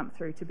hoops to jump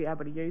through to be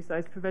able to use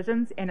those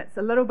provisions, and it's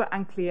a little bit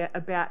unclear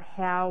about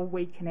how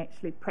we can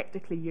actually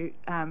practically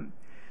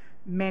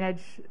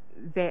manage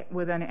that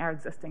within our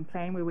existing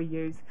plan, where we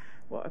use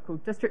what are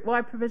called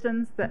district-wide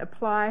provisions that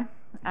apply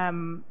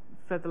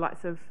for the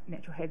likes of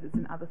natural hazards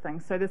and other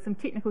things. So there's some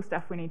technical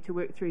stuff we need to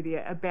work through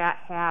there about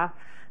how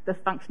the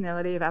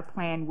functionality of our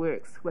plan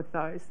works with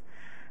those.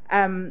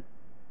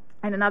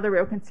 And another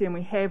real concern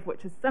we have,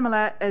 which is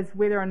similar, is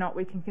whether or not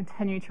we can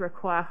continue to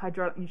require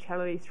hydraulic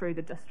neutrality through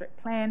the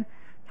district plan.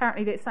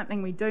 Currently that's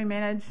something we do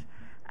manage,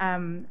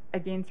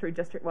 again through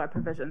district-wide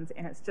provisions,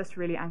 and it's just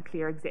really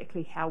unclear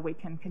exactly how we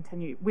can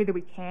continue, whether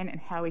we can and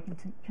how we can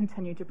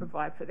continue to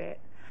provide for that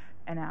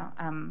in our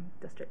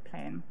district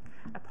plan.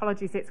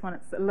 Apologies, that's one,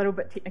 it's a little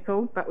bit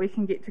technical, but we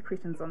can get to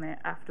questions on that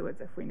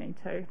afterwards if we need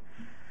to.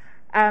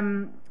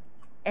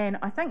 And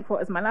I think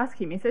what is my last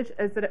key message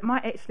is that it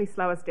might actually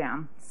slow us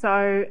down.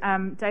 So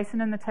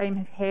Jason and the team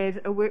have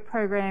had a work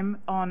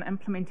program on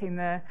implementing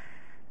the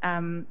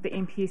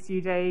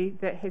NPSUD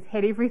that has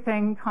had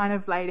everything kind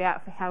of laid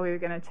out for how we were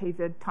going to achieve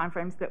the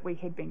timeframes that we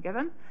had been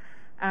given.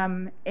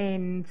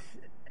 And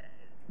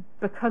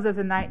because of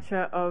the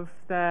nature of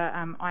the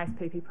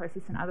ISPP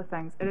process and other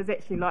things, it is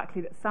actually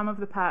likely that some of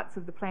the parts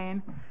of the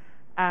plan,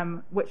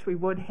 which we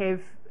would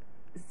have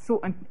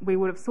sought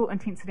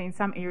intensity in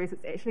some areas,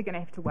 it's actually going to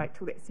have to wait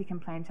till that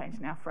second plan change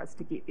now for us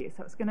to get there.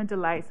 So it's going to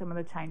delay some of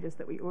the changes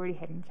that we already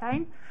had in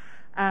chain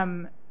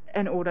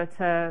in order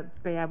to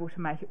be able to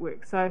make it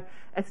work. So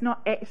it's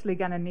not actually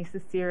going to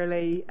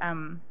necessarily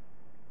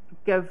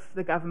give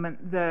the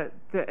government the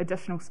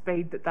additional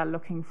speed that they're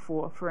looking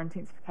for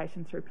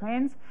intensification through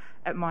plans.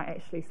 It might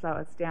actually slow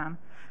us down.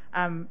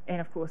 And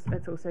of course,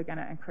 it's also going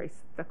to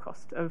increase the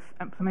cost of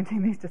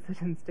implementing these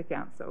decisions to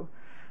council.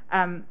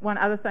 One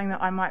other thing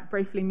that I might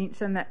briefly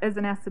mention that is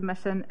in our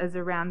submission is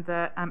around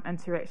the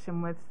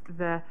interaction with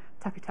the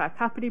Takitaha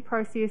Kapiti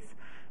process,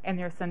 and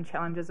there are some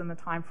challenges in the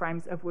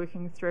timeframes of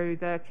working through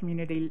the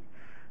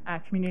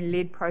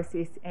community-led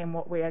process and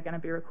what we are going to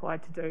be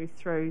required to do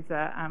through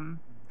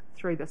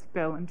this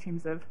bill in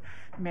terms of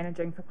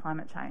managing for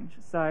climate change.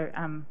 So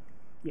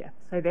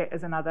so that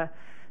is another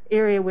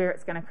area where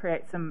it's going to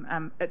create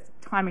some it's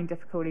timing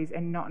difficulties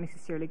and not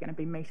necessarily going to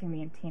be meeting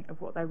the intent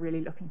of what they're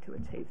really looking to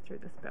achieve through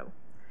this bill.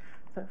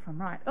 So if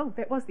I'm right,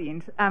 that was the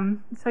end.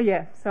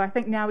 So I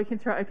think now we can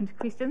throw it open to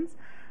questions.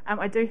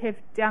 I do have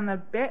down the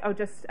back, I'll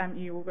just,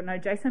 you all know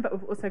Jason, but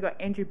we've also got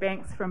Andrew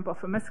Banks from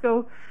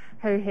Bofa-Miskell,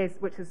 who has,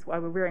 which is why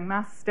we're wearing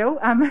masks still.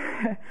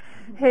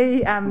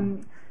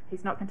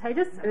 He's not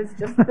contagious, it's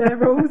just the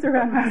rules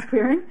around mask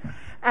wearing.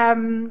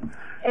 And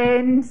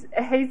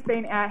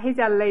he's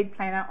our lead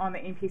planner on the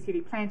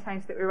NPSUD plan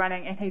change that we're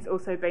running, and he's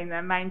also been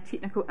the main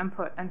technical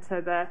input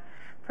into the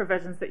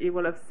provisions that you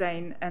will have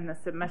seen in the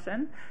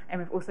submission.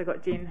 And we've also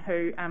got Jen,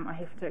 who I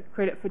have to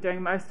credit for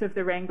doing most of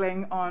the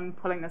wrangling on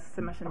pulling this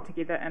submission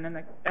together in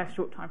a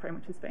short time frame,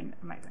 which has been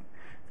amazing.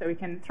 So we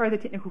can throw the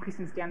technical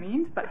questions down the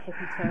end, but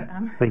happy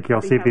to thank you.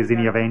 I'll see if there's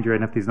any of Andrew,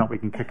 and if there's not, we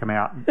can kick him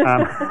out.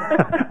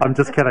 I'm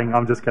just kidding.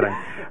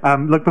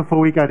 Look, before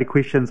we go to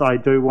questions, I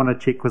do want to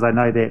check, because I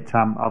know that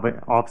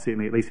I've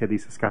certainly at least had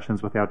these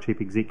discussions with our chief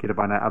executive.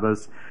 I know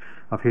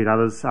I've heard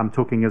others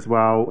talking as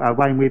well.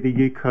 Wayne, whether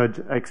you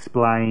could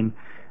explain,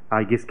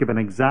 I guess, give an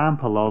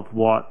example of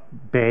what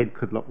bad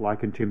could look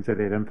like in terms of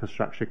that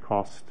infrastructure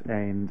cost,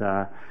 and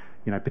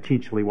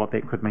potentially what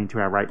that could mean to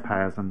our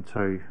ratepayers and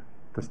to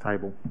this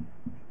table.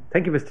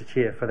 Thank you, Mr.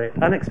 Chair, for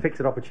that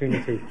unexpected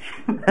opportunity.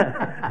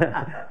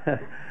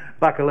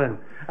 Buckle in.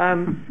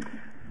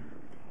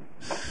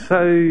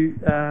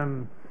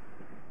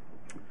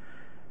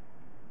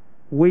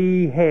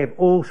 We have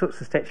all sorts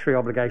of statutory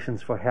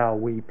obligations for how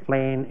we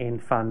plan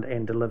and fund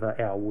and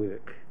deliver our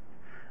work.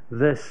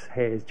 This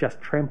has just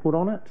trampled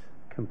on it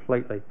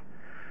completely.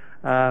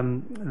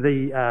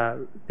 The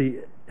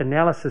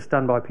analysis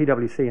done by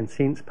PwC and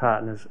Sense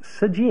Partners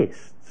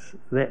suggests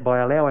that by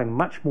allowing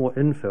much more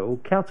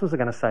infill, councils are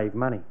going to save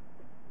money,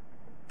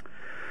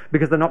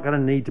 because they're not going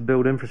to need to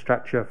build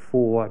infrastructure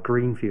for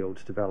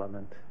greenfields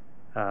development.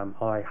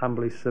 I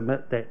humbly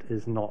submit that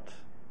is not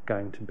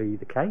going to be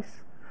the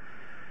case.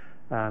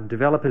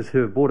 Developers who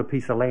have bought a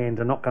piece of land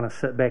are not going to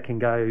sit back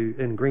and go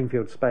in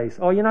greenfield space,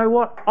 oh, you know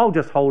what, I'll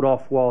just hold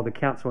off while the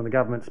council and the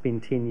government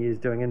spend 10 years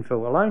doing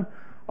infill alone.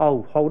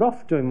 I'll hold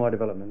off doing my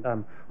development.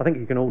 I think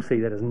you can all see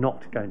that is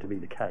not going to be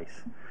the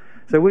case.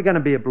 So we're going to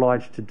be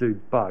obliged to do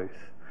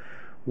both.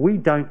 We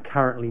don't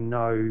currently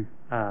know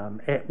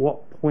at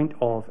what point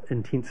of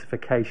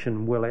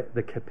intensification will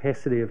the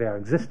capacity of our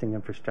existing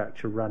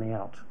infrastructure run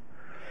out.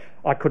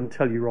 I couldn't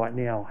tell you right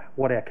now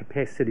what our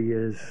capacity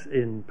is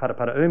in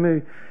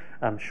Paraparaumu.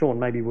 Sean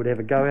maybe would have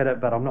a go at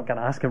it, but I'm not going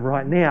to ask him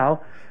right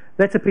now.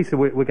 That's a piece of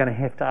work we're going to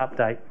have to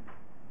update.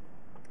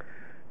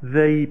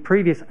 The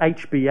previous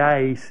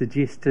HBA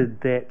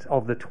suggested that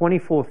of the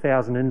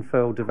 24,000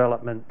 infill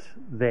development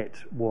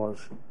that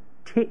was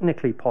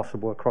technically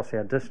possible across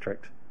our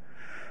district,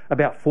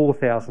 about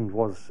 4,000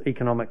 was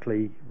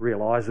economically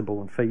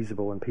realisable and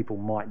feasible and people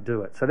might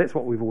do it. So that's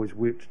what we've always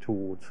worked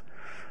towards.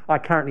 I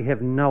currently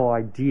have no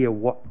idea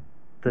what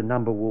the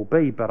number will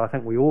be, but I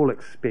think we all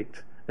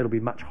expect it'll be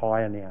much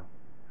higher now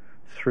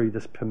through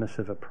this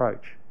permissive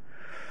approach.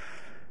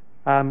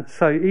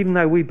 So even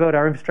though we built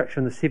our infrastructure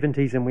in the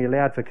 70s and we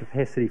allowed for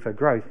capacity for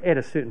growth, at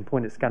a certain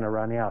point it's going to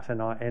run out,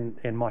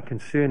 and my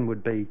concern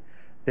would be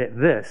that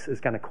this is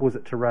going to cause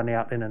it to run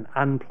out in an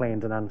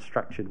unplanned and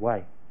unstructured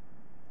way.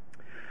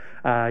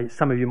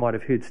 Some of you might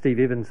have heard Steve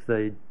Evans,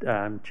 the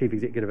Chief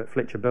Executive at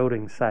Fletcher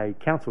Building, say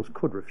councils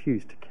could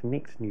refuse to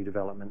connect new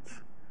developments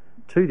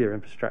to their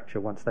infrastructure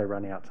once they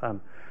run out.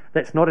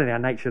 That's not in our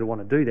nature to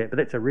want to do that, but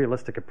that's a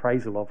realistic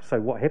appraisal of, so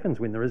what happens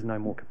when there is no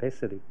more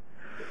capacity?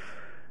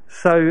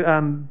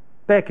 So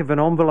back of an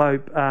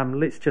envelope,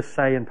 let's just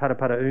say in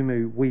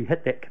Paraparaumu we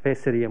hit that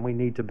capacity and we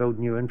need to build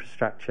new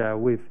infrastructure.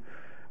 We've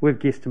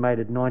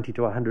guesstimated $90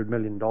 to $100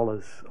 million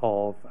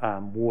of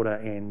water,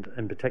 and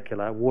in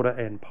particular water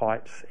and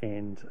pipes,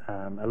 and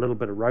a little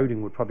bit of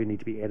roading would probably need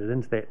to be added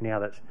into that now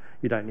that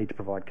you don't need to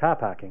provide car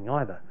parking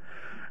either.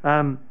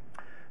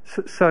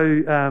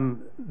 So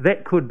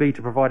that could be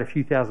to provide a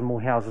few thousand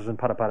more houses in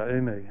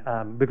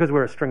Paraparaumu. Because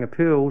we're a string of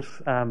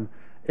pearls,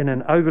 in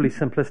an overly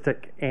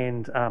simplistic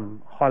and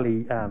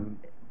highly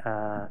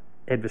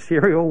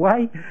adversarial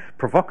way,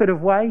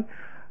 provocative way,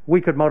 we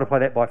could multiply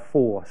that by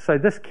 4. So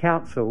this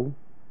council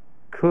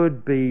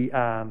could be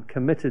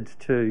committed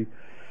to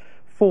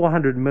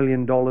 $400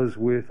 million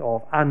worth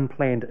of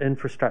unplanned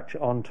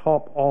infrastructure on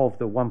top of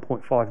the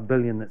 $1.5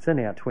 billion that's in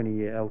our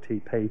 20-year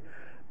LTP.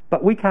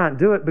 But we can't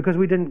do it because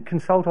we didn't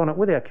consult on it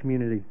with our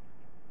community.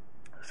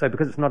 So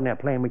because it's not in our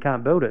plan, we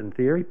can't build it in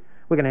theory.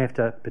 We're going to have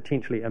to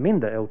potentially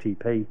amend the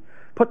LTP,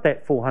 put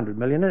that $400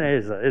 million in.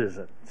 It is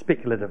a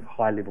speculative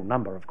high-level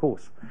number, of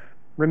course.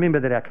 Remember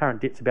that our current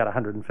debt's about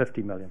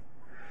 $150 million.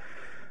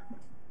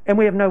 And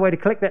we have no way to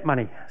collect that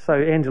money. So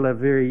Angela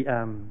very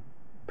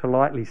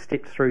politely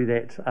stepped through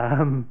that.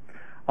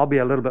 I'll be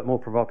a little bit more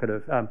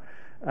provocative.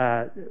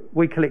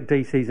 We collect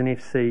DCs and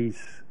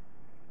FCs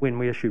when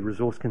we issue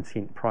resource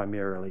consent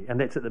primarily, and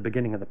that's at the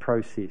beginning of the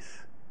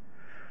process.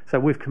 So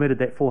we've committed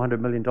that $400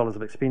 million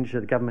of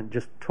expenditure. The government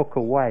just took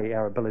away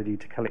our ability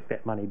to collect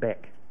that money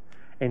back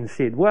and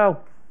said,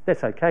 well,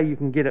 that's okay, you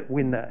can get it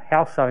when the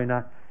house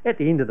owner, at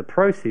the end of the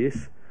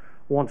process,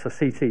 wants a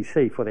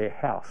CTC for their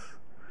house.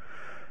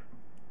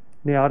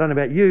 Now, I don't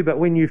know about you, but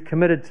when you've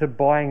committed to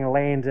buying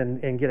land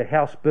and get a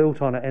house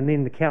built on it, and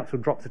then the council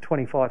drops a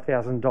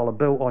 $25,000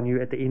 bill on you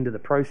at the end of the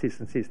process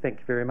and says, thank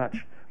you very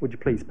much, would you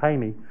please pay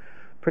me?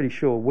 Pretty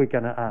sure we're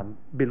going to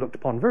be looked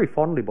upon very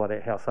fondly by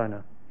that house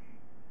owner.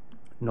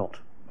 Not.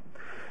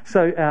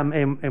 So,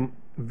 and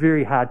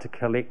very hard to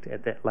collect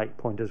at that late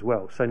point as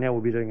well. So now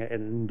we'll be doing it at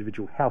an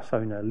individual house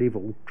owner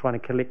level, trying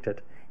to collect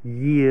it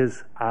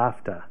years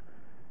after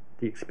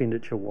the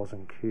expenditure was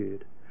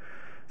incurred.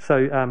 So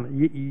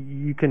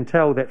you can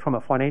tell that from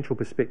a financial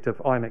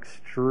perspective, I'm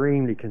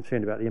extremely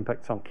concerned about the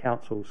impacts on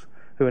councils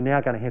who are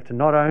now going to have to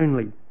not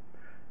only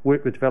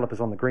work with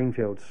developers on the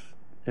greenfields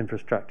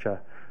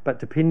infrastructure, but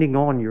depending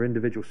on your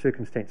individual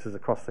circumstances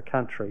across the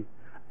country,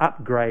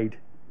 upgrade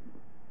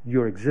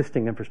your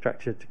existing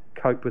infrastructure to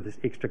cope with this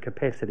extra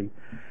capacity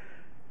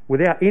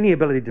without any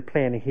ability to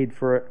plan ahead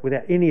for it,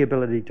 without any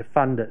ability to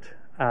fund it,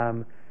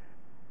 and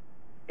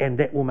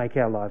that will make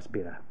our lives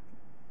better.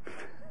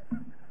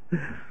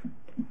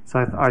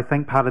 So I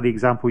think part of the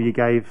example you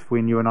gave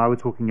when you and I were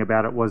talking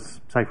about it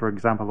was, say, for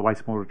example, the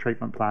wastewater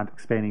treatment plant,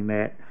 expanding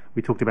that.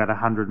 We talked about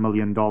 $100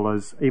 million.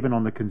 Even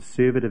on the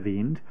conservative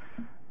end,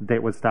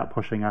 that would start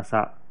pushing us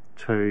up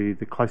to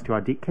the close to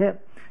our debt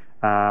cap,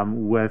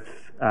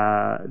 with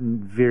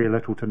very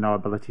little to no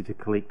ability to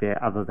collect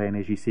that other than,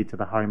 as you said, to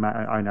the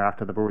homeowner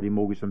after they've already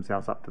mortgaged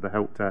themselves up to the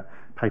hilt to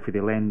pay for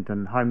their land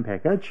and home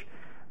package.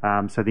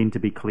 So then to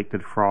be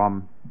collected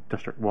from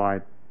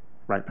district-wide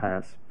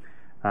ratepayers.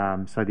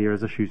 So there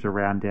is issues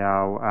around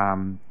our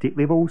debt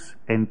levels,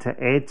 and to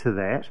add to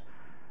that,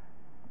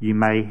 you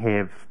may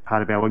have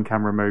part of our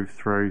income removed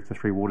through the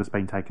Three Waters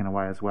being taken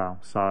away as well.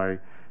 So,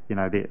 you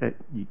know,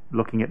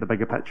 looking at the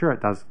bigger picture,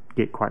 it does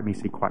get quite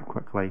messy quite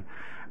quickly.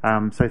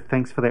 So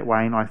thanks for that,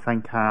 Wayne. I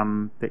think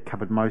that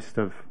covered most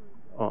of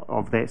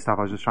that stuff.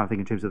 I was just trying to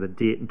think in terms of the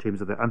debt, in terms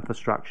of the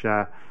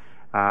infrastructure,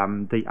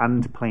 the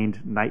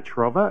unplanned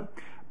nature of it.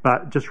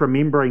 But just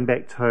remembering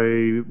back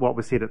to what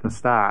was said at the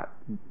start,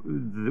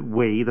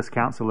 this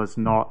council is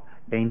not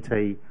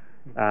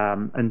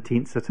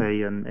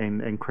anti-intensity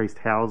and increased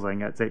housing.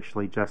 It's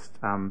actually just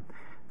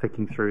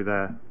thinking through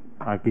the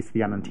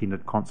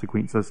unintended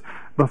consequences.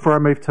 Before I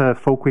move to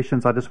full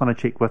questions, I just want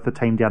to check with the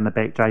team down the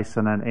back,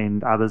 Jason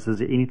and others. Is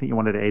there anything you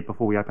wanted to add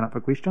before we open up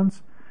for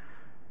questions?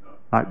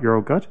 No, you're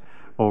all good.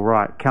 All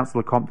right,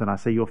 Councillor Compton, I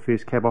see your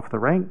first cab off the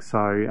rank. So,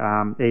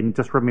 and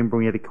just remembering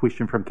we had a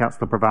question from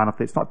Councillor Pravanov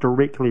that's not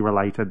directly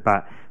related,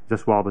 but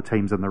just while the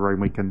team's in the room,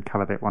 we can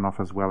cover that one off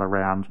as well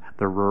around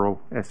the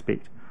rural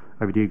aspect.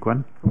 Over to you,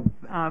 Gwyn.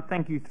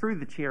 Thank you. Through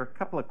the chair, a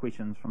couple of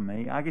questions from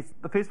me. I guess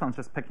the first one's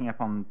just picking up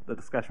on the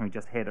discussion we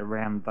just had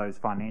around those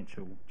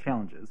financial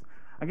challenges.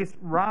 I guess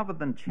rather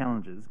than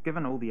challenges,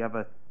 given all the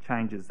other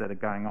changes that are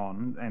going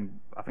on, and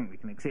I think we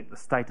can accept the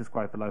status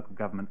quo for local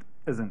government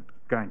isn't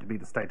going to be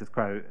the status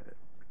quo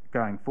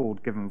going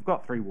forward, given we've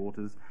got Three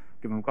Waters,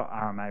 given we've got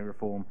RMA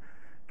reform,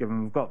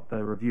 given we've got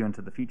the review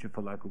into the future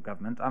for local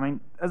government. I mean,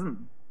 isn't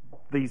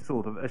these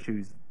sort of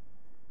issues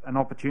an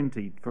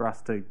opportunity for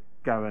us to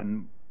go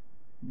in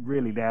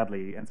really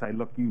loudly and say,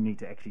 look, you need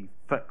to actually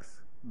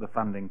fix the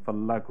funding for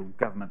local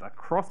government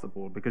across the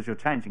board, because you're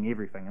changing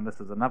everything, and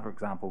this is another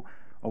example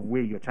of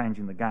where you're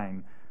changing the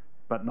game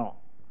but not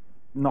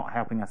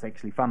helping us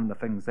actually fund the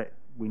things that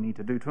we need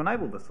to do to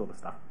enable this sort of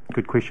stuff.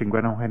 Good question,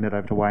 Gwen. I'll hand it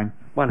over to Wayne.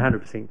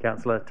 100%,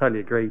 Councillor. Totally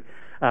agree.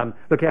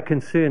 Look, our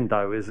concern,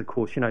 though, is, of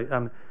course,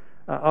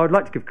 I would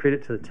like to give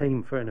credit to the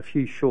team for in a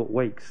few short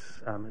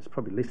weeks, it's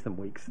probably less than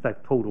weeks,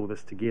 they've pulled all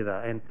this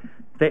together, and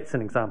that's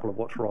an example of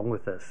what's wrong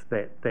with this,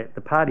 that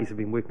the parties have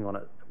been working on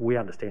it, we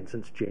understand,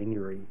 since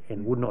January,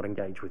 and would not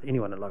engage with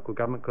anyone in local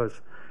government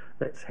because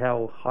that's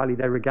how highly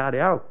they regard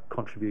our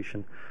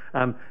contribution.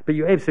 But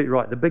you're absolutely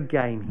right, the big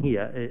game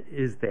here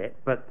is that,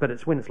 but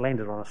it's when it's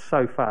landed on us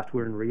so fast,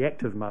 we're in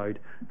reactive mode.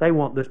 They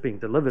want this being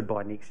delivered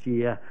by next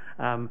year.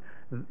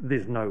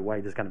 There's no way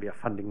there's going to be a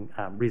funding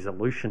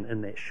resolution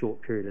in that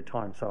short period of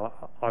time. So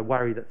I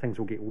worry that things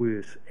will get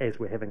worse as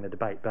we're having the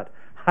debate. But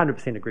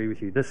 100% agree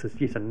with you. This is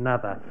yet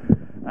another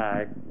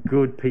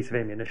good piece of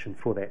ammunition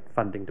for that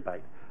funding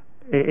debate.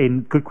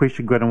 And good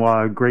question, Gwen, and while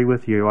I agree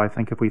with you, I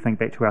think if we think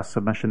back to our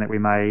submission that we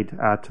made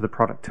to the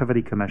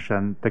Productivity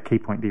Commission, the key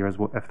point there is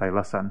if they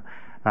listen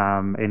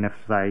and if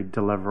they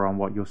deliver on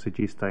what you're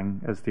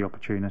suggesting is the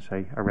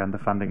opportunity around the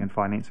funding and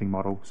financing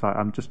model.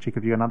 So just check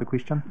if you have another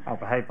question. I'll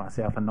behave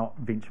myself and not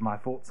venture my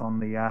thoughts on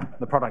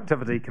the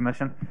Productivity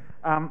Commission.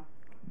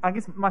 I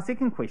guess my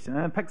second question,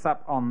 and it picks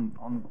up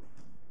on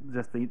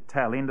just the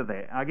tail end of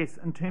that, I guess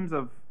in terms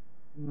of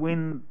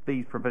when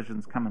these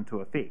provisions come into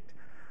effect,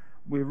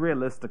 we're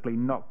realistically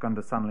not going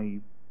to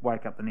suddenly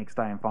wake up the next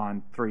day and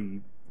find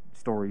three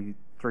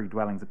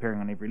dwellings appearing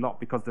on every lot,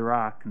 because there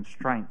are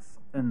constraints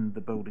in the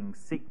building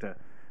sector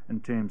in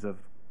terms of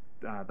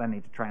they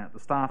need to train up the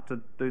staff to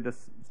do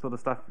this sort of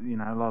stuff.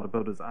 A lot of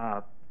builders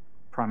are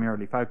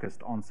primarily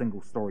focused on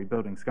single-storey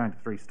buildings. Going to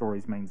 3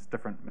 stories means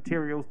different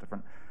materials,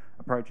 different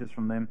approaches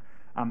from them.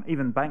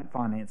 Even bank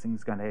financing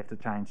is going to have to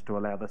change to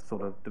allow this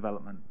sort of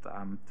development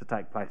to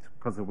take place,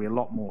 because there'll be a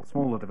lot more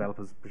smaller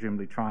developers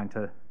presumably trying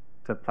to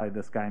play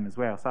this game as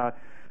well. So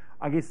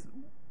I guess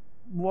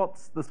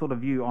what's the sort of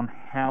view on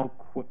how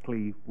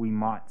quickly we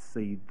might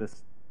see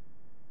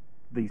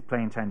these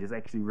plan changes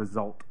actually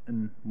result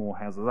in more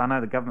houses? I know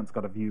the government's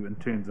got a view in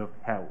terms of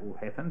how it will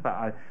happen, but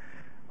I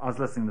was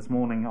listening this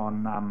morning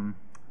on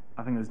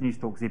I think it was News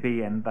Talk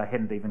ZB, and they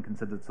hadn't even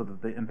considered sort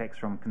of the impacts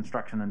from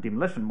construction and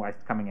demolition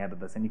waste coming out of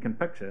this. And you can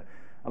picture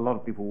a lot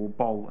of people will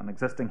bowl an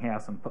existing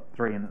house and put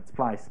 3 in its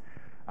place.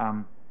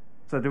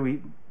 So do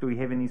we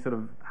have any sort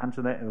of hunch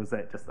of that, or is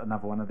that just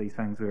another one of these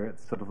things where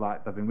it's sort of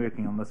like they've been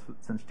working on this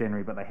since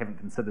January, but they haven't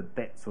considered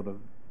that sort of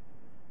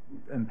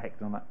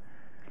impact on it?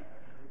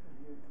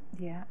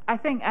 Yeah, I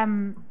think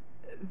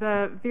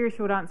the very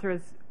short answer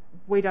is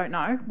we don't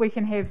know. We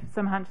can have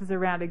some hunches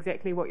around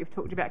exactly what you've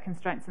talked about,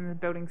 constraints in the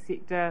building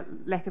sector,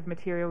 lack of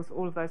materials,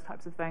 all of those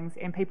types of things,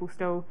 and people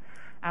still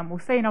will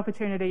see an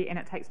opportunity, and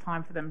it takes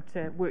time for them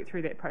to work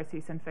through that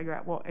process and figure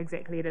out what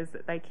exactly it is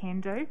that they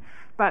can do.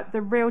 But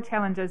the real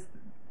challenge is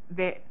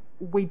the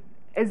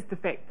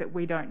fact that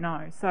we don't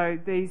know. So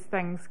these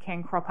things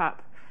can crop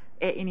up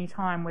at any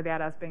time without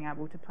us being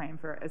able to plan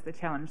for it, is the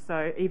challenge.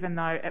 So even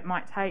though it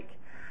might take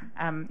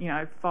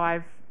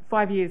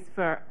 5 years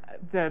for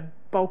the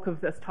bulk of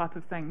this type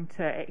of thing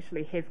to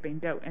actually have been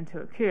built and to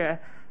occur,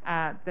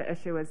 the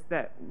issue is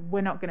that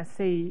we're not going to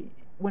see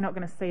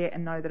it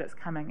and know that it's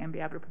coming and be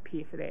able to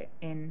prepare for that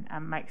and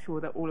make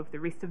sure that all of the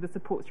rest of the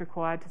supports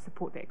required to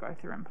support that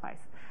growth are in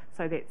place.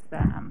 So that's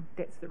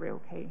the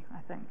real key,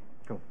 I think.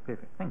 Cool,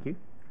 perfect. Thank you.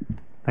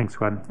 Thanks,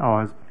 Gwen.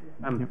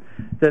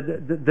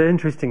 The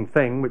interesting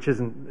thing, which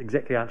isn't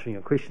exactly answering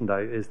your question though,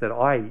 is that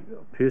I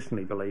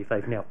personally believe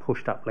they've now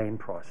pushed up land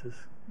prices,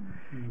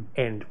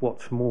 and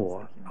what's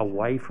more,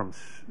 away from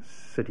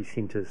city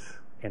centres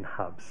and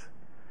hubs.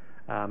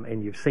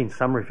 And you've seen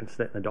some reference to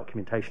that in the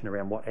documentation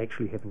around what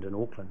actually happened in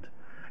Auckland.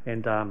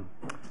 And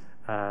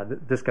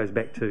this goes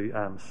back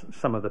to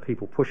some of the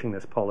people pushing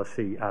this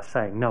policy are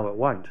saying, no, it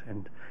won't.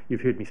 And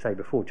you've heard me say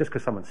before, just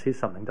because someone says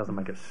something doesn't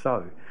make it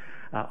so.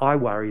 I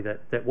worry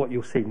that what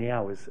you'll see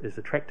now is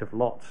attractive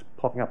lots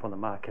popping up on the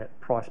market,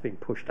 price being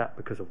pushed up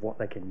because of what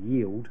they can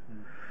yield,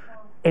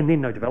 and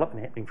then no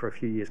development happening for a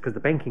few years, because the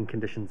banking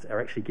conditions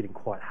are actually getting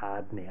quite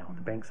hard now.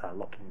 The banks are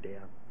locking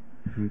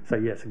down. So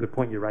yeah, it's a good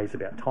point you raise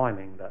about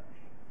timing, but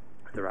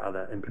there are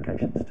other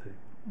implications too.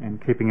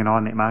 and keeping an eye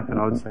on that market,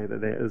 I would say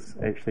that is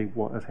actually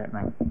what is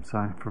happening.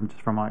 So,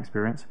 from my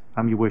experience,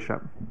 Your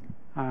Worship.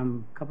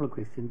 Couple of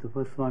questions. The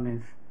first one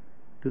is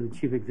to the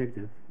Chief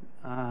Executive.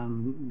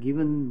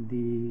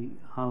 Given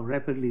how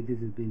rapidly this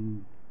has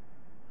been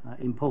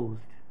imposed,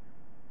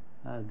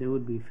 there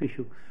would be fish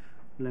hooks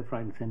left,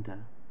 right, and centre.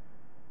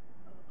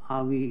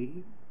 Are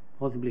we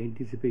possibly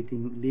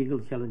anticipating legal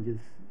challenges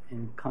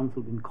and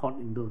council being caught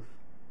in those?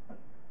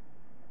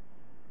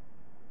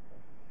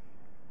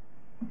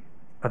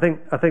 I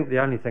think the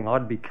only thing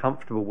I'd be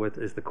comfortable with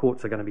is the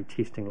courts are going to be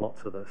testing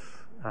lots of this.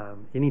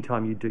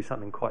 Anytime you do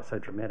something quite so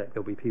dramatic,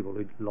 there'll be people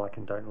who like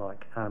and don't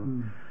like.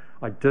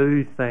 I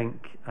do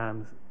think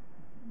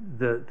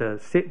the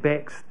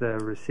setbacks, the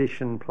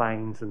recession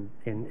planes, and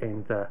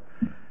the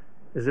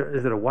is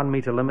it a 1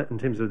 metre limit in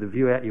terms of the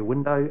view out your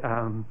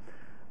window?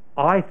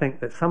 I think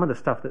that some of the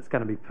stuff that's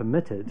going to be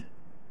permitted,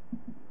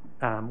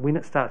 when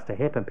it starts to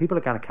happen, people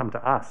are going to come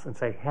to us and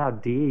say, "How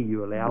dare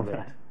you allow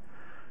that?"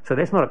 So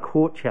that's not a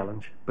court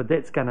challenge, but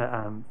that's going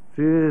to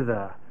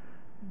further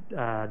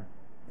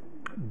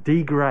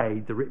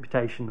degrade the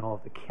reputation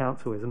of the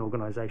council as an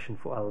organisation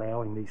for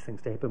allowing these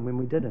things to happen when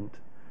we didn't.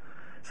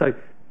 So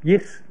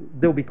yes,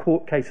 there'll be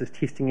court cases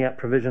testing out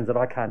provisions that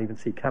I can't even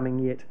see coming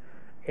yet,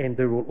 and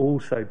there will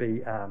also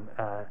be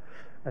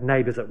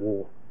neighbours at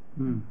war.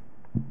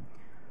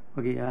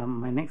 Okay,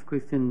 my next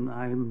question,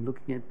 I'm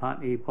looking at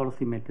Part A,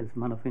 Policy Matters,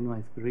 Mana Whenua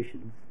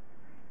Aspirations.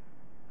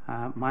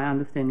 My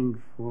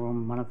understanding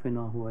from Mana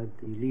Whenua, who are at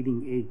the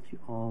leading edge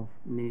of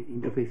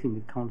interfacing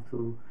with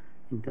council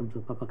in terms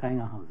of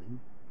papakainga housing,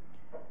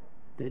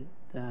 that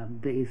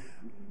there is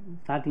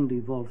starting to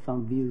evolve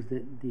some views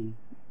that the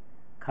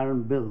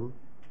current bill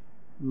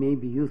may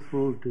be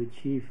useful to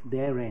achieve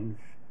their ends,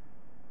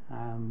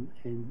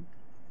 and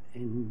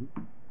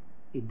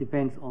it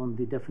depends on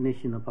the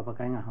definition of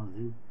papakainga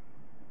housing,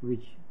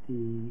 which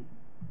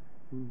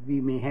we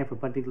may have a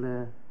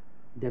particular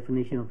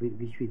definition of it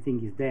which we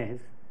think is theirs,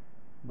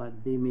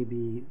 but they may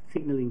be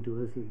signaling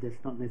to us that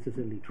that's not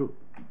necessarily true,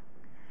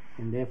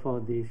 and therefore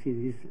they see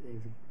this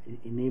as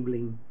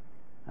enabling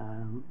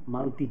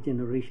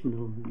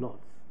multi-generational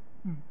lots.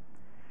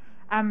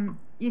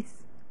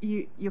 Yes,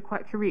 you're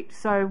quite correct.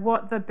 So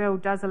what the bill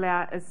does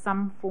allow is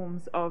some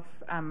forms of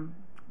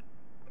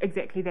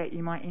exactly that.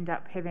 You might end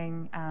up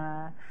having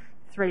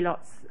 3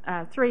 lots,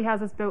 3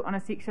 houses built on a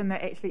section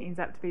that actually ends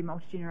up to be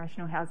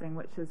multi-generational housing,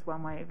 which is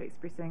one way of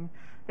expressing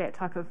that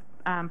type of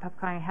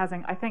papakainga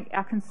housing. I think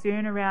our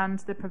concern around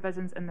the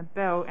provisions in the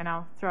bill, and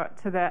I'll throw it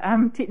to the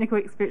technical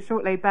expert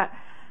shortly, but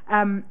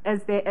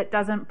is that it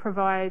doesn't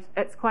provide,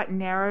 it's quite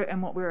narrow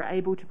in what we're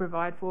able to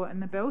provide for in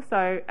the bill.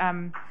 So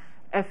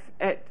if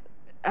it,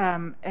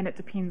 and it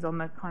depends on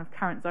the kind of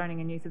current zoning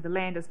and use of the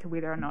land as to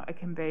whether or not it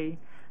can be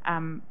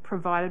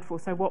provided for.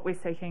 So what we're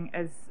seeking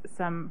is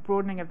some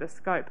broadening of the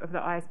scope of the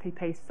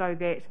ISPP so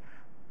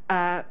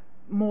that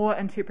more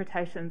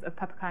interpretations of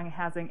papakainga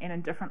housing and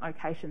in different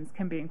locations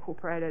can be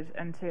incorporated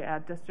into our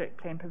district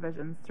plan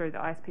provisions through the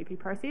ISPP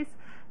process,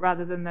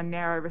 rather than the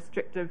narrow,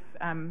 restrictive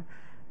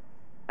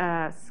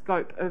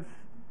scope of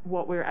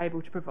what we're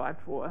able to provide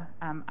for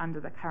under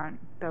the current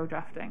bill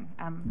drafting.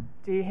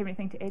 Do you have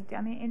anything to add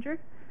down there, Andrew?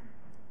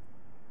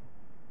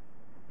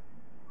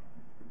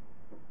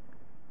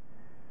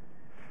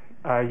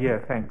 Yeah,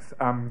 thanks.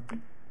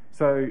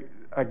 So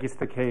I guess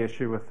the key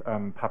issue with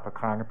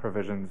papakainga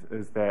provisions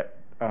is that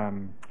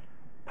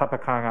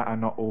papakainga are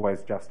not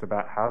always just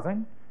about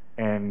housing,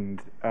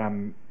 and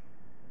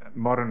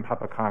modern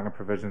papakainga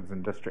provisions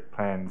in district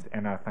plans,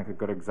 and I think a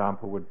good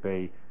example would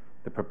be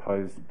the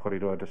proposed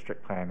Porirua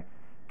district plan,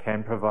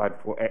 can provide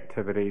for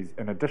activities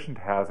in addition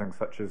to housing,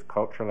 such as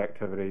cultural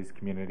activities,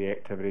 community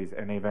activities,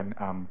 and even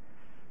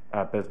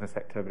business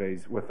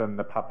activities within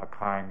the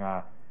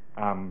papakainga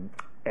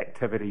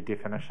activity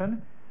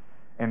definition.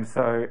 And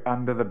so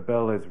under the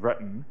bill as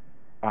written,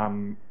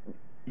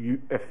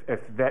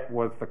 if that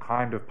was the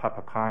kind of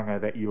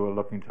papakainga that you were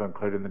looking to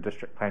include in the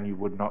district plan, you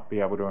would not be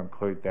able to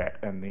include that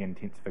in the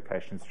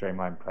intensification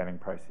streamlined planning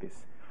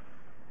process.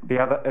 The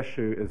other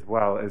issue as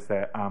well is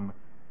that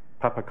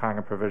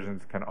papakainga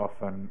provisions can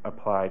often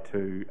apply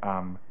to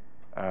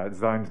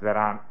zones that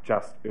aren't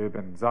just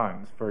urban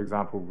zones, for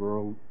example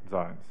rural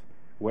zones,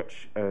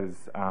 which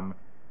is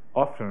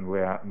often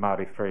where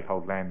Māori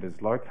freehold land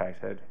is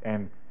located,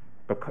 and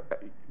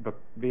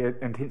the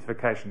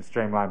intensification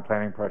streamlined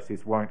planning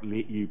process won't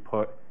let you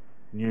put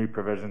new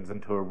provisions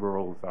into a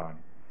rural zone.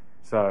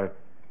 So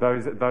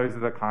those are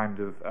the kind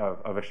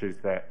of issues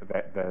that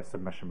the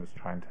submission was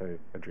trying to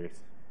address.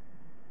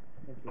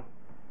 Thank you.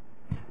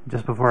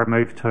 Just before I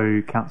move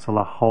to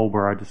Councillor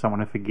Holborough, I just don't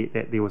want to forget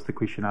that there was the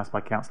question asked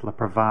by Councillor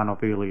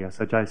Pravanov earlier.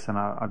 So Jason,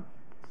 I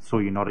saw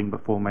you nodding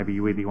before, maybe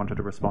you really wanted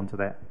to respond to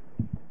that.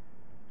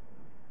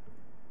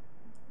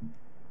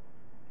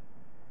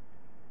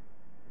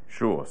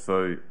 Sure.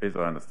 So as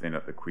I understand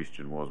it, the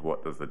question was,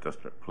 what does the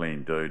district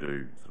plan do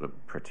to sort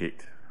of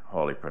protect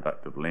highly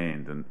productive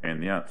land?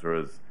 And the answer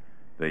is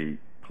the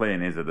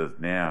plan as it is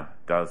now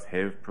does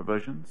have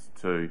provisions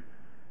to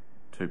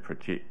to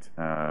protect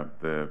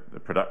the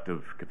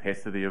productive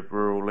capacity of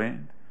rural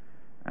land,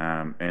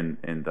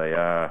 and they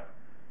are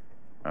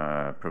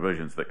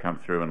provisions that come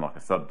through in like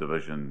a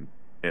subdivision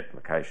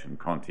application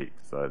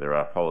context. So there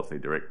are policy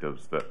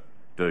directives that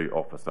do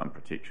offer some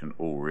protection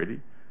already.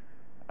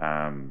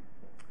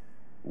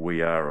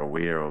 We are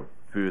aware of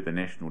further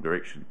national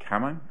direction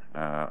coming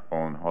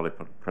on highly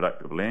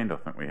productive land. I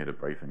think we had a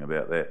briefing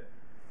about that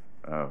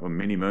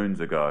many moons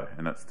ago,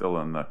 and it's still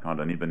in the kind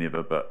of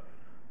never, but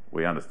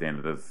we understand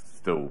it is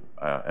still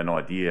an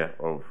idea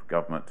of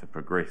government to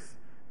progress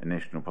a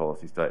national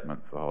policy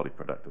statement for highly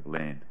productive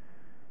land.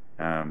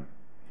 And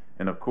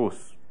of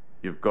course,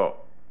 you've got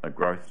a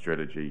growth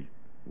strategy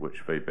which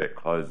feedback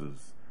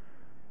closes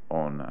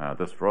on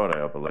this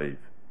Friday, I believe,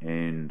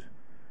 and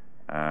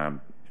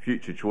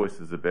future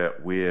choices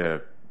about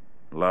where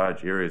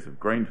large areas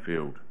of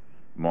greenfield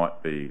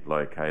might be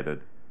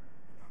located.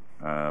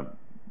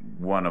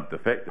 One of the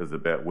factors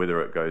about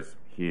whether it goes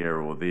here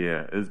or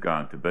there is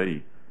going to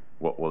be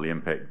what will the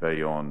impact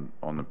be on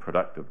the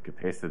productive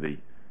capacity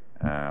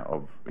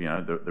of, you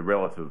know, the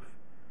relative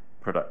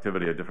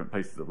productivity of different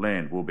pieces of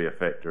land will be a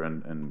factor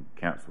in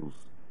council's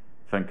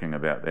thinking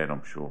about that,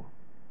 I'm sure.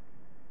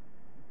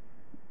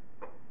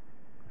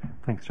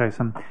 Thanks,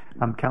 Jason.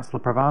 Councillor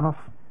Pravanov.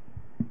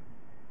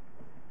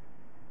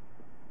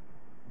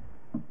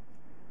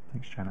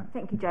 Thanks, Janet.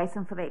 Thank you,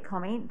 Jason, for that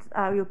comment.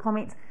 Your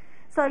comments.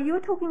 So you were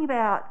talking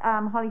about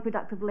highly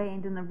productive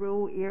land in the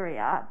rural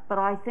area, but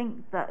I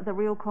think that the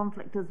real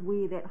conflict is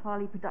where that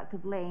highly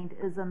productive land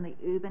is in the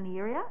urban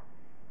area.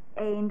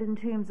 And in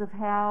terms of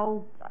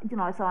how, you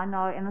know, so I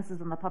know, and this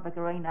is in the public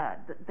arena,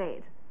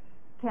 that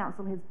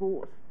council has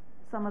bought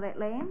some of that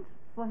land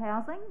for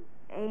housing,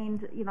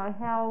 and, you know,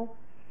 how,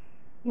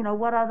 you know,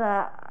 what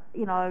other,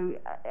 you know,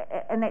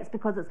 and that's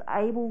because it's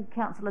able,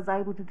 council is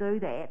able to do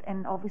that,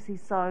 and obviously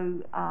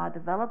so are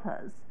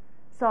developers.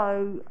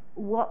 So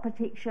what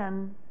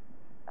protection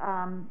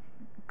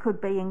could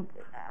be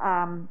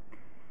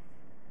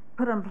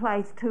put in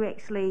place to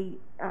actually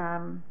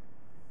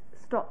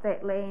stop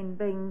that land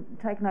being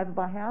taken over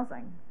by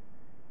housing?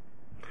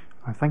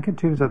 I think in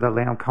terms of the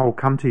land, I'll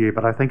come to you,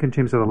 but I think in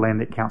terms of the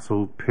land that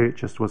council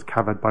purchased was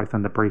covered both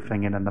in the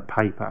briefing and in the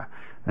paper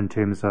in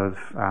terms of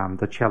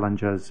the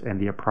challenges and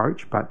the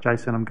approach. But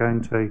Jason, I'm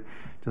going to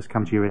just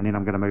come to you, and then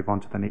I'm going to move on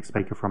to the next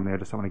speaker from there. I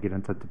just don't want to get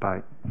into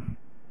debate.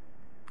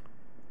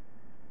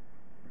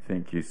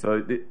 Thank you.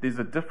 So there's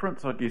a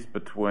difference, I guess,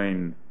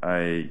 between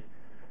an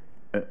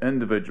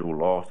individual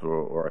lot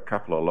or a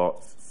couple of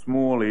lots,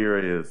 small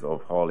areas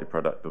of highly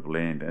productive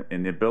land,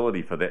 and the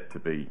ability for that to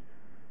be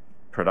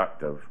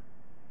productive,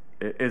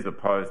 as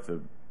opposed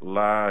to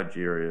large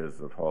areas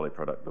of highly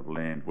productive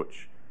land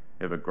which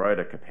have a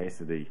greater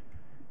capacity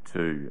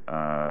to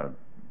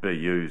be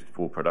used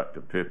for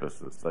productive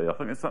purposes. So I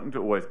think it's something to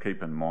always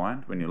keep in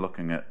mind when you're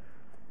looking at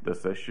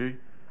this issue.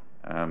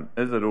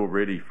 Is it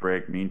already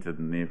fragmented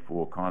and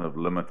therefore kind of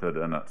limited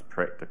in its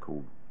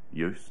practical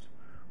use?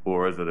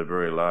 Or is it a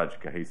very large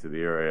cohesive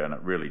area and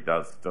it really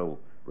does still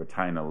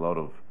retain a lot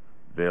of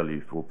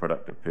value for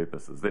productive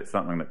purposes? That's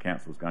something that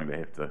council is going to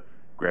have to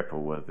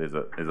grapple with as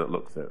it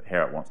looks at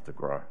how it wants to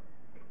grow.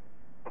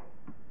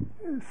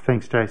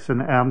 Thanks,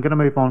 Jason. I'm going to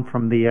move on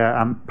from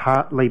there,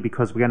 partly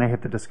because we're going to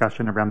have the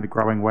discussion around the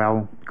Growing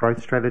Well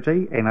growth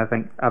strategy, and I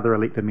think other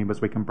elected members,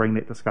 we can bring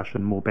that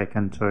discussion more back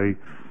into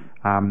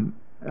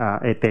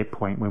at that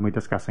point when we're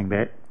discussing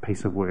that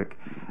piece of work.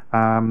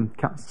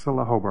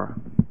 Councillor Holborough.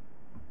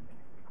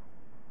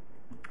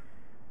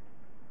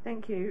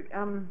 Thank you.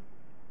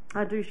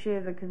 I do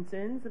share the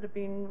concerns that have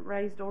been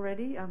raised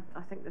already.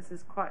 I think this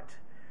is quite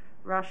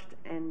rushed,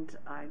 and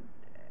I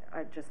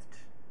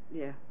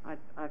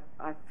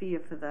fear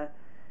for the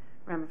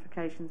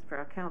ramifications for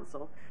our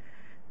council.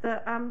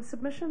 The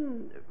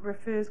submission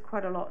refers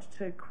quite a lot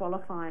to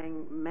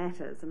qualifying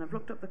matters, and I've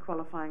looked up the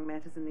qualifying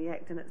matters in the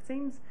Act, and it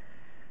seems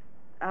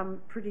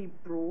pretty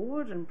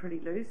broad and pretty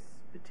loose,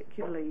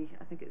 particularly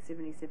I think it's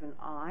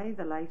 77I,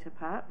 the later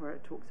part, where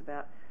it talks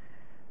about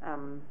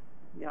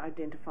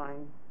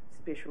identifying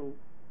special,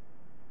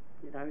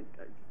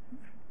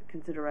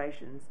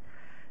 considerations.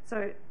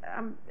 So,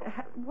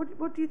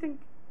 what do you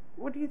think?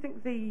 What do you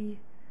think the?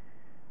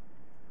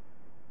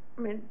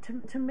 I mean,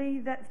 to me,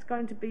 that's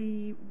going to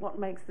be what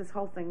makes this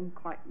whole thing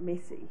quite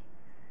messy.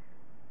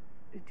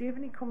 Do you have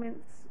any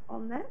comments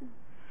on that?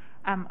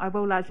 I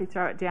will largely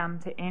throw it down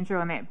to Andrew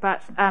on that.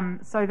 But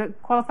so the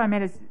qualifying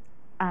matters,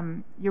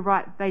 you're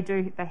right. They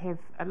have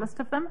a list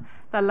of them.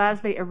 They're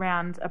largely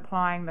around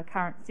applying the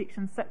current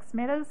Section 6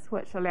 matters,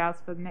 which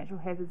allows for natural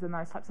hazards and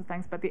those types of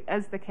things. But there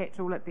is the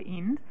catch-all at the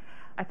end.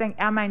 I think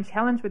our main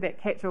challenge with that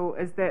catch-all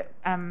is that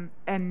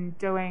in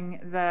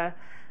doing the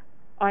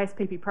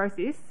ISPP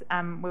process,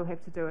 we'll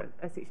have to do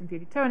a Section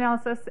 32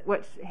 analysis,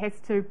 which has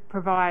to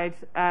provide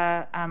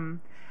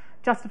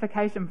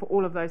justification for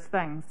all of those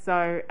things.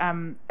 So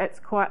it's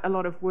quite a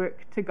lot of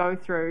work to go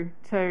through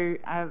to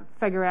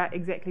figure out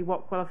exactly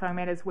what qualifying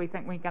matters we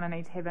think we're going to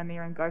need to have in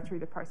there and go through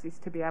the process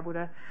to be able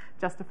to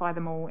justify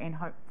them all and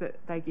hope that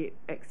they get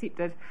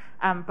accepted.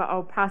 But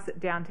I'll pass it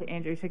down to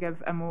Andrew to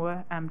give a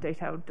more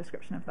detailed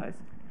description of those.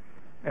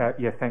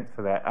 Yeah, thanks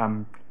for that.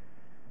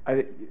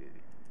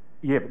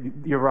 Yeah,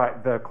 you're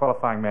right. The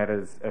qualifying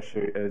matters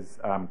issue is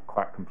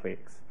quite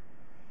complex.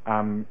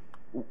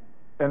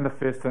 In the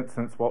first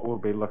instance, what we'll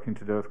be looking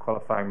to do with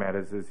qualifying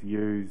matters is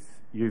use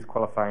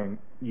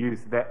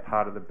that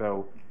part of the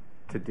bill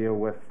to deal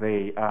with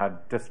the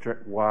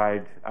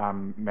district-wide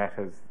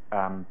matters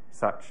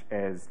such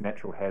as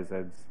natural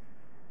hazards,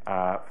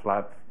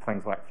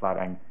 things like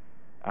flooding,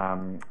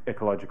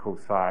 ecological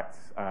sites,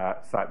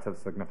 sites of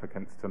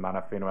significance to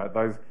mana whenua.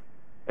 Those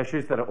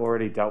issues that are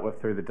already dealt with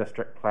through the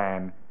district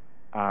plan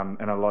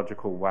in a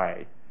logical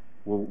way,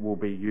 we'll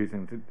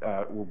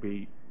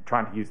be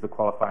trying to use the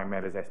qualifying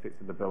matters aspects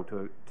of the bill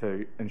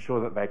to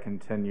ensure that they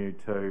continue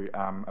to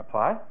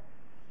apply.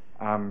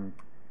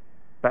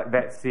 But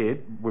that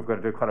said, we've got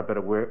to do quite a bit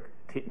of work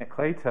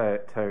technically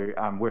to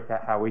work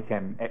out how we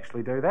can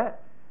actually do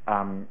that.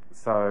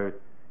 So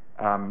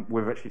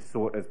we've actually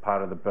sought as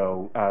part of the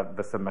bill,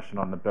 the submission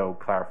on the bill,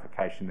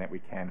 clarification that we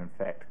can in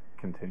fact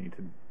continue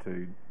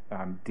to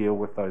deal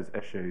with those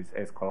issues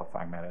as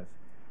qualifying matters.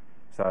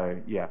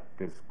 So yeah,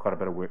 there's quite a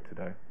bit of work to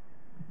do.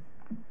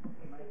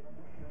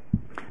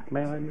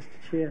 May I, Mr.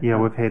 Chair? Yeah,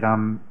 we've had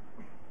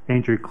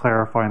Andrew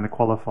clarifying the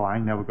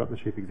qualifying. Now we've got the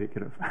Chief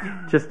Executive.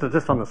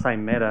 Just on the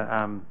same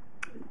matter,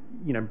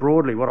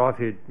 broadly what I've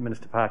heard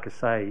Minister Parker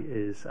say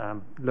is,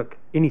 look,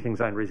 anything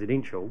zoned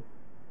residential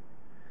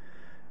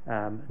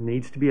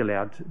needs to be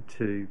allowed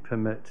to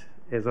permit,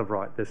 as of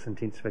right, this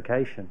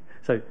intensification.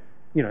 So,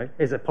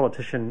 as a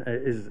politician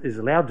is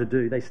allowed to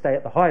do, they stay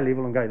at the high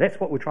level and go, that's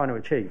what we're trying to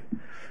achieve.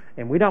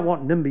 And we don't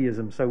want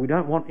NIMBYism, so we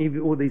don't want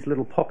all these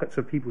little pockets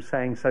of people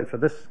saying, so for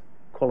this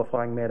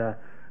qualifying matter,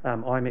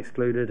 I'm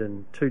excluded,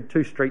 and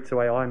two streets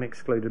away I'm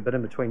excluded, but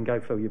in between go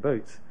fill your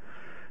boots.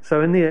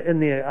 So in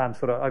their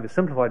sort of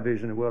oversimplified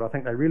version of the world, I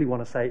think they really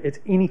want to say it's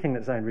anything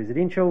that's zoned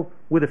residential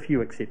with a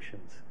few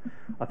exceptions.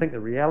 I think the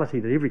reality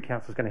that every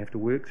council is going to have to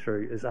work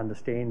through is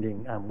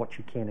understanding what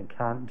you can and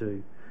can't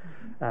do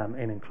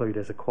and include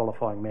as a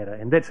qualifying matter.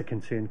 And that's a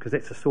concern because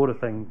that's the sort of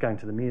thing, going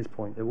to the Mayor's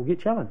point, that will get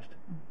challenged.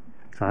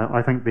 So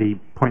I think the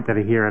point that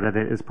I hear at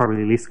it is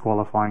probably less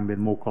qualifying than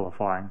more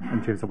qualifying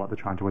in terms of what they're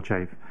trying to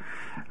achieve.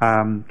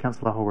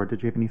 Councillor Holroyd,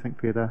 did you have anything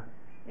further?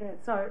 Yeah,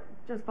 so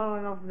just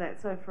following on from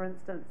that, so for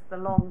instance, the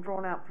long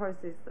drawn-out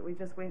process that we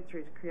just went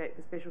through to create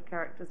the special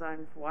character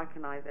zone for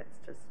Waikanai, that's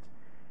just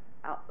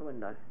out the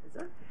window,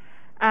 is it?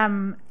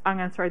 I'm going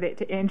to throw that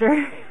to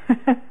Andrew.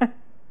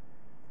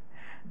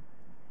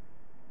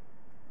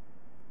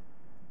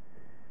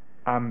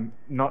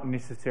 Not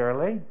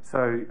necessarily.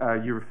 So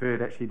you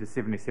referred actually to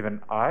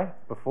 77I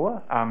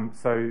before.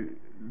 So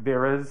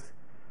there is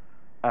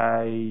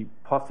a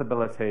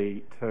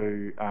possibility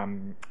to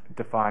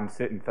define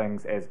certain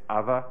things as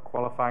other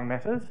qualifying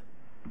matters,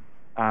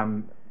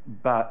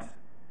 but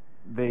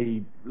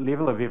the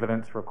level of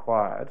evidence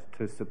required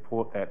to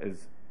support that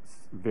is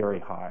very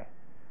high.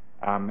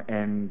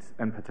 And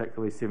in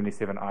particularly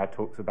 77I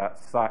talks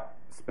about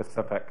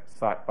site-specific,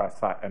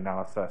 site-by-site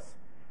analysis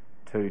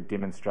to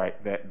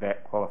demonstrate that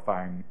that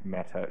qualifying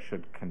matter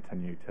should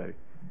continue to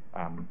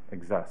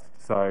exist.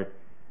 So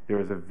there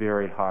is a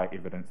very high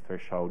evidence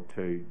threshold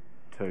to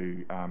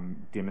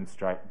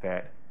demonstrate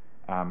that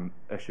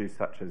issues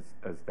such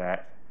as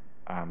that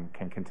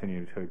can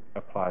continue to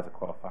apply as a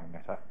qualifying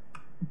matter.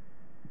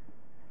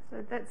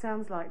 So that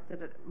sounds like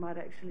that it might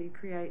actually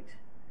create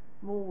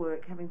more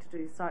work having to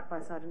do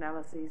site-by-site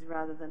analyses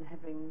rather than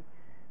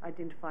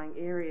identifying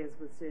areas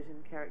with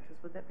certain characters.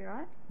 Would that be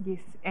right? Yes,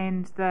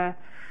 and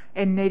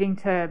needing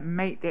to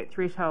meet that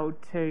threshold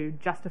to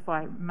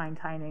justify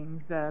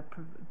maintaining the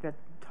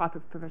type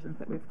of provisions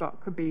that we've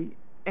got could be,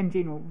 in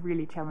general,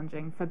 really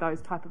challenging for those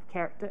type of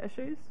character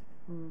issues.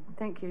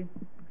 Thank you.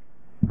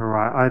 All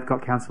right, I've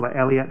got Councillor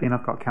Elliott, then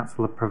I've got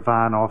Councillor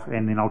Pravanov,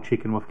 and then I'll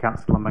check in with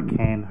Councillor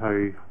McCann,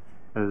 who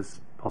is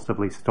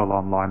possibly still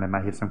online and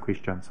may have some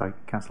questions. So,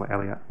 Councillor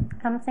Elliott.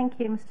 Thank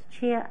you, Mr.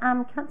 Chair.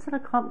 Councillor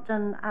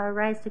Compton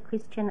raised a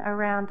question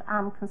around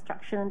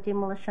construction and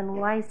demolition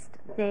waste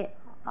that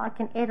I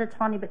can add a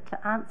tiny bit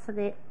to answer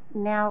that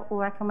now,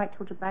 or I can wait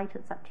till debate.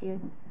 It's up to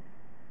you.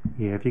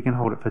 Yeah, if you can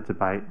hold it for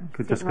debate,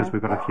 just because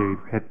we've got a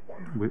few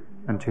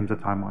in terms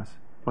of time-wise.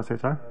 What's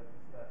that, sorry?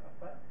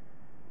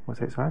 What's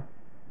that, sorry?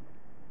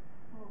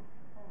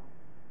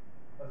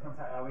 I was going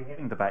to say, are we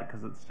having debate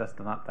because it's just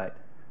an update?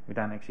 We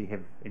don't actually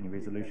have any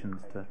resolutions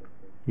to...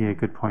 Yeah,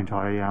 good point.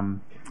 I,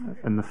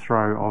 in the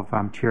throw of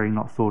chairing,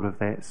 not thought of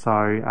that.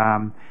 So,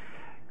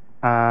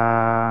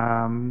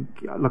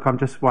 look, I'm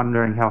just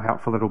wondering how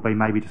helpful it'll be,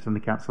 maybe just in the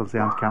council's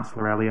down to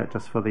Councillor Elliott,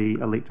 just for the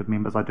elected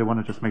members. I do want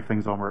to just move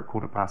things on. We're at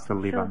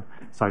 11:15. Sure.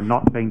 So,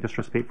 not being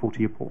disrespectful to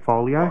your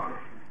portfolio.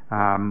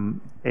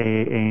 And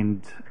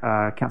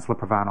Councillor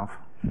Pravanov.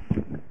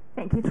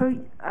 Thank you. Through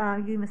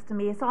you, Mr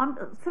Mayor. So I'm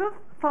sort of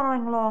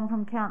following along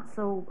from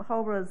Council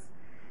Holbrough's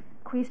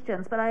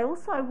questions, but I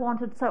also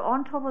wanted, so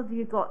on top of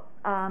you got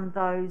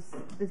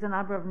there's a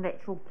number of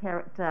natural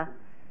character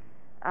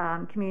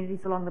communities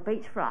along the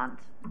beachfront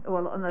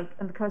or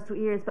in the coastal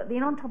areas, but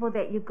then on top of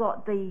that you've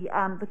got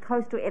the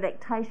coastal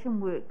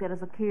adaptation work that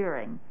is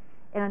occurring,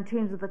 and in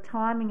terms of the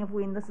timing of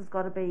when this has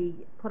got to be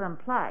put in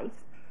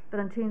place, but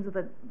in terms of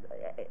the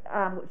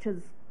which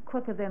is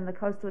quicker than the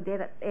coastal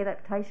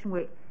adaptation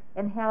work,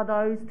 and how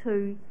those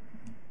two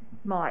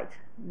might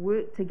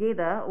work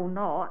together or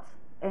not,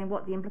 and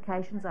what the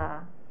implications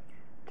are.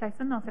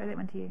 Jason, I'll throw that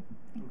one to you.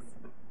 Thanks.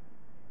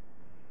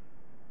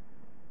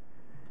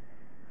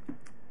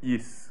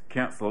 Yes,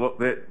 Councillor, look,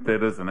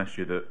 that is an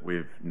issue that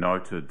we've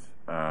noted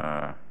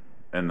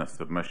in the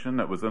submission.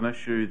 It was an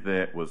issue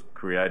that was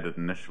created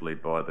initially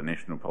by the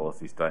National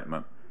Policy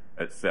Statement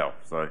itself.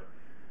 So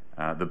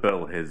the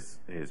bill has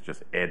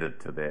just added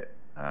to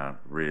that,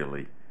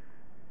 really.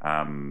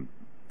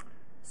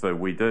 So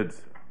we did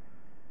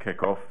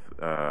kick off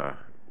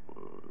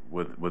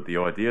with the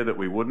idea that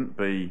we wouldn't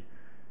be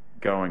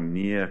going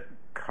near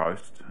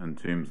coast in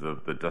terms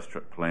of the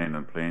district plan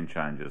and plan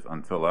changes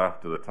until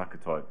after the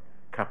Takatai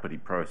Kapiti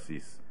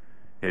process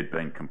had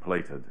been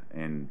completed,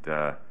 and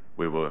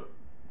we were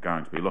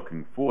going to be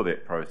looking for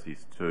that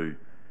process to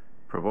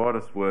provide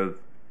us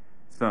with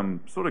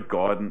some sort of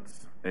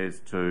guidance as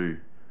to,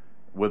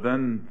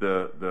 within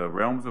the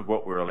realms of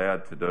what we're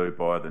allowed to do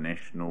by the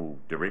national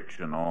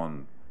direction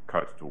on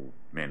coastal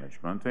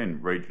management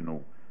and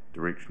regional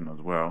direction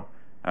as well,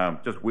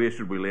 just where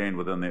should we land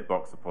within that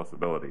box of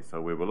possibilities.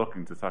 So we were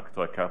looking to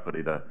Takatai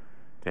Kapiti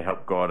to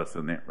help guide us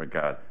in that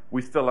regard.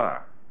 We still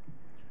are.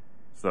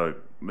 So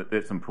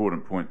that's an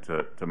important point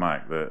to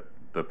make, that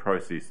the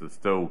process is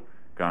still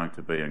going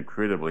to be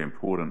incredibly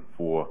important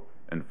for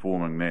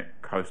informing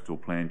that coastal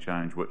plan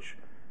change, which,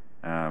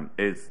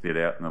 as set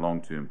out in the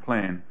long-term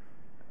plan,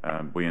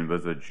 we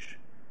envisage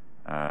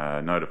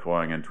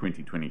notifying in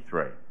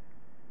 2023.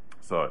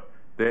 So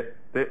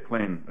that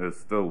plan is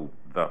still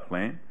the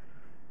plan.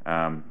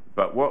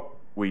 But what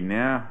we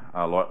now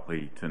are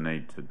likely to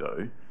need to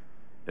do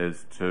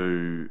is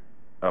to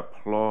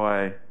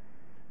apply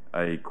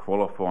a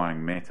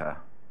qualifying matter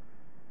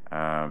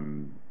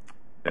in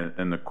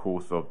the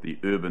course of the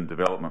urban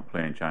development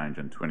plan change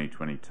in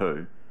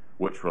 2022,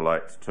 which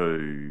relates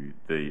to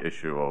the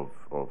issue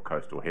of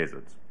coastal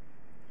hazards.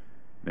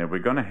 Now, we're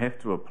going to have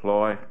to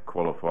apply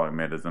qualifying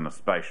matters in a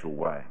spatial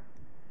way.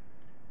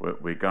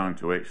 We're going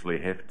to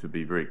actually have to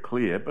be very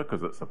clear,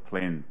 because it's a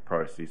planned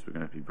process, we're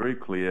going to be very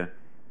clear.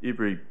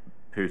 Every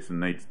person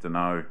needs to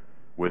know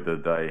whether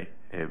they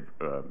have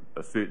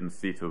a certain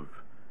set of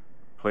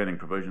planning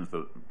provisions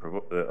that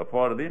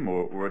apply to them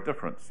or a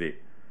different set.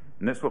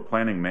 And that's what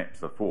planning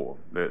maps are for,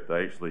 that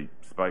they actually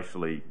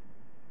spatially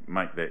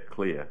make that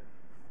clear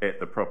at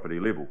the property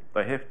level.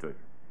 They have to,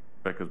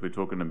 because we're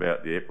talking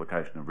about the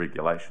application of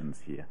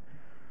regulations here.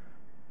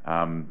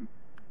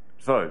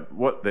 So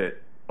what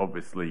that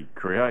obviously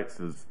creates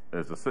is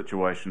a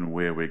situation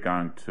where we're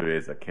going to,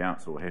 as a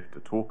council, have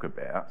to talk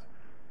about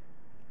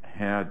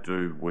how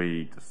do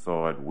we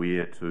decide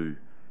where to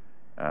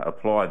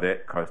apply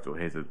that coastal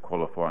hazard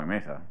qualifying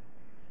matter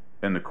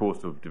in the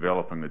course of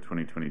developing the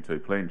 2022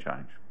 plan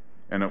change.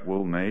 And it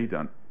will need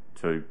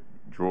to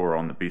draw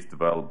on the best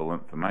available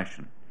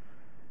information.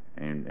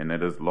 And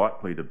that is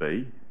likely to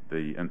be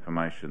the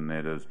information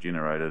that is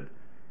generated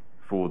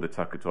for the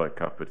Takatai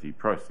Kapiti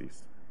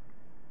process.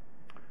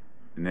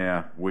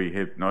 Now, we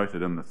have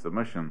noted in the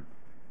submission,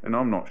 and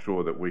I'm not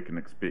sure that we can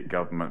expect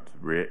government to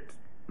react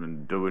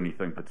and do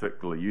anything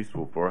particularly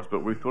useful for us,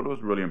 but we thought it was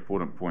a really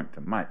important point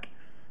to make,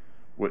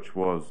 which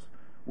was,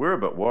 we're a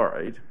bit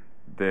worried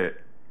that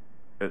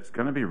it's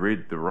going to be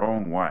read the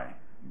wrong way,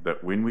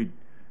 that when we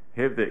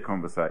have that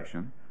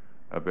conversation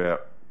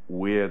about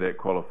where that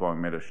qualifying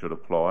matter should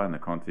apply in the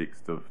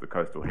context of the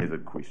coastal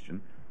hazard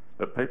question,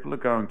 that people are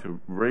going to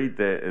read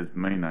that as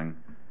meaning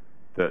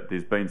that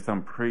there's been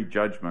some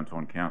prejudgment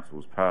on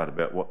council's part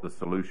about what the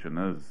solution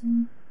is.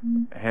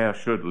 How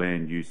should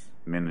land use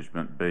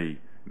management be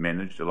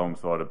managed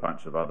alongside a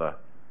bunch of other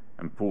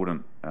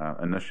important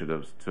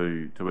initiatives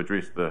to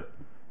address the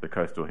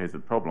coastal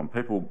hazard problem?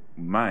 People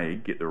may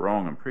get the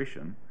wrong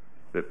impression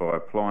that by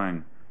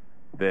applying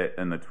that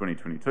in the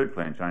 2022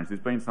 plan change, there's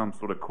been some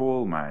sort of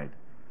call made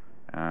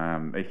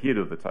ahead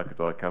of the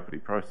Takatai Kapiti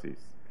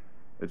process.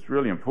 It's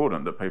really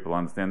important that people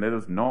understand that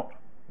is not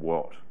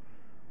what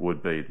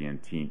would be the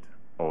intent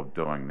of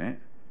doing that.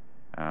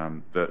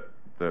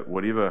 That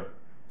whatever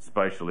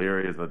spatial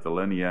areas are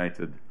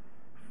delineated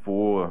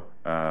for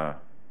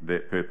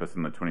that purpose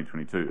in the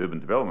 2022 urban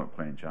development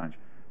plan change,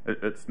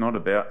 it's not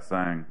about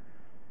saying,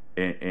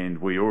 and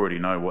we already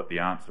know what the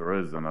answer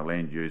is in a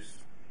land use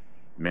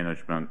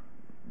management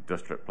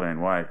district plan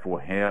way for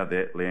how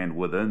that land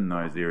within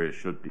those areas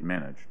should be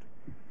managed.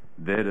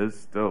 That is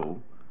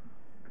still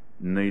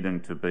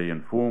needing to be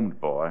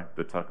informed by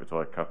the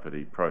Takatai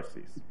Kapiti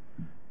process.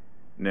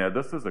 Now,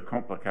 this is a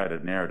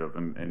complicated narrative,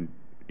 and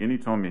any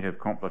time you have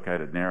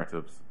complicated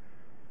narratives,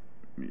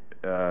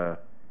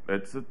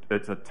 it's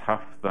a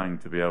tough thing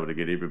to be able to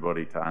get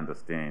everybody to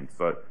understand.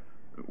 So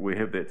we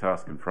have that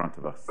task in front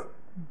of us.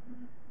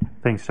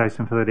 Thanks,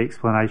 Jason, for that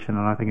explanation,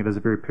 and I think it is a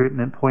very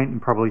pertinent point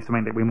and probably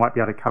something that we might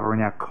be able to cover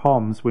in our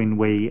comms when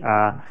we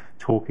are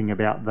talking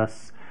about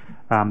this,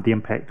 the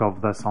impact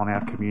of this on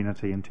our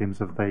community in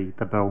terms of the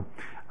bill.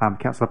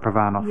 Councillor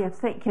Pravanov. Yes,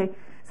 thank you.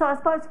 So I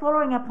suppose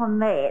following up on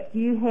that,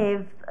 you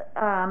have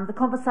the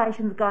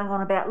conversations going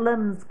on about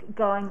limbs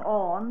going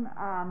on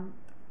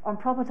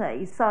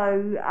property.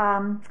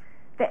 So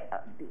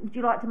would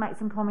you like to make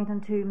some comment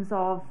in terms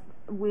of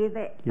where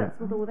that fits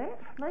with all that,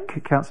 please?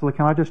 Councillor,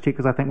 can I just check,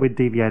 because I think we're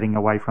deviating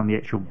away from the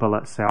actual bill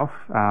itself,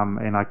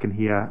 and I can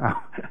hear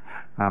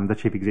the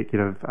Chief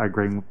Executive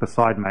agreeing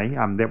beside me.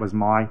 That was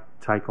my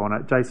take on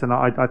it. Jason,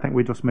 I think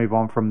we just move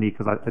on from there,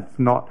 because it's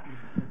not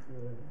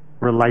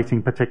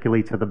relating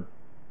particularly to the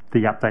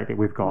update that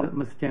we've got.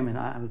 Mr. Chairman,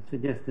 I would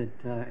suggest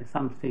that at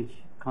some stage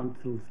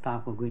council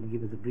staff are going to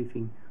give us a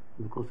briefing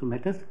on the coastal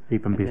matters.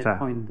 Even better. At that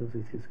point,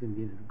 those issues can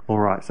be... All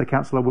right, so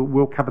Councillor,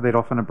 we'll cover that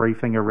off in a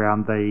briefing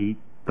around the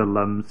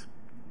limbs,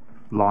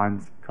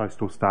 lines,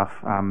 coastal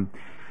stuff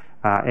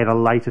at a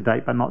later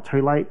date, but not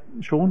too late.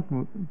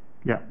 Sean?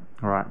 Yeah,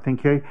 all right,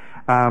 thank you.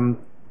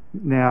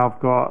 Now I've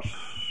got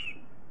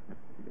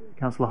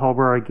Councillor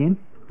Holbrook again.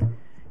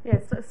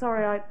 Yes,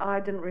 sorry, I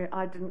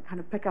didn't kind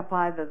of pick up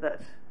either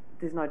that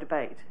there's no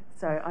debate.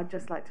 So I'd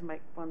just like to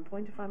make one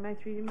point, if I may,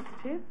 through you,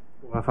 Mr. Chair.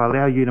 Well, if I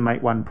allow you to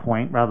make one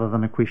point rather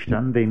than a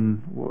question,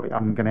 then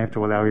I'm going to have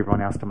to allow everyone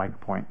else to make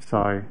a point.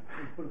 So,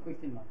 put a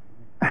question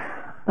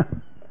mark.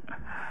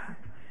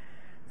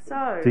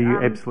 So, do you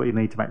absolutely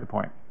need to make the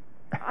point?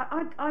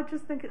 I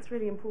just think it's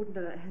really important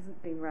that it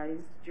hasn't been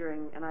raised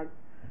during, and I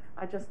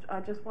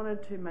just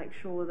wanted to make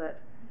sure that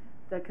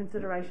the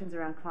considerations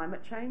around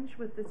climate change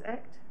with this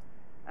Act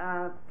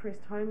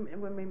pressed home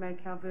when we make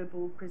our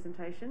verbal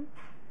presentation,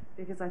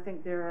 because I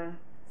think there are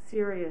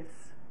serious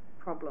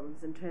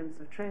problems in terms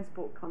of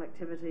transport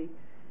connectivity,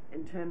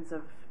 in terms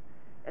of,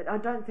 I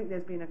don't think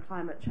there's been a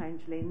climate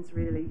change lens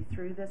really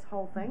through this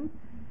whole thing,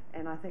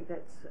 and I think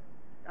that's,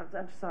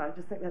 I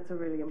just think that's a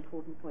really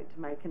important point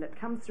to make, and it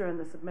comes through in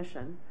the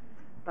submission,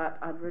 but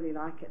I'd really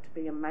like it to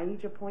be a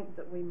major point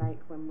that we make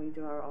when we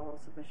do our oral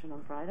submission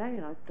on Friday,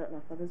 and I don't know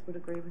if others would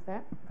agree with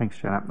that. Thanks,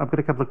 Janet. I've got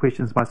a couple of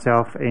questions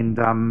myself, and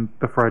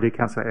before I do,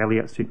 Councillor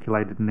Elliott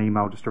circulated an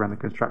email just around the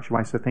construction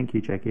waste, so thank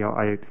you, Jackie.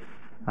 I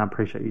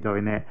appreciate you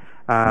doing that.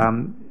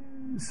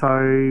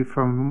 So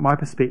from my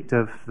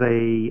perspective,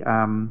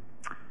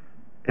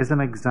 as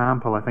an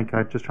example, I think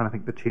I'm just trying to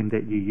think the term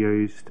that you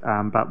used,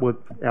 but with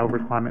our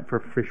requirement for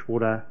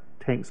freshwater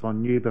tanks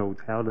on new builds,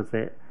 how would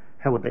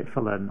that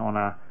fill in on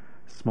a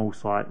small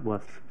site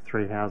with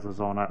 3 houses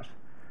on it,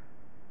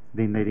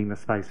 then needing the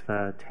space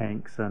for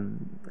tanks,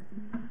 and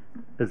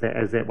is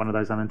that one of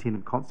those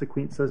unintended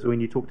consequences when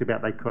you talked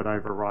about they could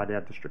override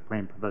our district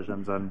plan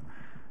provisions? And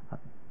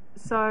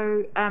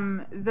so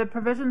the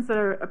provisions that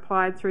are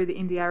applied through the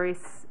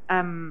NDRS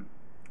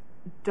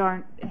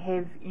don't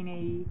have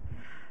any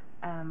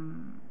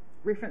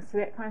reference to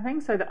that kind of thing.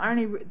 So the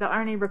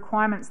only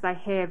requirements they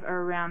have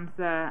are around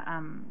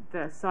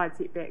the side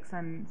setbacks,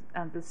 and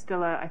there's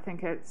still I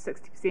think a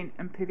 60%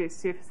 impervious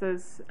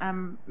surfaces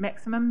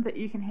maximum that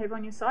you can have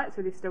on your site.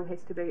 So there still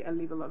has to be a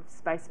level of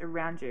space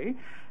around you.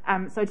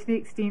 So to the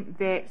extent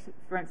that,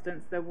 for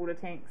instance, the water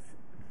tanks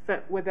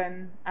fit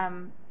within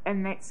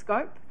in that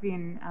scope,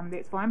 then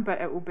that's fine.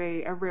 But it will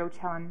be a real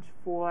challenge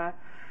for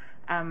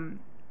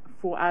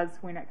us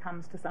when it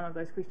comes to some of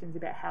those questions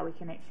about how we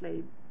can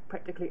actually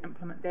practically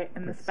implement that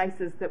in the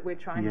spaces that we're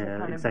trying to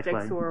kind of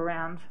jigsaw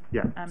around.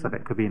 Yeah, so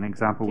that could be an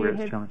example where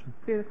it's challenging.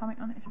 Further comment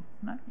on that?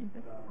 No, you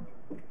did.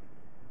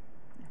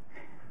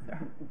 I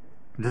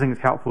just think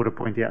it's helpful to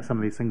point out some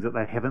of these things that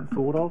they haven't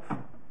thought of.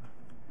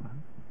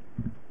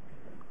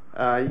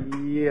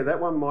 Yeah,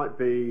 that one might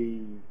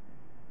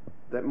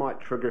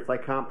trigger, if they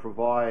can't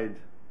provide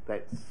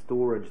that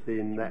storage,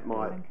 then that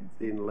might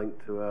then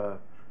link to a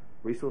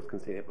resource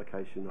consent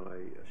application, I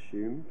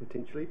assume,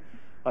 potentially.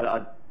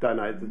 I don't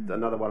know, it's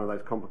another one of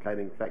those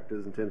complicating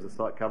factors in terms of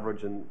site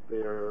coverage and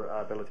their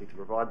ability to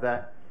provide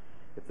that.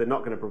 If they're not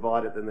going to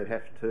provide it, then they'd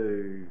have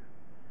to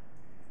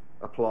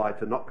apply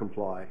to not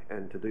comply,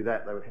 and to do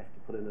that they would have to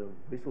put in a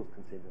resource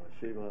consent, I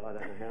assume. I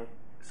don't know how.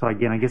 So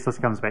again, I guess this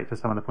comes back to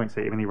some of the points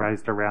that Emily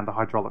raised around the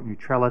hydraulic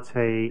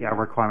neutrality, our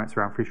requirements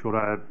around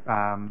freshwater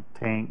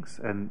tanks,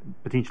 and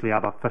potentially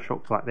other fish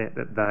hooks like that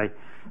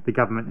the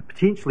government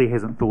potentially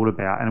hasn't thought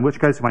about. And which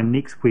goes to my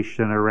next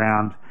question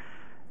around,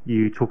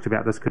 you talked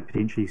about this could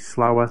potentially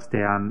slow us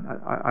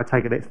down. I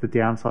take it that's the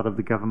downside of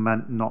the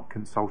government not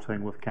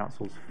consulting with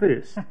councils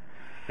first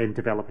in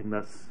developing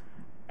this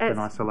in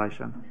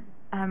isolation.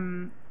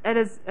 It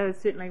is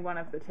certainly one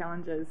of the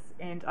challenges,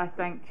 and I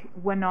think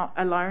we're not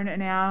alone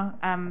in our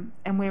and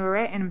where we're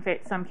at. And in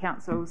fact, some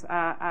councils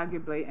are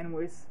arguably in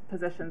worse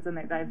positions in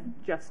that they've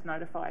just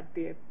notified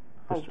their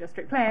whole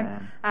district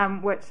plan,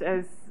 which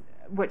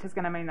is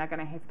going to mean they're going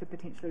to have to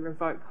potentially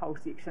revoke whole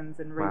sections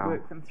and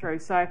rework them through.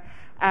 So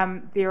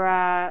there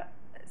are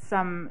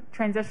some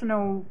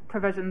transitional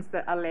provisions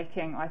that are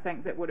lacking, I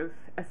think, that would have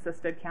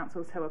assisted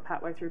councils who are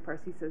partway through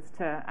processes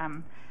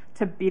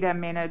to better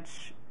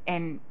manage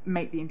and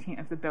meet the intent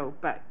of the bill,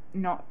 but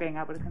not being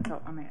able to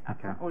consult on that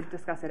upfront or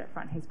discuss it up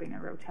front has been a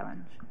real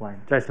challenge.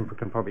 Jason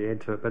can probably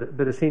add to it,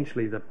 but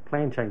essentially the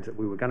plan change that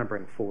we were going to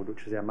bring forward,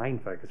 which is our main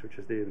focus, which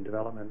is the urban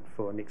development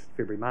for next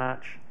February,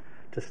 March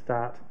to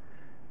start,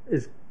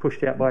 is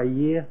pushed out by a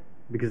year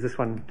because this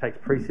one takes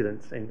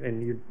precedence,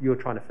 and you're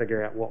trying to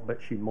figure out what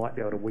bits you might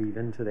be able to weave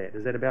into that.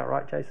 Is that about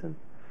right, Jason?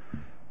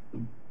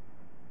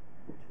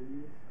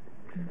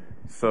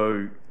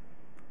 So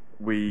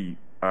we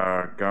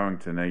are going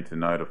to need to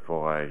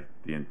notify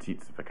the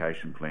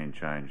intensification plan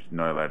change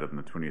no later than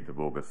the 20th of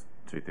August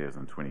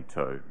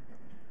 2022.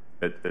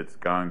 It's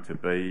going to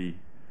be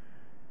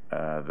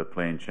the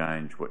plan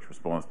change which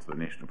responds to the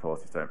National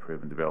Policy Statement for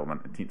Urban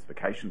Development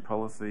intensification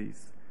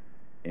policies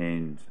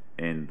and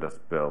this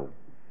bill.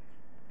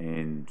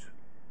 And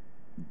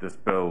this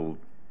bill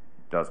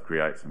does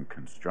create some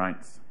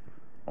constraints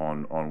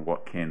on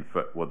what can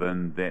fit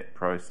within that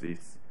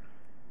process,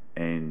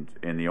 and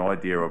the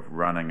idea of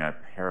running a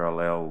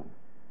parallel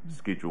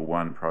Schedule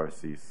 1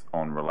 process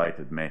on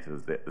related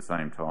matters at the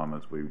same time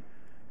as we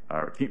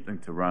are attempting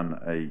to run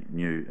a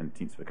new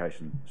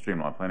intensification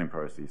streamlined planning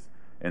process,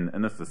 and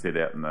this is set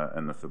out in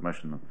the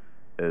submission,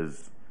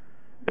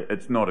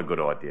 it's not a good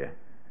idea.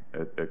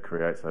 It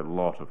creates a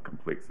lot of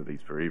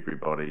complexities for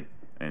everybody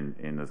and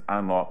is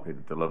unlikely to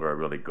deliver a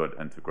really good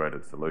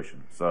integrated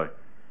solution. So in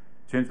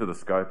terms of the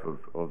scope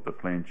of the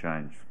plan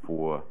change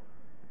for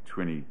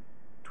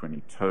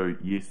 2022,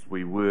 yes,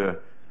 we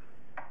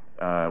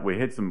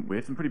had some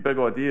pretty big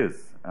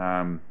ideas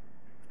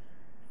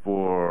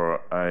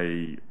for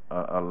a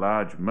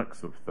large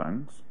mix of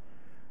things.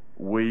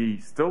 We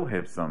still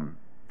have some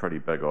pretty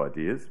big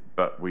ideas,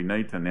 but we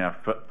need to now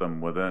fit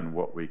them within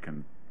what we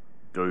can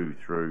do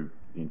through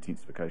the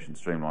intensification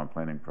streamlined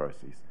planning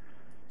process.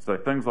 So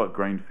things like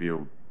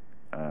greenfield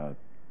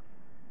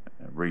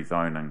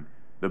rezoning,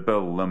 the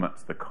bill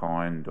limits the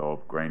kind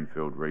of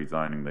greenfield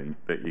rezoning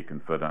that you can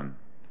fit in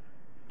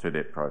to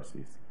that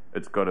process.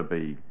 It's got to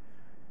be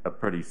a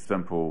pretty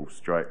simple,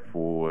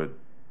 straightforward,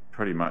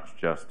 pretty much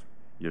just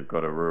you've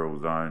got a rural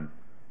zone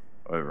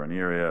over an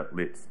area,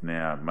 let's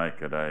now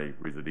make it a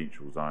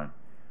residential zone.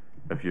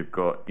 If you've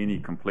got any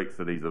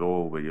complexities at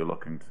all where you're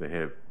looking to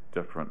have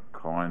different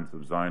kinds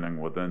of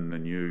zoning within the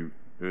new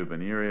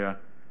urban area,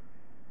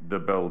 the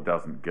bill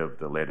doesn't give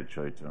the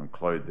latitude to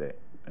include that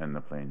in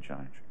the plan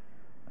change.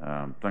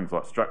 Things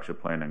like structure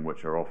planning,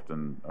 which are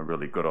often a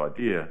really good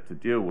idea to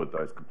deal with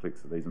those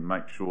complexities and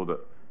make sure that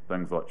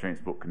things like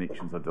transport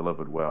connections are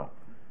delivered well.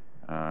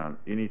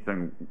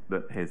 Anything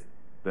that has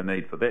the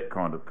need for that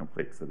kind of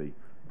complexity,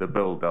 the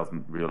bill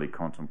doesn't really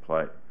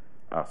contemplate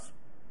us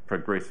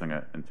progressing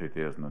it in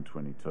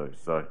 2022.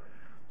 So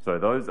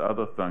those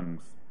other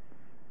things,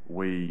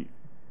 we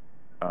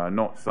are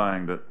not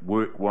saying that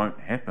work won't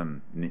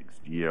happen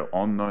next year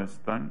on those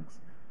things,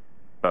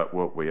 but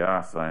what we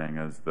are saying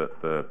is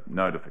that the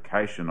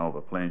notification of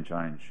a plan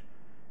change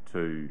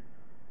to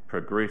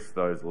progress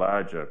those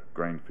larger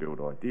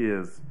greenfield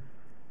ideas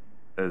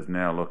is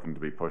now looking to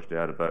be pushed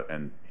out a bit,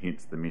 and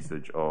hence the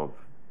message of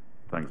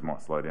things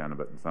might slow down a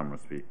bit in some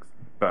respects,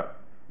 but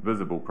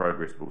visible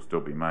progress will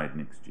still be made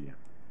next year.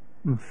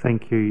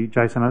 Thank you,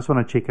 Jason. I just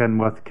want to check in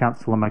with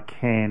Councillor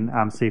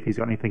McCann, see if he's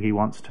got anything he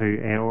wants to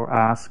add or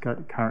ask.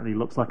 It currently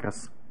looks like a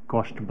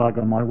squashed bug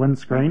on my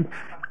windscreen.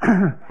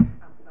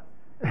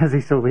 Is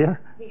he still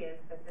there? He is.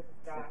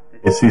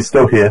 Yes, he's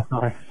still here.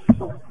 Hi.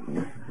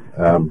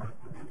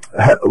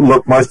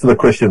 Look, most of the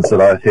questions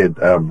that I had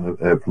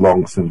have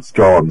long since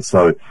gone,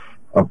 so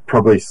I'll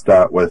probably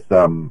start with,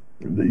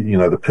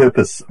 the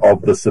purpose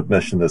of the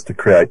submission is to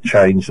create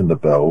change in the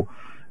bill,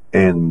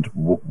 and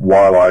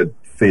while I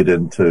fed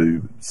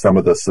into some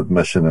of the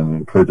submission and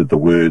included the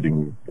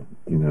wording,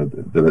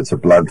 that it's a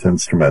blunt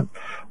instrument,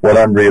 what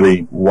I'm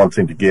really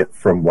wanting to get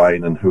from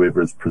Wayne and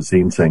whoever is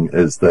presenting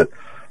is that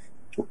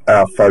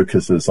our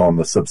focus is on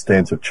the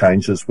substantive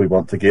changes we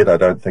want to get. I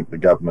don't think the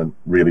government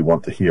really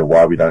want to hear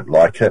why we don't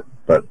like it,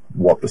 but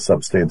what the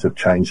substantive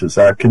changes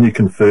are. Can you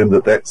confirm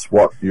that that's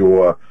what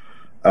your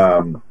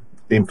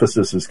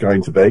emphasis is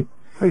going to be?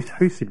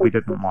 Who said we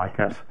didn't like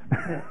it?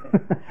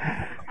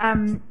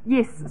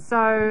 Yes,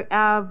 so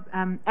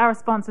our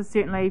response is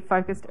certainly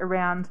focused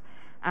around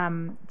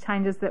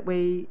changes that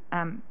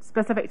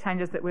specific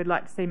changes that we'd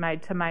like to see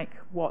made to make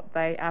what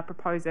they are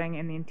proposing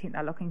and the intent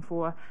they're looking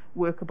for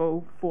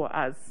workable for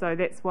us. So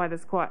that's why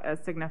there's quite a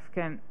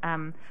significant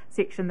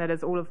section that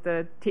is all of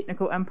the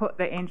technical input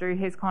that Andrew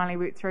has kindly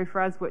worked through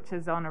for us, which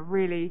is on a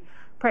really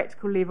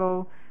practical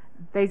level.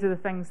 These are the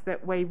things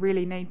that we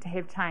really need to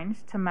have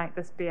changed to make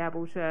this be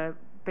able to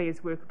be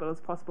as workable as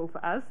possible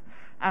for us.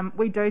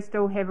 We do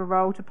still have a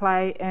role to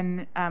play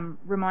in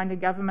reminding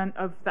government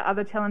of the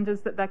other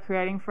challenges that they're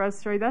creating for us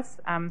through this.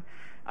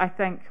 I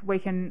think we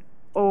can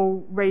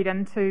all read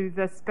into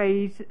the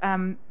speed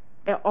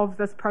of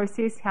this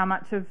process, how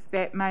much of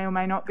that may or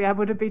may not be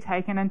able to be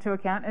taken into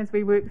account as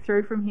we work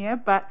through from here.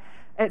 But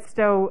it's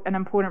still an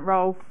important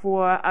role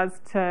for us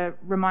to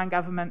remind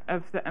government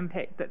of the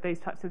impact that these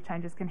types of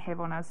changes can have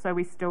on us. So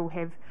we still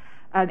have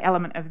an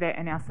element of that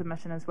in our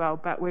submission as well.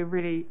 But we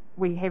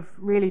have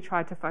really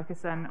tried to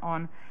focus in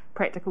on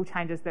practical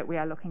changes that we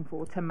are looking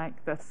for to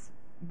make this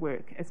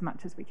work as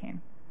much as we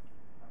can.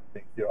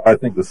 I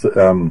think this,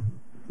 the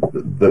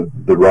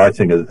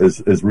writing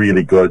is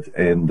really good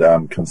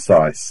and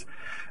concise.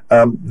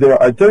 I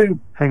do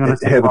hang on a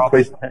sec. have a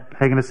question.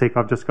 Hang on a sec.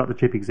 I've just got the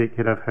chief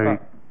executive who.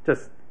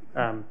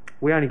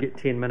 We only get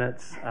 10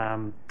 minutes.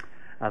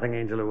 I think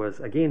Angela was,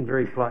 again,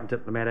 very polite and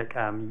diplomatic.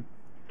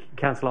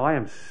 Councillor, I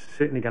am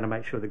certainly going to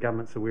make sure the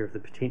government's aware of the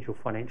potential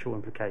financial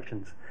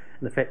implications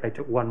and the fact they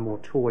took one more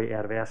toy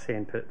out of our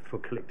sandpit for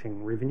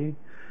collecting revenue.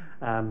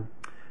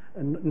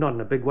 Not in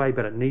a big way,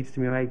 but it needs to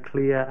be made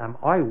clear.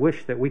 I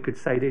wish that we could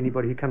say to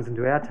anybody who comes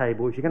into our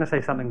table, if you're going to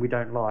say something we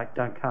don't like,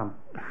 don't come.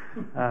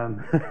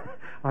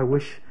 I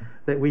wish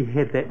that we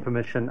had that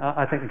permission.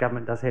 I think the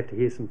government does have to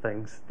hear some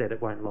things that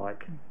it won't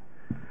like.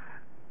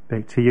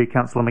 Back to you,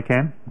 Councillor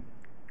McCann.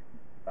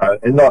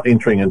 And not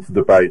entering into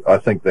debate, I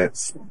think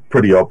that's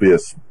pretty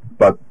obvious,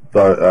 but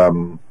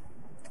I'm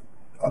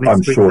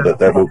sure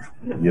that will.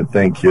 Yeah,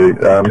 thank you.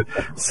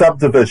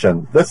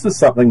 Subdivision. This is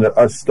something that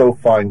I still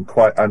find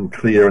quite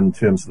unclear in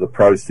terms of the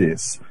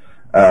process.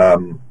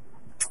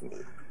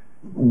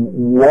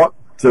 What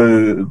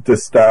do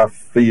staff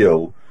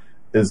feel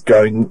is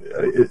going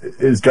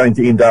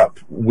to end up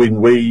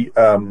when we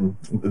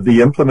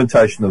the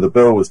implementation of the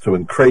bill was to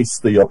increase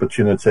the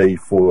opportunity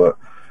for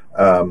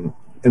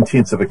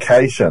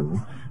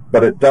intensification,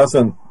 but it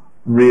doesn't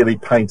really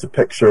paint a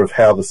picture of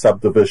how the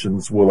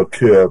subdivisions will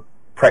occur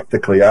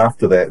practically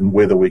after that, and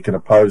whether we can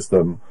oppose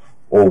them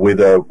or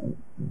whether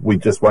we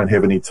just won't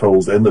have any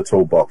tools in the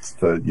toolbox,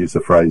 to use a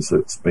phrase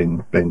that's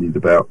been bandied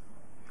about.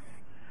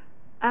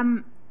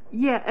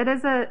 Yeah, it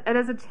is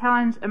a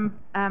challenge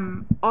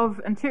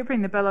of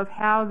interpreting the bill, of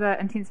how the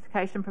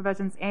intensification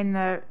provisions and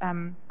the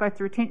both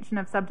the retention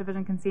of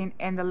subdivision consent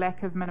and the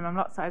lack of minimum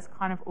lot size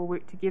kind of all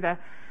work together.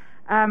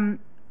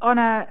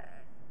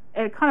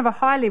 At kind of a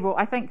high level,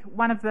 I think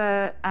one of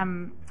the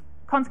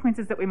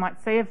consequences that we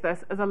might see of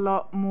this is a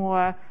lot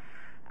more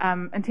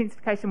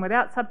intensification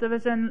without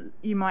subdivision.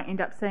 You might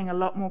end up seeing a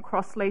lot more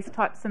cross-lease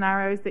type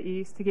scenarios that you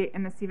used to get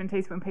in the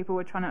 70s when people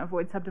were trying to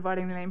avoid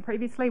subdividing the land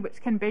previously,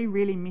 which can be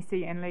really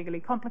messy and legally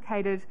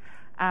complicated,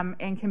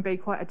 and can be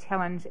quite a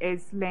challenge.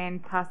 As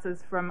land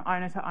passes from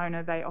owner to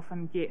owner, they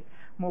often get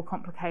more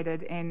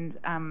complicated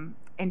and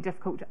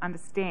difficult to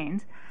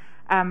understand.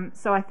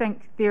 So I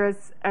think there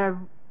is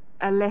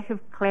a lack of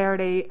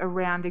clarity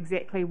around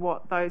exactly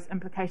what those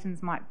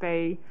implications might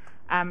be.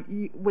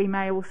 We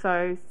may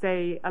also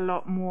see a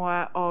lot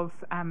more of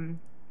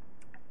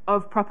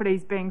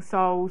properties being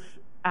sold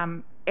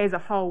as a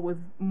whole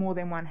with more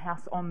than one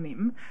house on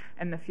them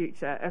in the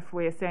future, if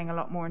we're seeing a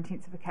lot more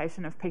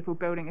intensification of people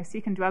building a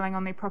second dwelling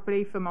on their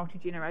property for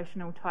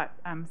multi-generational type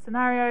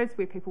scenarios,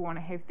 where people want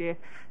to have their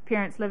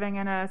parents living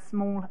in a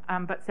small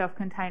but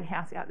self-contained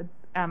house out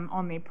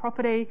on their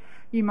property.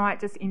 You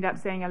might just end up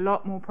seeing a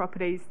lot more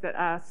properties that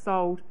are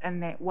sold in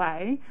that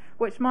way,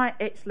 which might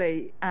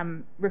actually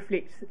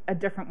reflect a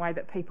different way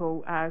that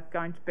people are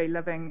going to be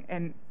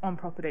living on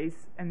properties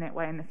in that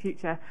way in the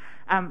future.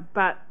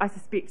 But I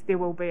suspect there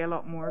will be a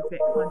lot more of that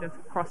kind of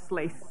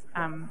cross-lease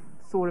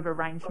sort of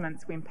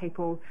arrangements, when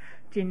people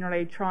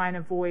generally try and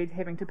avoid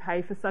having to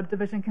pay for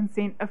subdivision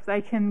consent if they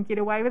can get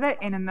away with it.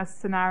 And in this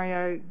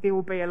scenario, there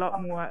will be a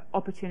lot more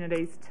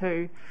opportunities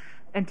to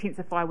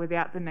intensify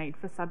without the need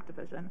for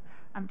subdivision.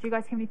 Do you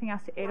guys have anything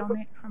else to add on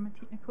that from a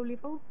technical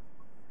level?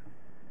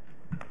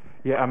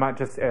 Yeah, I might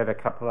just add a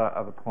couple of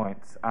other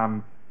points.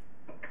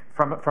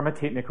 From a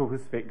technical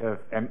perspective,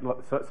 and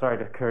sorry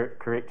to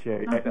correct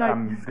you,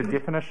 the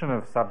definition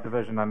of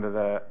subdivision under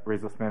the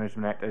Resource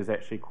Management Act is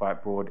actually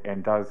quite broad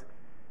and does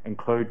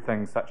include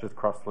things such as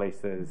cross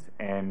leases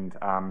and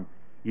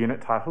unit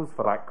titles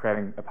for like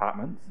creating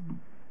apartments.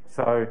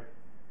 So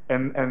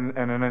in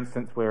an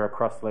instance where a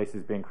cross lease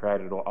is being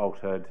created or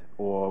altered,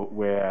 or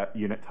where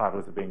unit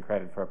titles are being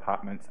created for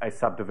apartments, a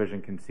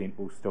subdivision consent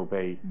will still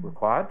be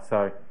required.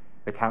 So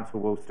the council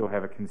will still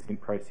have a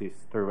consent process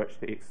through which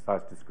to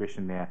exercise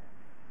discretion there.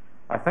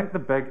 I think the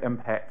big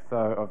impact,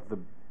 though, of the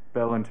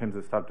bill in terms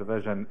of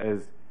subdivision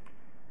is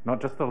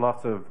not just the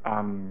loss of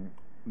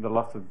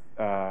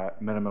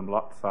minimum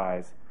lot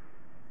size,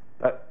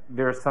 but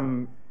there are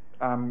some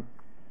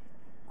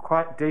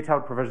quite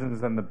detailed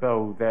provisions in the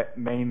bill that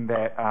mean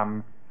that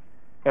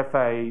if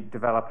a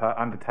developer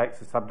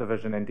undertakes a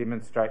subdivision and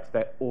demonstrates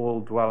that all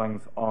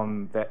dwellings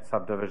on that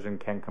subdivision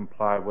can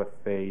comply with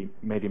the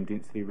medium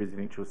density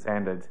residential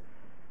standards,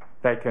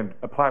 they can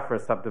apply for a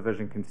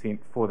subdivision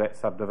consent for that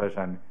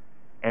subdivision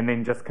and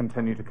then just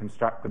continue to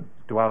construct the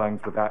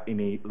dwellings without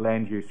any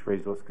land use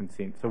resource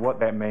consent. So what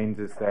that means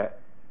is that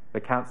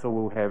the council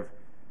will have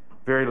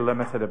very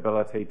limited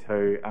ability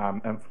to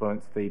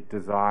influence the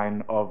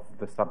design of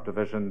the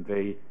subdivision,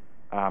 the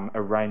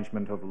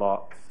arrangement of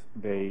lots,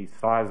 the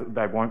size.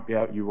 You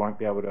won't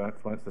be able to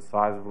influence the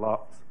size of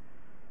lots.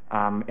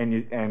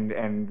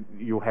 and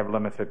you'll have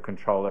limited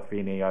control, if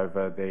any,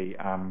 over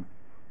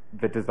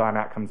the design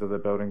outcomes of the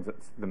buildings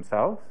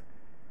themselves.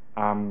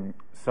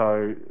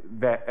 So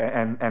that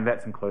and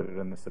that's included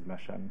in the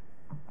submission.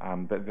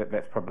 But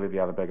that's probably the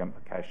other big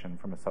implication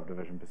from a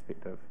subdivision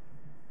perspective.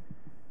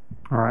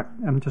 All right.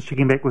 I'm just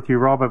checking back with you,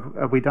 Rob.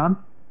 Have we done?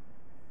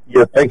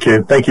 Yeah, thank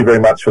you. Thank you very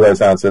much for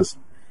those answers.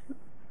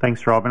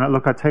 Thanks, Rob. And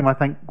look, team, I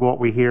think what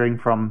we're hearing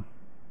from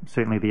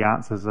certainly the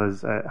answers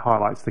is it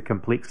highlights the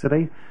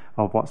complexity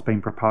of what's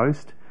been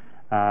proposed.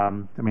 I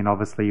mean,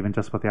 obviously, even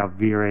just with our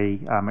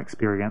very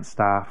experienced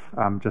staff,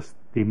 just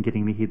them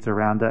getting their heads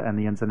around it and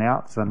the ins and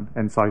outs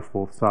and so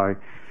forth. So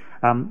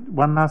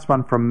one last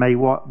one from me.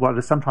 What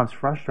is sometimes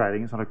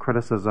frustrating, it's not a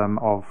criticism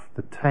of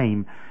the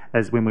team,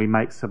 is when we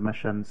make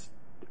submissions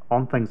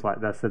on things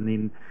like this and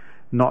then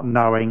not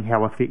knowing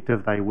how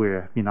effective they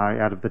were. You know,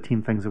 out of the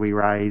 10 things that we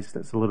raised,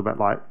 it's a little bit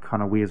like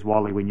kind of Where's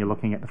Wally when you're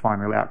looking at the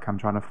final outcome,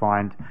 trying to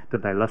find,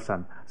 did they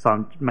listen?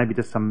 So maybe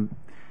just some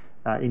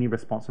any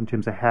response in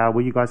terms of how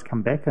will you guys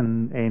come back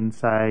and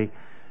say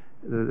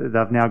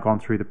they've now gone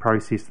through the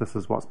process, this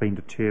is what's been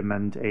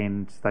determined,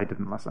 and they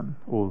didn't listen,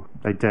 or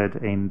they did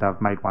and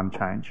they've made one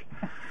change.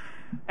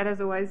 It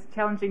is always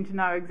challenging to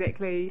know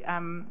exactly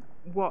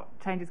what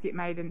changes get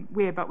made and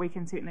where, but we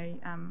can certainly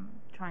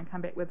try and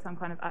come back with some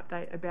kind of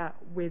update about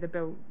where the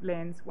bill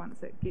lands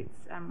once it gets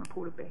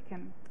reported back.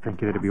 And thank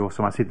you, that'd be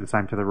awesome. I said the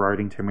same to the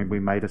roading team when we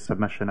made a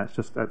submission.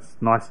 It's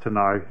nice to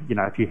know, you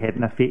know, if you had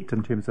an effect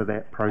in terms of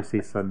that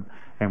process and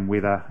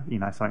whether, you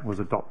know, something was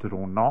adopted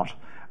or not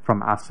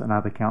from us and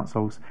other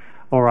councils.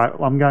 All right,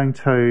 well, I'm going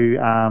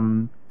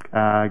to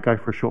go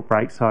for a short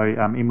break. So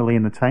Emily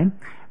and the team,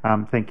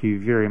 thank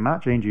you very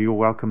much. Andrew, you're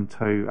welcome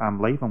to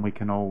leave, and we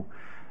can all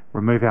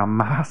remove our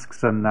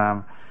masks and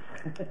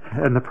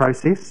in the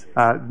process.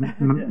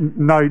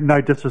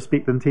 No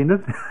disrespect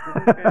intended.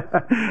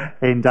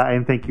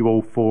 And thank you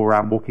all for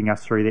walking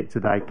us through that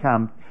today.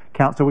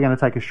 Council, we're going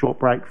to take a short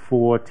break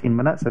for 10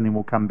 minutes and then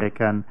we'll come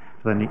back in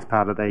for the next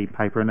part of the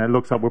paper. And it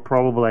looks like we'll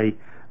probably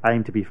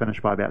aim to be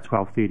finished by about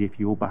 12:30 if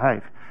you all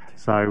behave.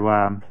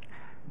 So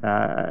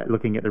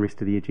looking at the rest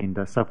of the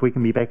agenda. So if we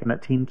can be back in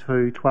at 10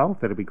 to 12,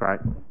 that'll be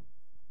great.